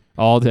day.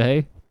 All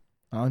day?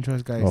 I don't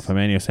trust Geis. Well, if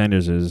Emmanuel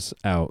Sanders is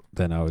out,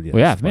 then I would, yes.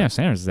 Well, yeah, if Emmanuel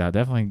Sanders is out,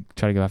 definitely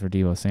try to go after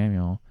Debo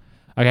Samuel.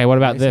 Okay, what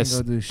about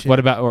this? What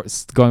about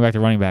going back to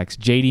running backs?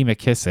 J.D.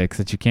 McKissick,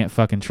 that you can't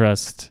fucking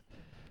trust.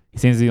 He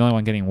seems to be the only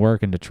one getting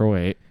work in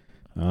Detroit.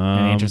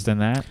 Any interest in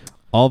that?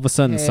 All of a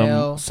sudden,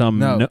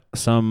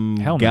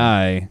 some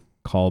guy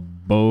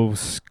called Bo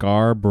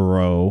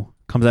Scarborough.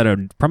 Comes out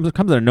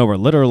of nowhere,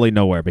 literally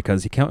nowhere,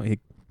 because he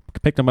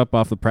picked him up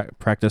off the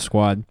practice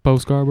squad. Bo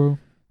Scarborough.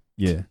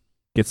 Yeah,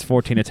 gets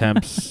 14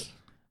 attempts,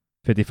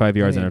 55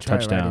 yards and a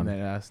touchdown.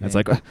 It's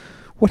like,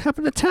 what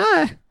happened to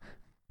Ty?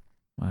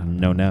 I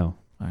don't know.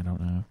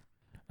 All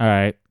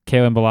right,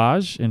 Kalen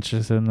Ballage,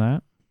 interested in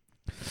that?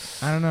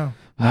 I don't know.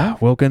 No?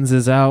 Wilkins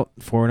is out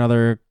for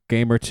another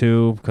game or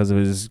two because of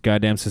his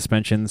goddamn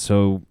suspension.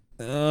 So,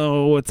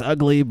 it's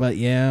ugly, but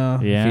yeah.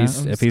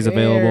 If he's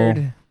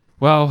available.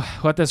 Well,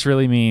 what this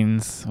really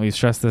means, we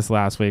stressed this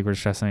last week, we're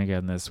stressing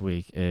again this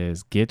week,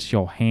 is get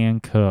your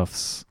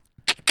handcuffs.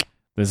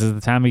 This is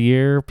the time of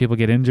year people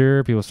get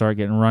injured, people start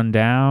getting run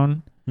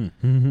down.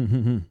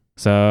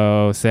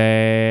 So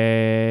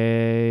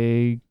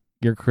say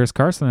you're Chris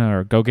Carson,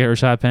 or go get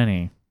Rashad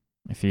Penny.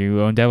 If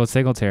you own Devin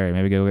Singletary,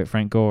 maybe go get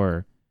Frank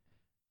Gore.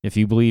 If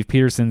you believe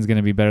Peterson's going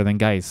to be better than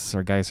Geis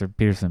or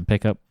Peterson,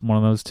 pick up one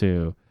of those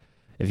two.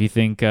 If you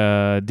think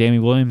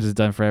Damian Williams is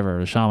done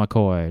forever, Sean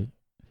McCoy.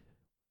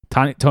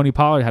 Tony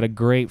Pollard had a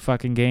great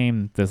fucking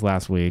game this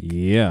last week.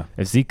 Yeah.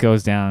 If Zeke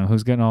goes down,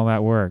 who's getting all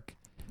that work?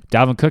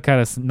 Dalvin Cook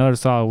had another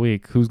solid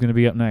week. Who's going to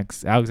be up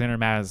next? Alexander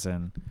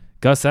Madison.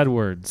 Gus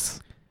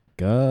Edwards.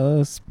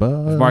 If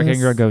Mark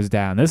Ingram goes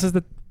down. This is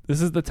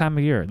the time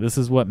of year. This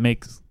is what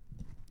makes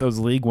those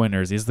league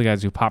winners. These are the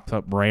guys who popped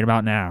up right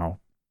about now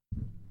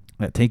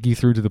that take you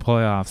through to the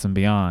playoffs and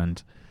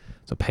beyond.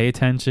 So pay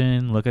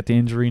attention. Look at the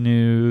injury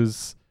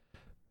news.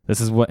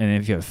 And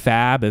if you have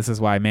FAB, this is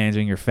why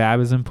managing your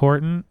FAB is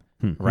important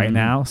right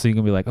now. So you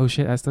can be like, oh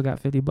shit, I still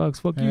got $50.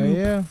 Fuck you.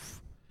 Yeah.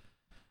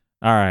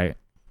 All right.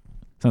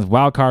 Since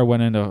wild card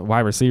went into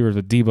wide receivers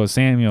with Deebo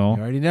Samuel.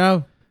 You already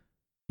know.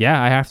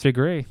 Yeah, I have to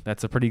agree.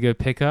 That's a pretty good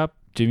pickup.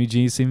 Jimmy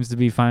G seems to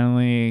be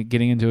finally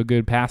getting into a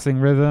good passing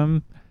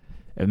rhythm.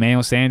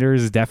 Emmanuel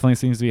Sanders definitely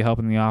seems to be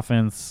helping the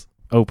offense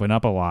open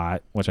up a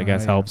lot, which I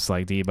guess helps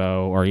like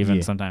Deebo or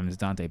even sometimes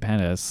Dante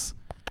Pettis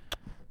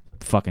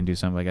fucking do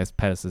something. I guess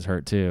Pettis is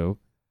hurt too.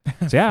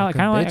 So yeah, I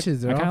kind of like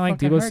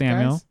Deebo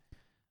Samuel.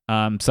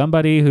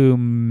 Somebody who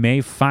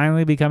may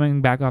finally be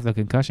coming back off the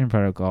concussion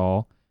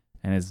protocol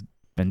and has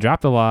been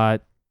dropped a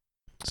lot.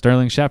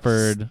 Sterling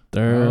Shepard.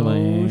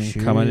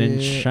 Coming in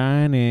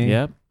shiny.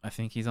 Yep. I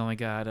think he's only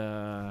got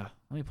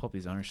let me pull up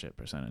these ownership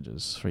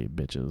percentages for you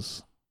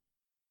bitches.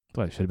 That's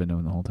what I should have been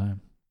doing the whole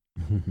time.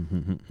 All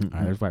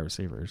right, there's wide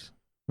receivers.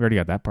 We already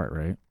got that part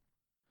right.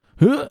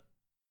 There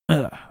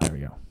we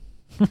go.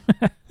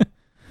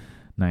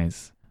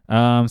 Nice.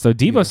 So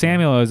Deebo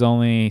Samuel is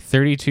only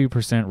 32%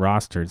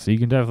 rostered, so you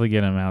can definitely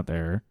get him out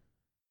there.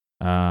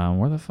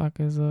 Where the fuck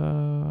is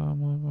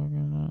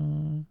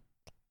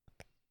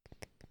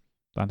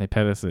Dante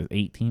Pettis is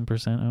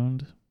 18%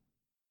 owned.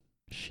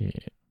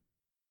 Shit.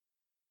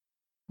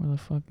 Where the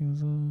fuck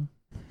is Go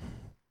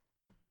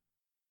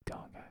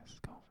on, guys.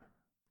 Go on.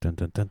 Who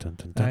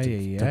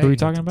are we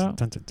talking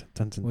about?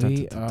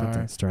 We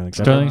are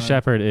Sterling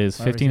Shepard is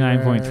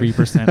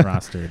 59.3%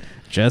 rostered.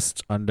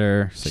 Just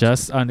under 60.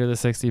 Just under the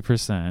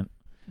 60%.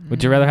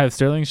 Would you rather have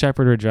Sterling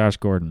Shepard or Josh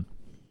Gordon?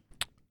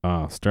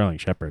 Oh, Sterling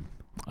Shepard.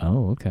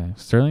 Oh, okay.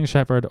 Sterling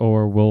Shepard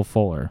or Will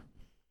Fuller,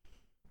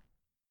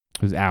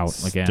 who's out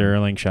again.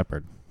 Sterling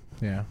Shepard.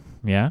 Yeah.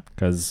 Yeah?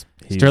 Because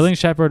Sterling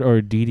Shepard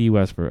or D.D.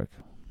 Westbrook?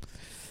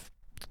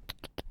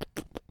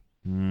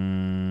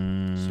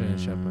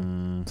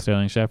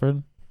 Sterling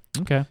Shepard.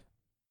 Okay.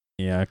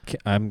 Yeah,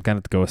 I'm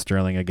gonna go with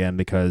Sterling again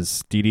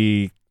because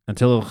D.D.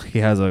 until he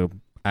has a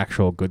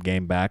actual good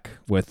game back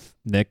with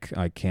Nick,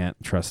 I can't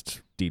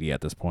trust D.D.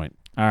 at this point.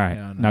 All right.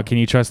 Yeah, no. Now, can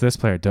you trust this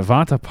player?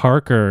 Devonta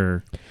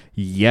Parker.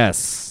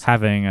 Yes.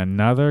 Having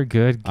another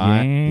good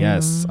game.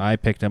 Yes. I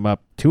picked him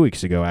up 2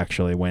 weeks ago,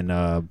 actually, when...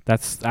 I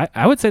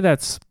would say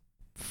that's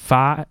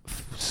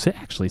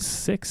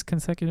 6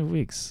 consecutive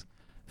weeks.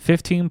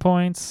 15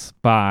 points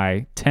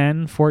by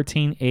 10,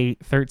 14, 8,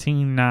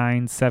 13,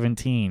 9,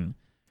 17.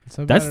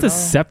 That's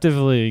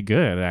deceptively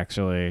good,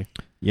 actually.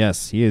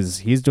 Yes, he is.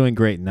 He's doing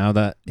great now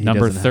that he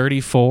number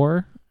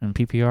 34 in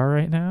PPR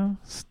right now.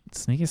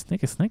 Sneaky.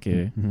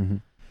 Mm-hmm.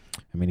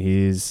 I mean,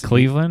 he's...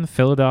 Cleveland,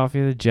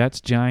 Philadelphia, Jets,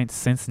 Giants,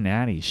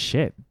 Cincinnati.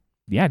 Shit.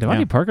 Yeah,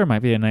 Devontae Parker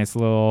might be a nice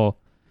little...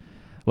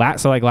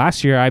 So, like,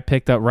 last year, I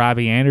picked up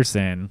Robbie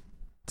Anderson.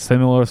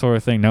 Similar sort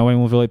of thing. No one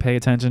will really pay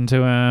attention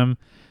to him.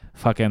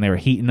 Fucking, they were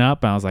heating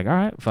up. And I was like, all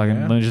right,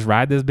 let me just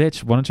ride this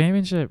bitch. Won a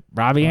championship.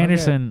 Robbie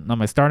Anderson on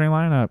my starting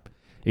lineup.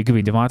 It could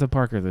be Devonta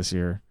Parker this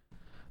year.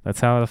 That's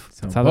how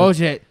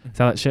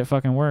that shit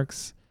fucking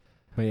works.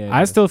 But yeah,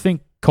 I still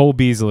think Cole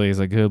Beasley is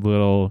a good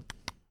little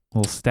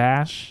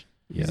stash.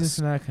 He's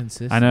just not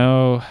consistent. I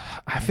know.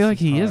 I feel like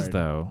he is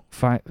though.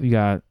 You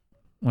got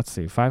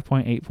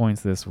 5.8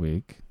 points this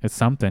week. It's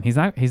something. He's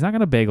not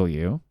gonna bagel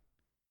you.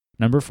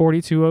 Number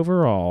 42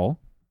 overall.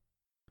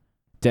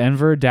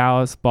 Denver,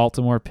 Dallas,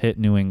 Baltimore, Pitt,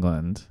 New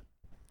England.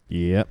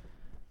 Yep.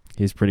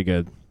 He's pretty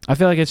good. I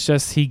feel like it's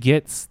just he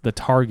gets the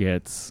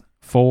targets.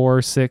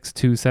 4, 6,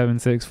 2, 7,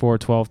 6, 4,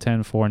 12,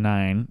 10, 4,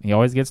 9. He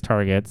always gets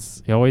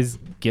targets. He always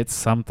gets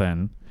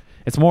something.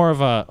 It's more of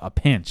a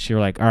pinch.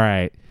 You're like, all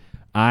right,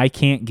 I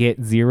can't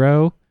get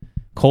 0.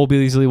 Cole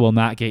Beasley will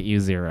not get you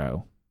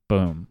 0.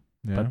 Boom.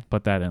 Yeah.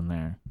 Put that in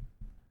there.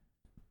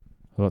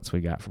 Who else we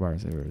got for wide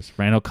receivers?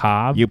 Randall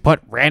Cobb. You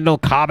put Randall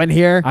Cobb in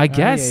here? I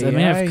guess. I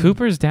mean, if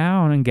Cooper's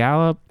down and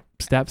Gallup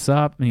steps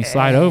up and you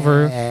slide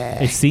over,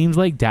 it seems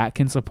like Dak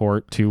can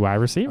support 2 wide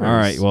receivers. All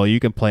right. Well, you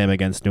can play him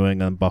against New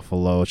England,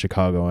 Buffalo,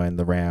 Chicago, and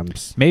the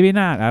Rams. Maybe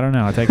not. I don't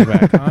know. I'll take it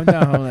back. Calm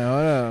down. Hold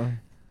on.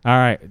 All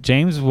right.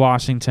 James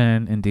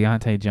Washington and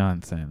Deontay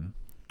Johnson.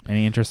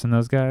 Any interest in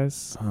those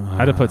guys? I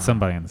had to put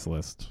somebody on this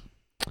list.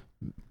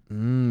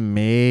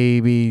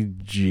 Maybe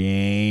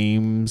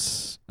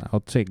James. I'll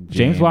take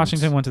James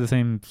Washington went to the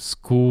same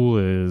school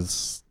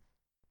as,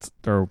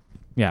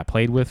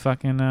 played with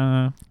fucking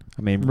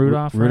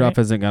Rudolph. Rudolph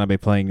right? isn't gonna be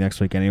playing next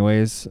week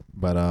anyways.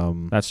 But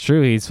that's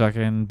true. He's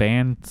fucking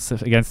banned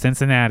against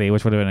Cincinnati,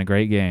 which would have been a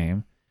great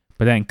game.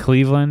 But then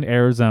Cleveland,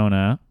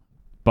 Arizona,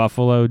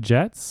 Buffalo,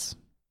 Jets.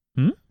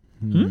 Maybe.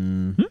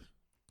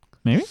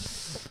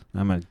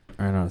 I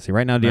don't know. See,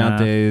 right now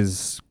Deontay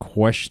is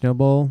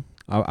questionable.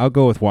 I'll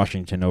go with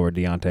Washington over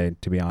Deontay,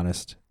 to be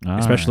honest.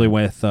 Especially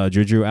with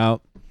Juju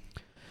out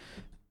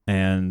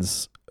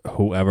and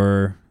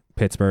whoever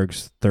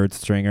Pittsburgh's third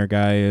stringer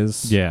guy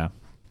is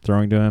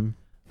throwing to him.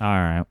 All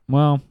right.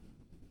 Well,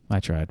 I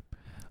tried.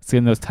 Let's get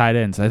in those tight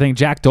ends. I think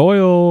Jack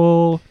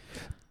Doyle.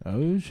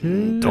 Oh,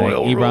 shit.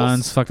 Doyle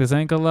Ebron's fucked his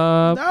ankle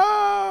up.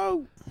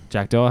 No!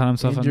 Jack Doyle had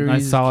himself a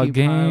nice solid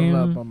game.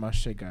 Up on my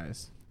shit,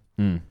 guys.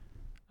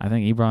 I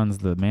think Ebron's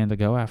the man to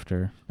go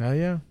after. Hell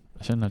yeah.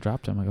 I shouldn't have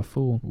dropped him like a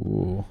fool.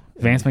 Ooh.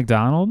 Vance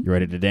McDonald. You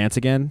ready to dance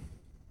again?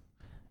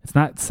 It's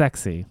not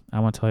sexy. I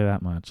want to tell you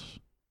that much.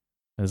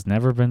 It has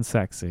never been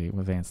sexy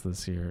with Vance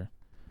this year.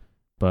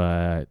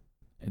 But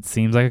it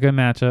seems like a good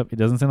matchup. It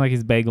doesn't seem like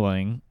he's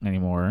bagling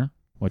anymore,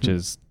 which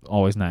is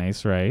always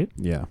nice, right?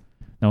 Yeah.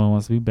 No one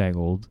wants to be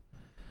bageled.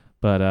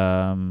 But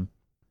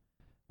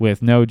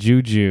with no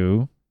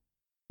Juju,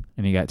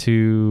 and you got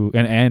 2,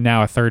 and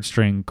now a third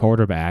string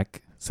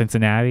quarterback,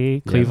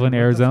 Cincinnati, Cleveland,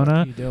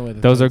 Arizona.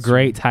 Those are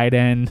great tight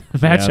end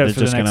matchups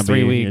for the next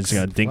 3 weeks. You're just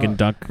gonna dink and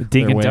dunk.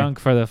 Dunk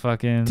for the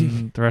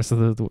fucking the rest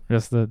of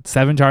the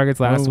 7 targets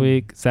last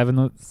week.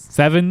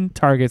 7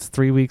 targets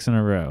 3 weeks in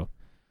a row.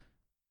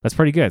 That's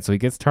pretty good. So he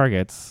gets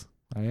targets.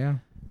 Oh yeah.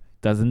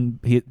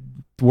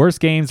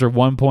 Worst games are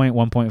 1 point,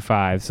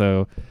 1.5.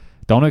 So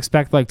don't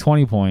expect like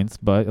 20 points,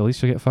 but at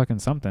least you'll get fucking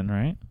something,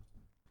 right?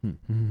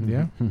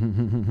 Yeah.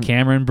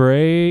 Cameron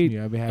Braid,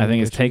 Yeah, I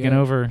think is taking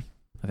over.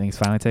 I think he's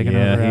finally taking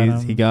over.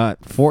 Yeah, he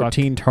got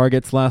 14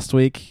 targets last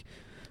week.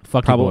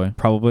 Fuck boy.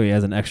 Probably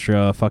as an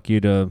extra fuck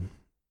you to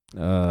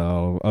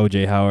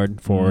O.J.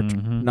 Howard for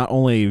not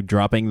only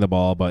dropping the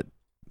ball, but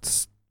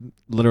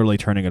literally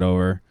turning it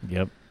over.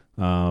 Yep.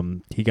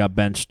 He got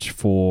benched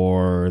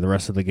for the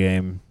rest of the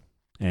game,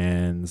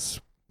 and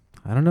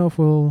I don't know if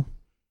we'll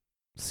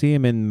see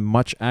him in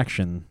much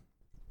action.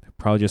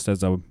 Probably just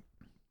as a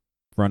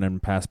run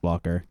and pass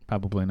blocker.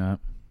 Probably not.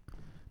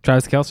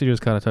 Travis Kelce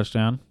just caught a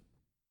touchdown.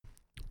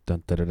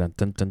 That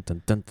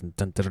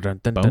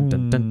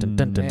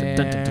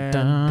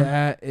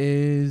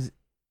is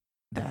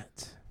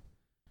that.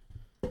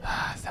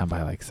 Down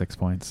by like 6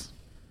 points.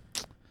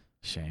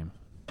 Shame.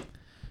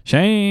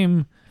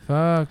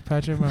 Fuck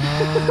Patrick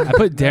Mahomes. I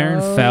put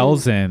Darren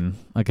Fells in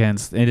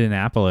against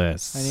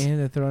Indianapolis. I need him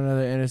to throw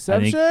another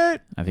interception.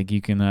 I think you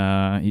can.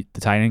 The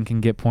tight end can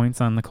get points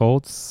on the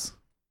Colts.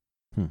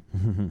 I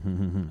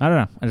don't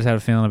know. I just had a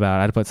feeling about it.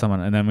 I had to put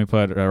someone, and then we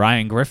put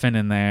Ryan Griffin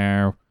in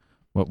there.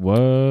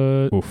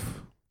 What?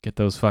 Oof. Get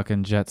those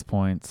fucking Jets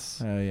points.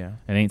 Oh yeah.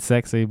 It ain't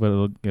sexy,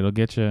 but it'll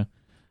get you.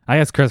 I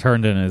guess Chris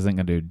Herndon isn't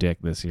gonna do dick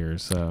this year,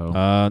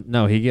 so.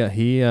 No, he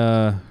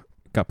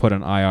got put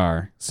on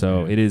IR,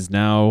 so it is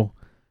now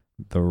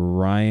the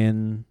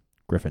Ryan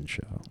Griffin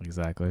show.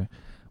 Exactly.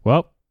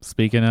 Well,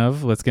 speaking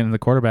of, let's get into the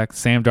quarterback.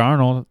 Sam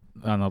Darnold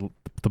on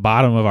the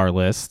bottom of our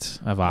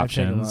list of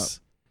options.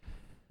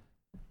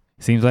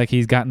 Seems like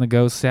he's gotten the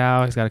ghost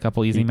out. He's got a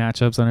couple easy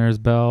matchups under his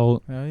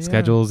belt. Yeah.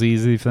 Schedule's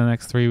easy for the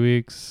next 3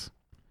 weeks.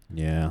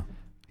 Yeah.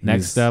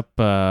 Next up,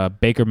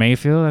 Baker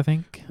Mayfield, I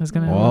think, is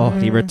going to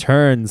he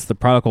returns, the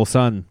prodigal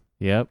son.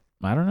 Yep.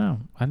 I don't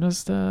know. It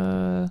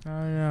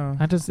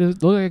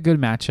looked like a good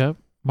matchup.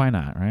 Why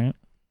not, right?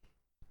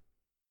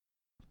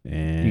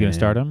 And you going to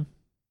start him?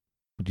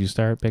 Would you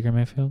start Baker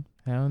Mayfield?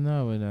 Hell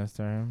no, I would not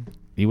start him.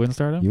 You wouldn't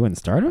start him? You wouldn't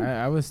start him?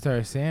 I would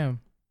start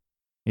Sam.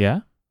 Yeah?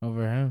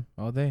 Over him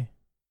all day.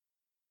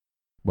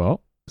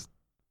 Well,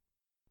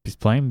 he's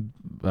playing.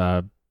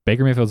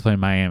 Baker Mayfield's playing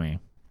Miami.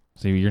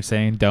 So you're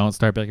saying don't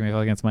start Baker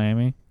Mayfield against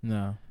Miami?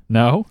 No.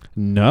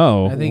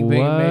 No. I think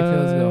Baker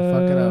Mayfield's gonna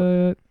fuck it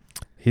up.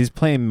 He's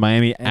playing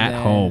Miami at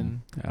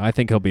home. I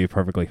think he'll be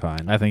perfectly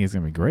fine. I think he's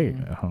gonna be great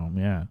at home.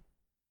 Yeah.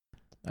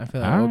 I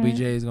feel like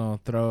OBJ is gonna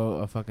throw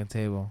a fucking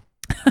table.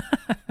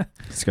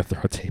 He's gonna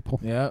throw a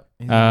table. Yep.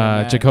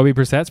 Jacoby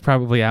Brissett's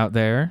probably out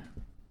there.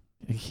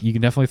 You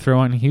can definitely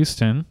throw in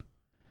Houston,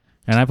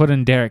 and I put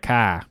in Derek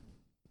Carr.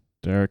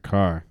 Derek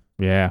Carr.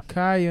 Yeah.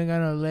 Carr, you ain't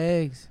got no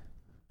legs.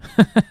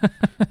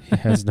 He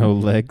has no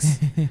legs.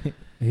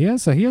 He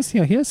has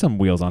some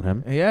wheels on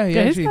him. Yeah, he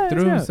actually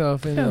threw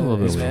himself in the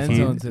end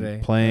zone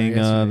today.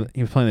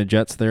 He was playing the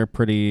Jets. They're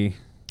pretty.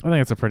 I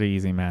think it's a pretty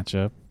easy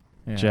matchup.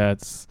 Yeah.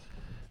 Jets.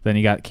 Then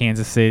you got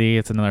Kansas City.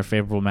 It's another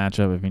favorable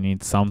matchup if you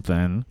need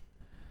something.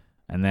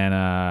 And then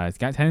it's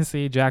got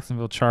Tennessee,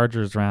 Jacksonville,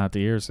 Chargers round out the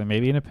year. So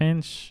maybe in a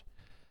pinch,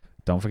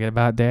 don't forget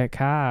about Derek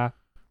Carr.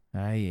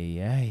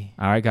 Aye.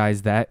 All right,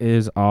 guys, that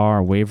is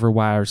our waiver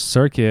wire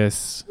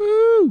circus.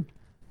 Woo!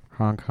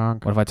 Honk,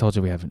 honk. What if I told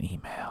you we have an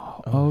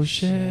email? Oh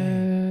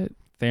shit.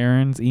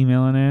 Theron's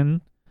emailing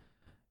in.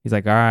 He's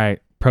like, all right,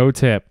 pro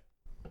tip.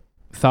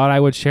 Thought I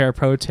would share a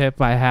pro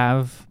tip I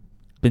have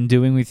been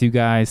doing with you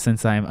guys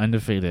since I'm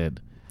undefeated.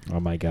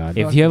 Oh my God.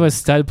 If you have a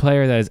stud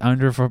player that is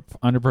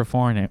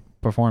underperforming,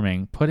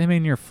 put him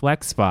in your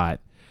flex spot.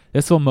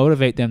 This will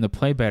motivate them to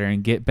play better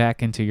and get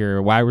back into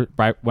your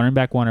running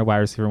back one or wide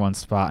receiver one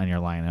spot in your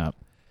lineup.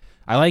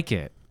 I like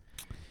it.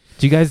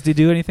 Do you guys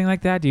do anything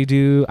like that? I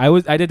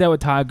did that with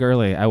Todd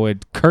Gurley. I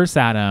would curse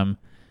at him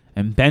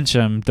and bench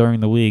him during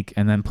the week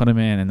and then put him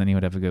in, and then he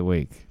would have a good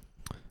week.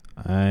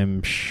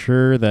 I'm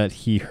sure that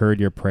he heard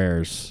your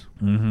prayers.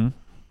 Mm-hmm.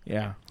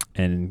 Yeah.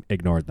 And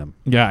ignored them.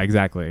 Yeah,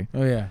 exactly.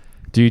 Oh yeah.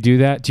 Do you do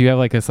that? Do you have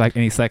like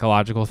any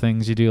psychological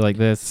things you do like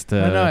this?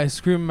 No, I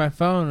scream at my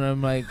phone and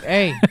I'm like,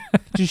 "Hey,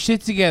 get your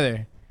shit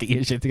together. Get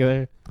your shit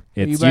together."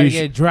 You about to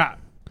get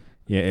dropped.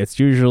 Yeah, it's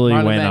usually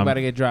when I'm about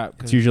to get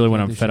dropped. It's usually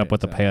when I'm fed up with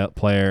the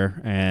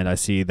player and I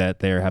see that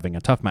they're having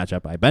a tough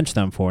matchup. I bench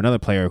them for another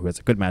player who has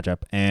a good matchup,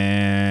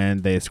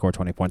 and they score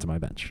 20 points on my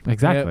bench.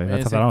 Exactly. Yep,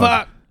 that's how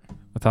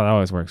that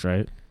always works,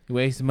 right? You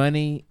waste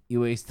money,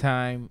 you waste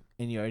time,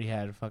 and you already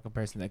had a fucking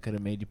person that could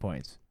have made you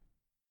points.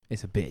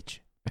 It's a bitch.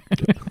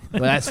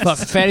 Well, that's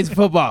fucking fantasy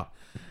football.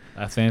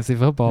 That's fantasy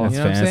football. You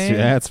know what I'm saying?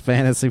 That's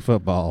fantasy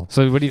football.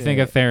 So what do you think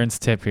of Theron's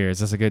tip here? Is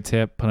this a good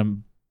tip?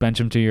 Bench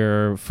him to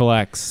your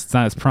flex. It's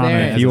not as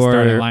prominent as a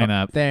starting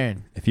lineup.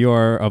 Theron. If you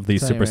are of the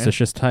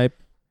superstitious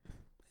type,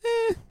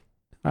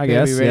 I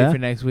guess. Be ready for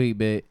next week,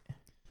 but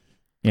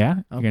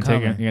yeah, you're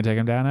gonna take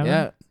him down, Evan?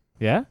 Yeah.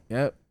 Yeah.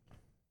 Yep.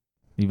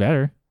 You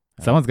better.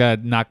 Someone's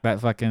got to knock that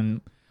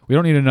fucking. We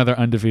don't need another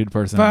undefeated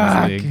person in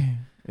this league.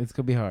 It's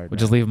gonna be hard. We'll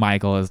just leave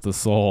Michael as the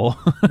sole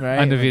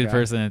undefeated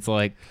person. It's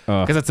like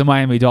because it's a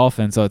Miami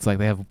Dolphin, so it's like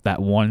they have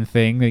that one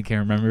thing they can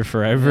remember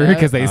forever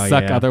because they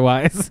suck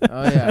otherwise.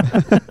 Oh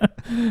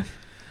yeah.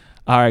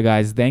 All right,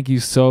 guys. Thank you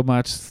so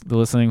much for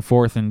listening.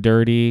 Fourth and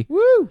Dirty.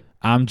 Woo!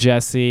 I'm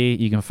Jesse.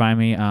 You can find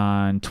me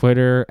on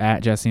Twitter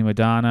at Jesse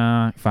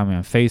Madonna. Find me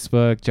on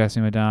Facebook, Jesse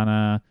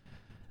Madonna.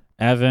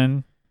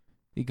 Evan.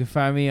 You can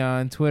find me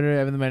on Twitter,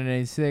 Evan the Man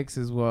 96,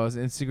 as well as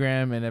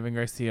Instagram and Evan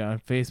Garcia on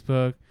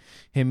Facebook.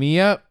 Hit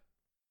me up.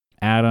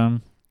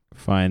 Adam.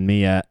 Find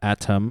me at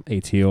Atom,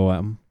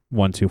 ATOM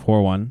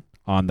 1241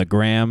 on the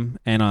gram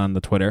and on the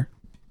Twitter.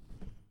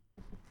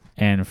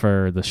 And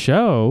for the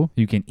show,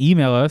 you can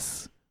email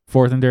us,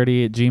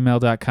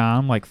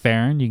 fourthanddirty@gmail.com. Like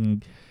Theron, you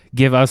can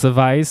give us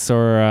advice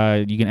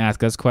or you can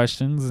ask us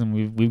questions. And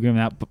we've given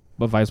out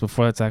advice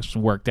before that's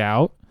actually worked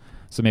out.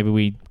 So maybe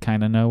we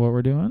kind of know what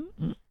we're doing.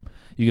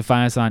 You can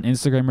find us on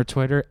Instagram or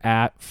Twitter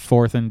at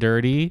Fourth and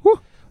Dirty. Woo.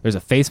 There's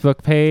a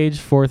Facebook page,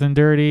 Fourth and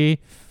Dirty.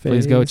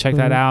 Please go check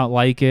that out.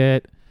 Like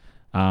it.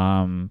 You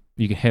can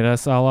hit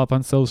us all up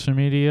on social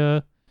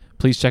media.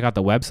 Please check out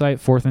the website,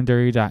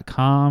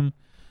 fourthanddirty.com.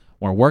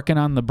 We're working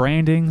on the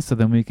branding so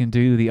then we can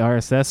do the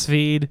RSS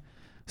feed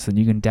so then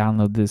you can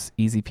download this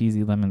easy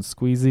peasy lemon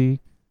squeezy.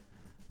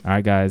 All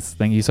right, guys.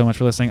 Thank you so much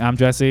for listening. I'm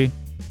Jesse.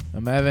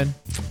 I'm Evan.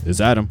 This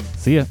is Adam.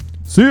 See ya.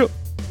 See ya.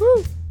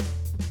 Woo.